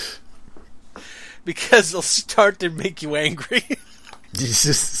 Because they'll start to make you angry.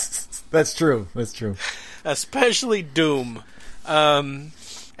 That's true. Especially Doom. And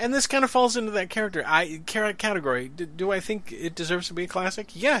this kind of falls into that category. Do I think it deserves to be a classic?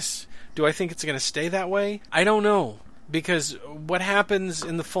 Yes. Do I think it's going to stay that way? I don't know. Because what happens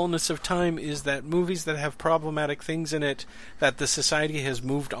in the fullness of time is that movies that have problematic things in it that the society has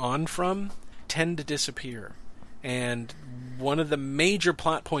moved on from tend to disappear. And one of the major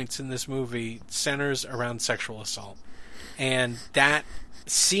plot points in this movie centers around sexual assault. And that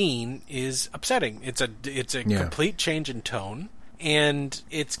scene is upsetting. It's a complete change in tone. And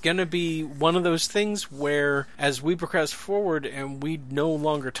it's going to be one of those things where, as we progress forward and we no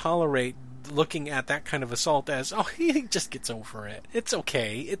longer tolerate looking at that kind of assault as, oh, he just gets over it. It's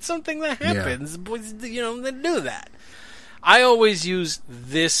okay. It's something that happens. Yeah. They do that. I always use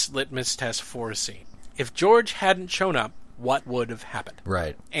this litmus test for a scene. If George hadn't shown up, what would have happened?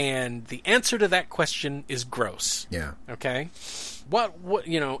 Right. And the answer to that question is gross. Yeah. Okay? What,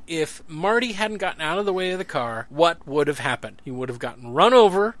 if Marty hadn't gotten out of the way of the car, what would have happened? He would have gotten run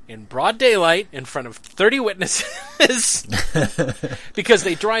over in broad daylight in front of 30 witnesses because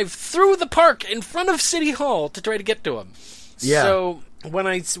they drive through the park in front of City Hall to try to get to him. Yeah. So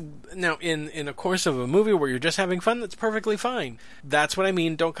now in a course of a movie where you're just having fun, that's perfectly fine. That's what I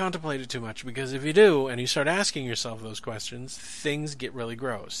mean. Don't contemplate it too much, because if you do and you start asking yourself those questions, things get really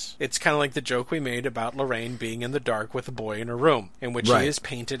gross. It's kind of like the joke we made about Lorraine being in the dark with a boy in her room, in which right. she is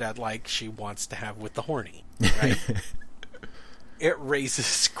painted at like she wants to have with the horny. Right? It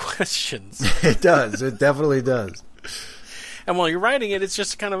raises questions. It does. It definitely does. And while you're writing it, it's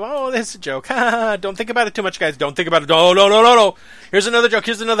just kind of, oh, that's a joke. Don't think about it too much, guys. Don't think about it. No. Here's another joke.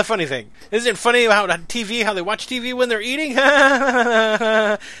 Here's another funny thing. Isn't it funny how they watch TV when they're eating?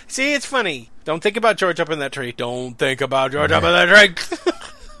 See, it's funny. Don't think about George up in that tree. Don't think about George up in that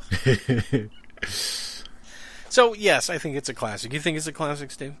tree. So, yes, I think it's a classic. You think it's a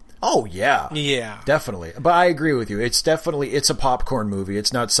classic, Steve? Oh, yeah. Yeah. Definitely. But I agree with you. It's a popcorn movie.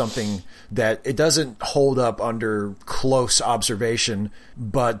 It's not something that, it doesn't hold up under close observation,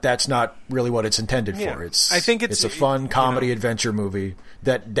 but that's not really what it's intended for. I think it's a fun comedy adventure movie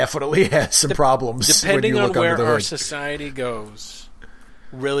that definitely has some problems when you look under the hood. Depending on where our society goes,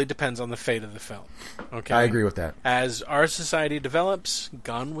 really depends on the fate of the film. Okay, I agree with that. As our society develops,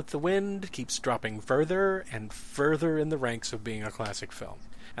 Gone with the Wind keeps dropping further and further in the ranks of being a classic film.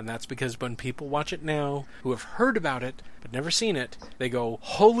 And that's because when people watch it now, who have heard about it but never seen it, they go,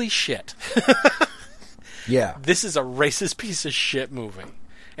 holy shit. Yeah. This is a racist piece of shit movie.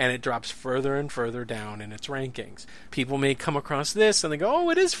 And it drops further and further down in its rankings. People may come across this and they go, oh,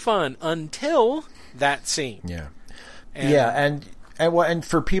 it is fun, until that scene. Yeah. And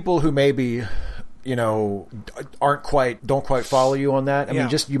for people who maybe, don't quite follow you on that. I mean,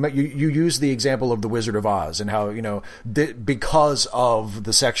 just you use the example of the Wizard of Oz and how because of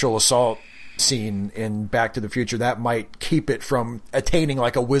the sexual assault scene in Back to the Future, that might keep it from attaining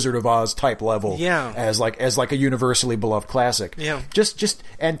like a Wizard of Oz type level. Yeah. As like a universally beloved classic. Yeah. Just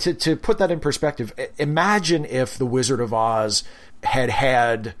and to put that in perspective, imagine if the Wizard of Oz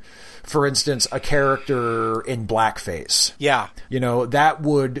had, for instance, a character in blackface. Yeah. That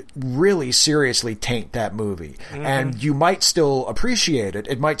would really seriously taint that movie. Mm-hmm. And you might still appreciate it.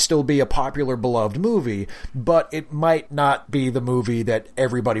 It might still be a popular, beloved movie, but it might not be the movie that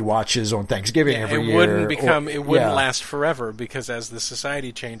everybody watches on Thanksgiving every year. It wouldn't last forever, because as the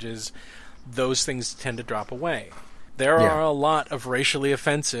society changes, those things tend to drop away. There are a lot of racially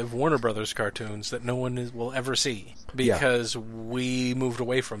offensive Warner Brothers cartoons that no one will ever see because we moved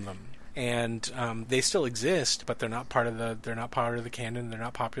away from them. And they still exist, but they're not part of the canon. They're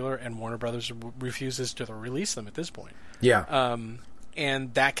not popular, and Warner Brothers refuses to release them at this point. Yeah.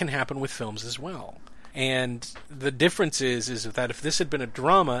 And that can happen with films as well. And the difference is that if this had been a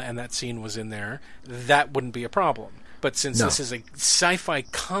drama and that scene was in there, that wouldn't be a problem. But since this is a sci-fi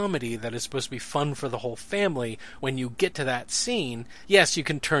comedy that is supposed to be fun for the whole family, when you get to that scene, yes, you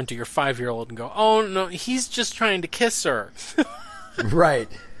can turn to your 5-year-old and go, oh, no, he's just trying to kiss her. Right.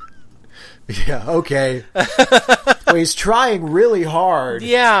 Yeah, okay. Well, he's trying really hard.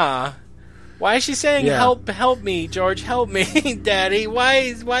 Yeah. Why is she saying, help me, George, help me, Daddy? Why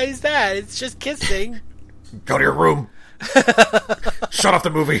is that? It's just kissing. Go to your room. Shut off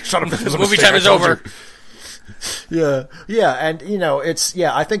the movie. Shut off the movie time is over. Yeah, and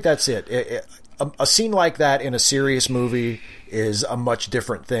I think that's it. A scene like that in a serious movie is a much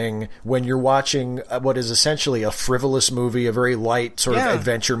different thing when you're watching what is essentially a frivolous movie, a very light sort of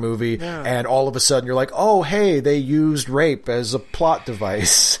adventure movie, and all of a sudden you're like, oh, hey, they used rape as a plot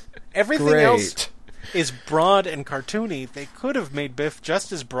device. Everything else is broad and cartoony. They could have made Biff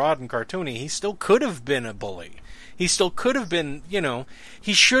just as broad and cartoony. He still could have been a bully. He still could have been,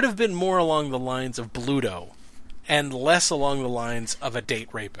 he should have been more along the lines of Bluto and less along the lines of a date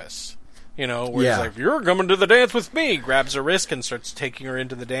rapist. Where he's like, you're coming to the dance with me, grabs her wrist and starts taking her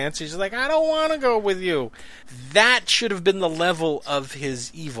into the dance. He's like, I don't want to go with you. That should have been the level of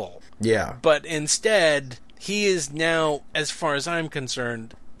his evil. Yeah. But instead, he is now, as far as I'm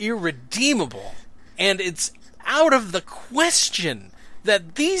concerned, irredeemable. And it's out of the question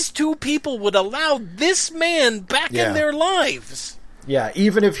that these two people would allow this man back in their lives. Yeah,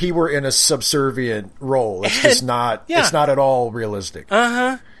 even if he were in a subservient role, it's just not. It's not at all realistic.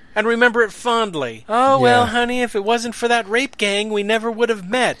 And remember it fondly. Oh, well, honey, if it wasn't for that rape gang, we never would have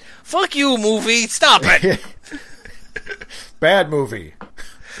met. Fuck you, movie. Stop it. Bad movie.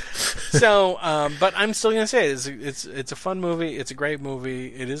 So, but I'm still going to say it's a fun movie. It's a great movie.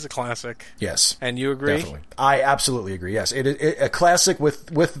 It is a classic. Yes. And you agree? Definitely. I absolutely agree. Yes. A classic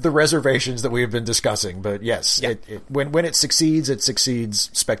with the reservations that we have been discussing. But yes, when it succeeds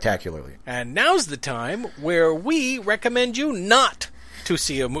spectacularly. And now's the time where we recommend you not to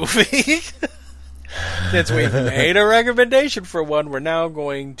see a movie. Since we've made a recommendation for one, we're now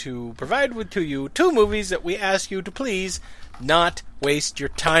going to provide to you 2 movies that we ask you to please not waste your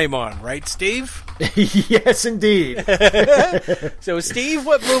time on. Right, Steve? Yes, indeed. So, Steve,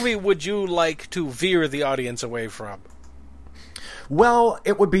 what movie would you like to veer the audience away from? Well,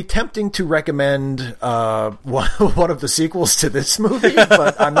 it would be tempting to recommend one of the sequels to this movie,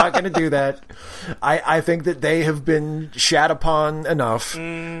 but I'm not going to do that. I think that they have been shat upon enough,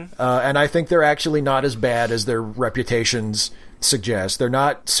 and I think they're actually not as bad as their reputations suggest. They're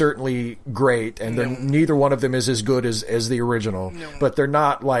not certainly great, and neither one of them is as good as the original, but they're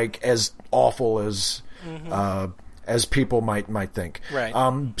not like as awful as people might think. Right.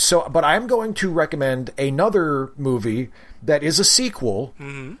 But I'm going to recommend another movie that is a sequel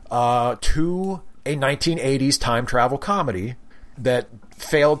to a 1980s time travel comedy that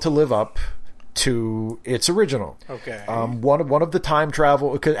failed to live up to its original. Okay. One of the time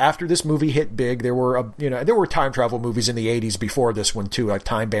travel, because after this movie hit big, there were time travel movies in the 80s before this one too, like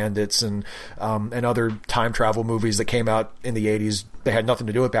Time Bandits and other time travel movies that came out in the 80s. They had nothing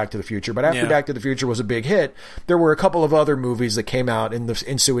to do with Back to the Future, but after Back to the Future was a big hit, there were a couple of other movies that came out in the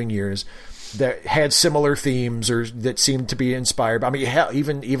ensuing years that had similar themes or that seemed to be inspired. I mean, hell,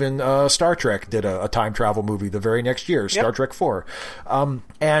 even Star Trek did a time travel movie the very next year, Star Trek 4.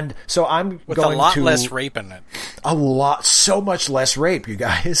 And so I'm with going a lot to less rape in it. So much less rape, you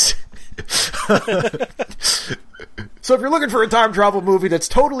guys. So if you're looking for a time travel movie that's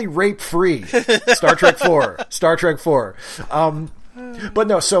totally rape-free, Star Trek 4. Star Trek 4. But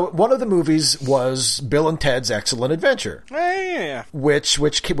no, so one of the movies was Bill and Ted's Excellent Adventure. Yeah. Which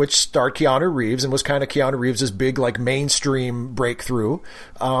starred Keanu Reeves and was kind of Keanu Reeves' big like mainstream breakthrough.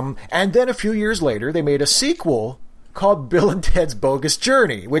 And then a few years later, they made a sequel called Bill and Ted's Bogus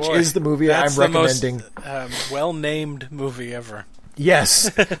Journey, which is the movie that I'm recommending. The most well-named movie ever. Yes,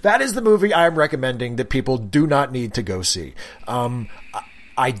 that is the movie I'm recommending that people do not need to go see.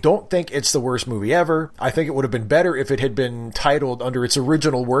 I don't think it's the worst movie ever. I think it would have been better if it had been titled under its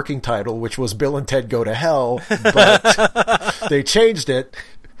original working title, which was Bill and Ted Go to Hell, but they changed it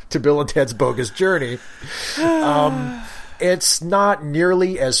to Bill and Ted's Bogus Journey. It's not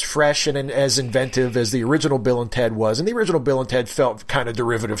nearly as fresh and as inventive as the original Bill and Ted was. And the original Bill and Ted felt kind of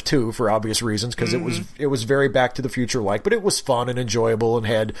derivative, too, for obvious reasons, because it was very Back to the Future-like. But it was fun and enjoyable and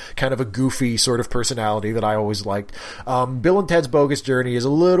had kind of a goofy sort of personality that I always liked. Bill and Ted's Bogus Journey is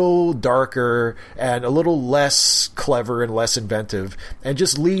a little darker and a little less clever and less inventive and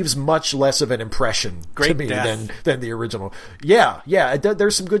just leaves much less of an impression to me than the original. Yeah,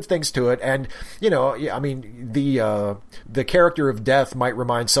 there's some good things to it. And, I mean, the character of Death might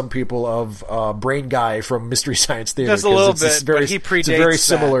remind some people of Brain Guy from Mystery Science Theater. Just a little bit, but he predates very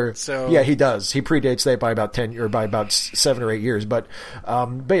similar. That, so. Yeah, he does. He predates that by about 7 or 8 years. But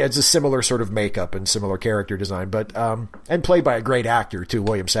yeah, it's a similar sort of makeup and similar character design. But and played by a great actor too,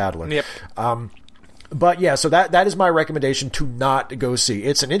 William Sadler. Yep. But yeah, so that is my recommendation to not go see.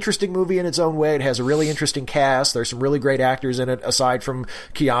 It's an interesting movie in its own way. It has a really interesting cast. There's some really great actors in it, aside from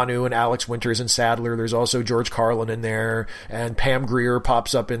Keanu and Alex Winters and Sadler. There's also George Carlin in there, and Pam Grier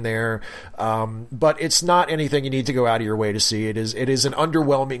pops up in there. But it's not anything you need to go out of your way to see. It is an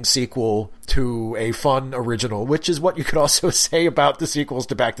underwhelming sequel to a fun original, which is what you could also say about the sequels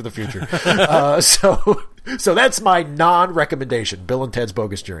to Back to the Future. So that's my non-recommendation, Bill and Ted's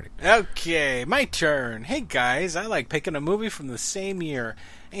Bogus Journey. Okay, my turn. Hey guys, I like picking a movie from the same year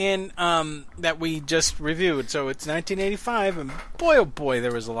and that we just reviewed. So it's 1985, and boy oh boy,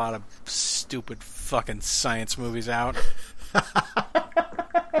 there was a lot of stupid fucking science movies out.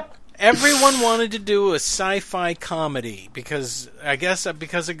 Everyone wanted to do a sci-fi comedy because of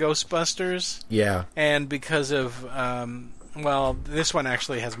Ghostbusters. Yeah. And because of this one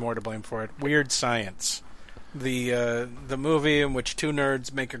actually has more to blame for it. Weird Science. The movie in which two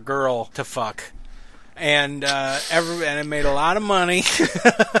nerds make a girl to fuck, and it made a lot of money.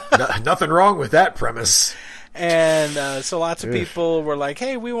 Nothing wrong with that premise. And so lots of people were like,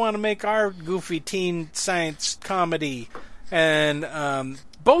 "Hey, we want to make our goofy teen science comedy." And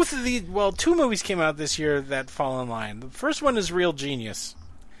two movies came out this year that fall in line. The first one is Real Genius.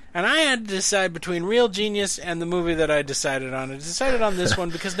 And I had to decide between Real Genius and the movie that I decided on. I decided on this one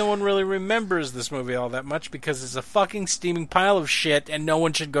because no one really remembers this movie all that much because it's a fucking steaming pile of shit and no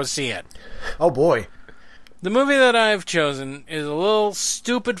one should go see it. Oh, boy. The movie that I've chosen is a little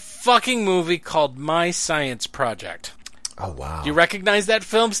stupid fucking movie called My Science Project. Oh, wow. Do you recognize that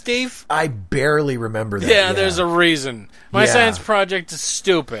film, Steve? I barely remember that. Yeah, there's a reason. My Science Project is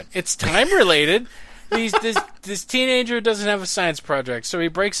stupid. It's time-related. This teenager doesn't have a science project, so he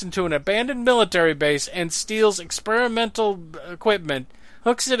breaks into an abandoned military base and steals experimental equipment,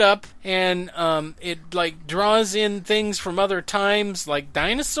 hooks it up, and it like draws in things from other times, like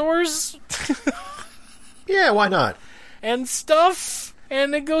dinosaurs. Yeah, why not? And stuff,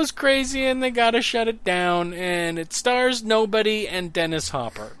 and it goes crazy, and they gotta shut it down, and it stars nobody and Dennis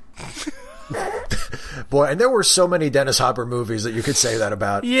Hopper. Boy, and there were so many Dennis Hopper movies that you could say that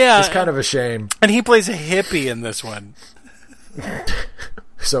about. Yeah. It's kind of a shame. And he plays a hippie in this one.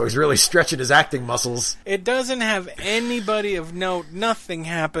 So he's really stretching his acting muscles. It doesn't have anybody of note. Nothing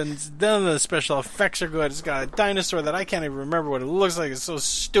happens. None of the special effects are good. It's got a dinosaur that I can't even remember what it looks like. It's so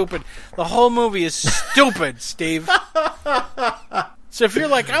stupid. The whole movie is stupid, Steve. So if you're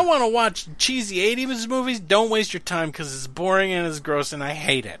like, I want to watch cheesy 80s movies, don't waste your time because it's boring and it's gross and I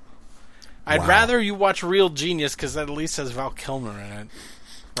hate it. I'd rather you watch Real Genius because that at least has Val Kilmer in it.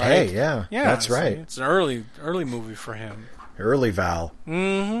 Right? Hey, yeah, that's right. It's an early movie for him. Early Val.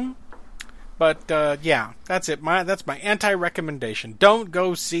 Mm-hmm. But, yeah, that's it. That's my anti-recommendation. Don't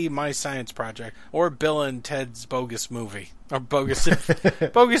go see My Science Project or Bill and Ted's Bogus Movie. Or Bogus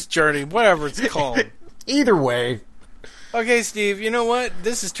Journey, whatever it's called. Either way. Okay, Steve, you know what?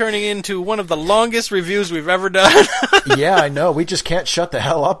 This is turning into one of the longest reviews we've ever done. Yeah, I know. We just can't shut the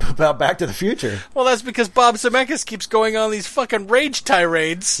hell up about Back to the Future. Well, that's because Bob Zemeckis keeps going on these fucking rage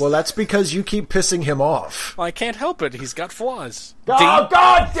tirades. Well, that's because you keep pissing him off. Well, I can't help it. He's got flaws. Oh,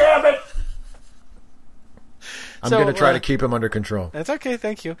 God damn it! I'm going to try to keep him under control. That's okay,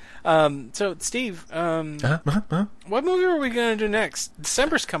 thank you. So, Steve, what movie are we going to do next?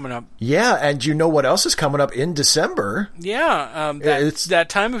 December's coming up. Yeah, and you know what else is coming up in December? Yeah, it's that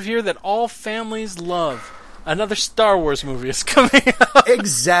time of year that all families love. Another Star Wars movie is coming out.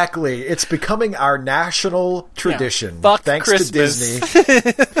 Exactly. It's becoming our national tradition. Yeah. Fuck thanks Christmas. to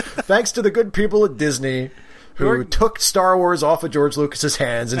Disney. Thanks to the good people at Disney who took Star Wars off of George Lucas's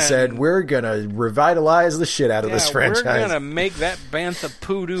hands and said, we're going to revitalize the shit out of this franchise. We're going to make that bantha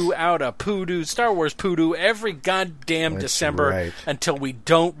poodoo out of poodoo, Star Wars poodoo, every goddamn December until we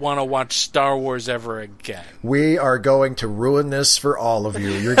don't want to watch Star Wars ever again. We are going to ruin this for all of you.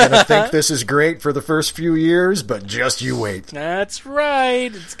 You're going to think this is great for the first few years, but just you wait. That's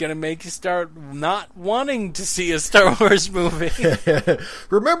right. It's going to make you start not wanting to see a Star Wars movie.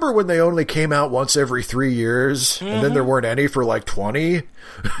 Remember when they only came out once every 3 years? And then there weren't any for like 20.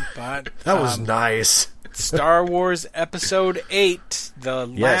 But that was nice. Star Wars Episode 8, The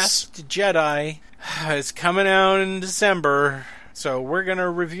Last Jedi, is coming out in December. So we're going to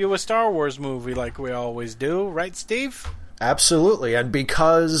review a Star Wars movie like we always do. Right, Steve? Absolutely. And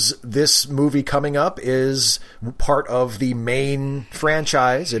because this movie coming up is part of the main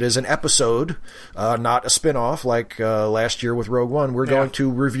franchise, it is an episode, not a spin-off like last year with Rogue One, we're going to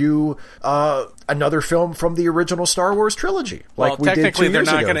review another film from the original Star Wars trilogy. Like we technically, did 2 they're years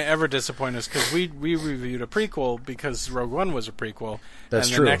not ago. going to ever disappoint us because we reviewed a prequel because Rogue One was a prequel. That's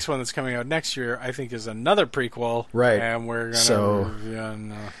and true. The next one that's coming out next year, I think, is another prequel. Right. And we're going to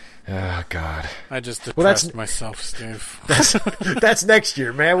review... Oh, God. I just depressed myself, Steve. That's next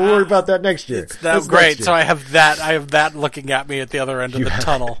year, man. We'll worry about that next year. That's great. So I have that looking at me at the other end of the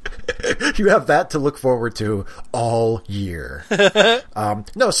tunnel. You have that to look forward to all year.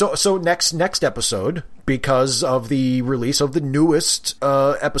 So next episode, because of the release of the newest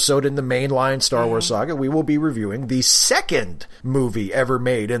episode in the mainline Star Wars saga, we will be reviewing the second movie ever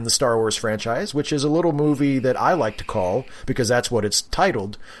made in the Star Wars franchise, which is a little movie that I like to call, because that's what it's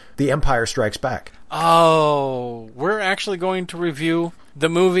titled, The Empire Strikes Back. Oh, we're actually going to review the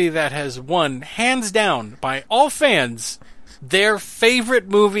movie that has won, hands down, by all fans, their favorite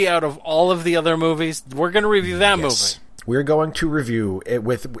movie out of all of the other movies. We're going to review that movie. We're going to review it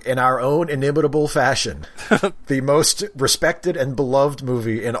in our own inimitable fashion, the most respected and beloved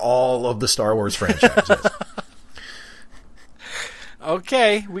movie in all of the Star Wars franchises.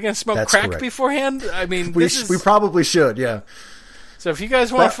 Okay, we gonna smoke crack beforehand? I mean, we probably should, yeah. So if you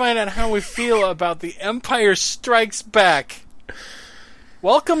guys want to find out how we feel about The Empire Strikes Back,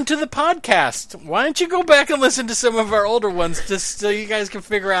 welcome to the podcast. Why don't you go back and listen to some of our older ones just so you guys can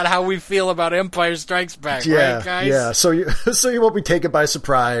figure out how we feel about Empire Strikes Back, right, guys? Yeah, so you won't be taken by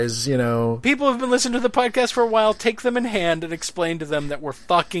surprise, you know. People who've been listening to the podcast for a while, take them in hand and explain to them that we're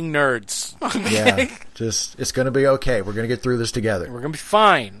fucking nerds. Okay? Yeah, it's going to be okay. We're going to get through this together. We're going to be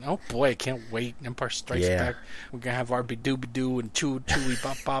fine. Oh, boy, I can't wait. Empire Strikes Back. We're going to have our be-doo-be-doo and chew-chewy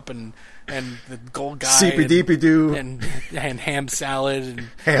bop-bop and and the gold guy, Seepy-deepy-doo. and ham salad, and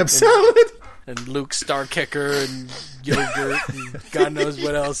Ham salad? and Luke Starkicker, and yogurt, and God knows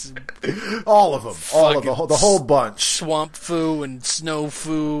what else. All of them. All of the whole bunch. Swamp foo, and snow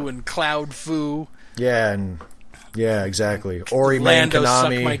foo, and cloud foo. Yeah, exactly. Ori Lando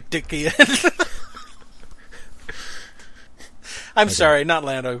Mankanami. suck my dicky. I'm sorry, not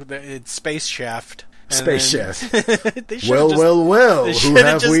Lando. It's Space Shaft. Space Shaft. Well. Who They should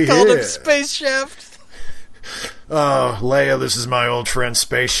have just we called here? him Space Shaft. Oh, Leia, this is my old friend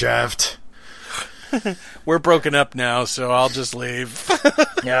Space Shaft. We're broken up now, so I'll just leave.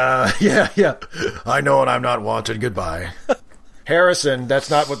 Yeah. I know, and I'm not wanted. Goodbye. Harrison, that's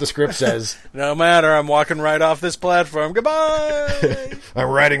not what the script says. No matter, I'm walking right off this platform. Goodbye. I'm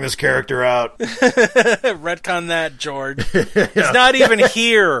writing this character out. Retcon that, George. He's not even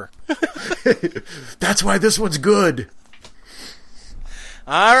here. That's why this one's good.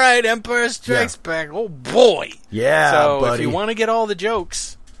 All right, Empire Strikes Back. Oh, boy. Yeah, So buddy. if you want to get all the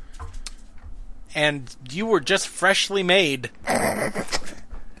jokes, and you were just freshly made,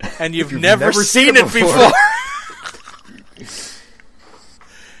 and you've never seen it before,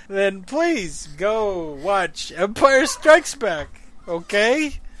 then please go watch Empire Strikes Back,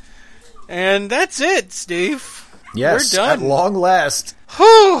 okay? And that's it, Steve. Yes, we're done. at long last.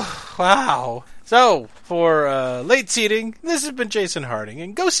 Whew, wow. So, for late seating, this has been Jason Harding,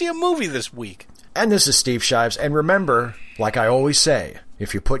 and go see a movie this week. And this is Steve Shives. And remember, like I always say,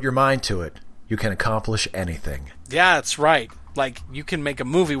 if you put your mind to it, you can accomplish anything. Yeah, that's right. Like, you can make a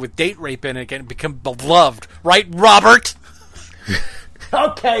movie with date rape in it and become beloved. Right, Robert?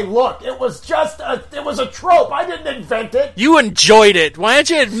 Okay, look, it was a trope. I didn't invent it. You enjoyed it. Why don't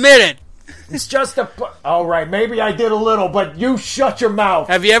you admit it? It's just all right, maybe I did a little, but you shut your mouth.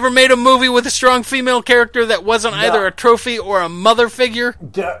 Have you ever made a movie with a strong female character that wasn't either a trophy or a mother figure?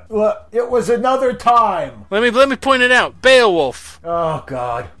 It was another time. Let me point it out. Beowulf. Oh,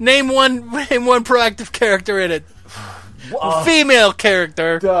 God. Name one proactive character in it. Female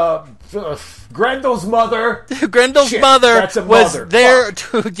character. Grendel's mother. Grendel's mother that's a was mother. there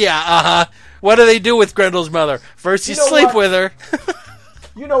to... What do they do with Grendel's mother? First you sleep with her.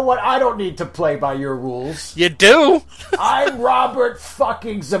 You know what? I don't need to play by your rules. You do? I'm Robert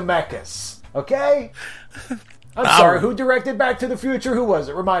fucking Zemeckis. Okay? I'm sorry. Who directed Back to the Future? Who was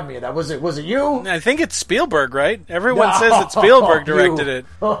it? Remind me of that. Was it you? I think it's Spielberg, right? Everyone says that Spielberg directed it.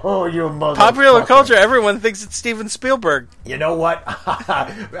 Oh, you motherfucker. Popular culture, everyone thinks it's Steven Spielberg. You know what?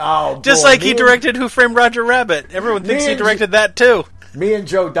 Just like he directed Who Framed Roger Rabbit. Everyone thinks he directed that too. Me and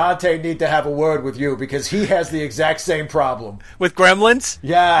Joe Dante need to have a word with you because he has the exact same problem. With Gremlins?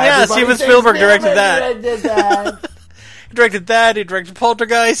 Yeah, Steven Spielberg directed that. He directed that. He directed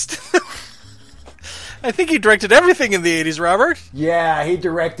Poltergeist. I think he directed everything in the 80s, Robert. Yeah, he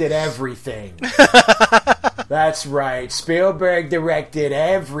directed everything. That's right. Spielberg directed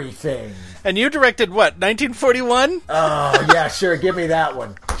everything. And you directed what, 1941? Oh, yeah, sure. Give me that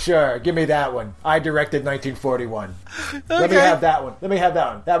one. Sure, give me that one. I directed 1941. Okay. Let me have that one. Let me have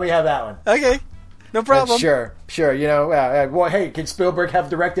that one. Okay. No problem. Sure. You know, well, hey, can Spielberg have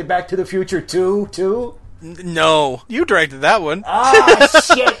directed Back to the Future too? No. You directed that one. Ah,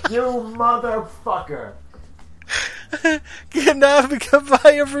 shit, you motherfucker.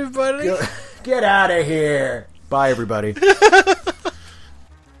 Goodbye, everybody. Get out of here. Bye, everybody.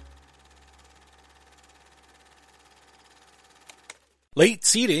 Late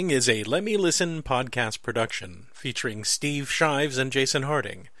Seating is a Let Me Listen podcast production featuring Steve Shives and Jason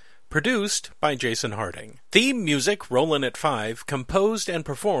Harding. Produced by Jason Harding. Theme music, Rollin' at 5, composed and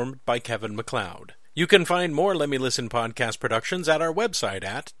performed by Kevin MacLeod. You can find more Let Me Listen podcast productions at our website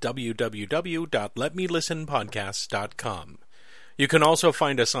at www.letmelistenpodcasts.com. You can also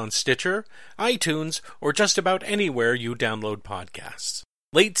find us on Stitcher, iTunes, or just about anywhere you download podcasts.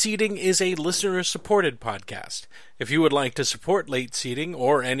 Late Seating is a listener-supported podcast. If you would like to support Late Seating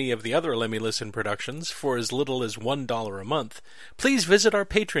or any of the other Let Me Listen productions for as little as $1 a month, please visit our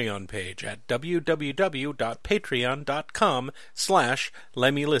Patreon page at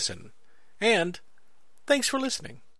www.patreon.com/LetMeListen. And thanks for listening.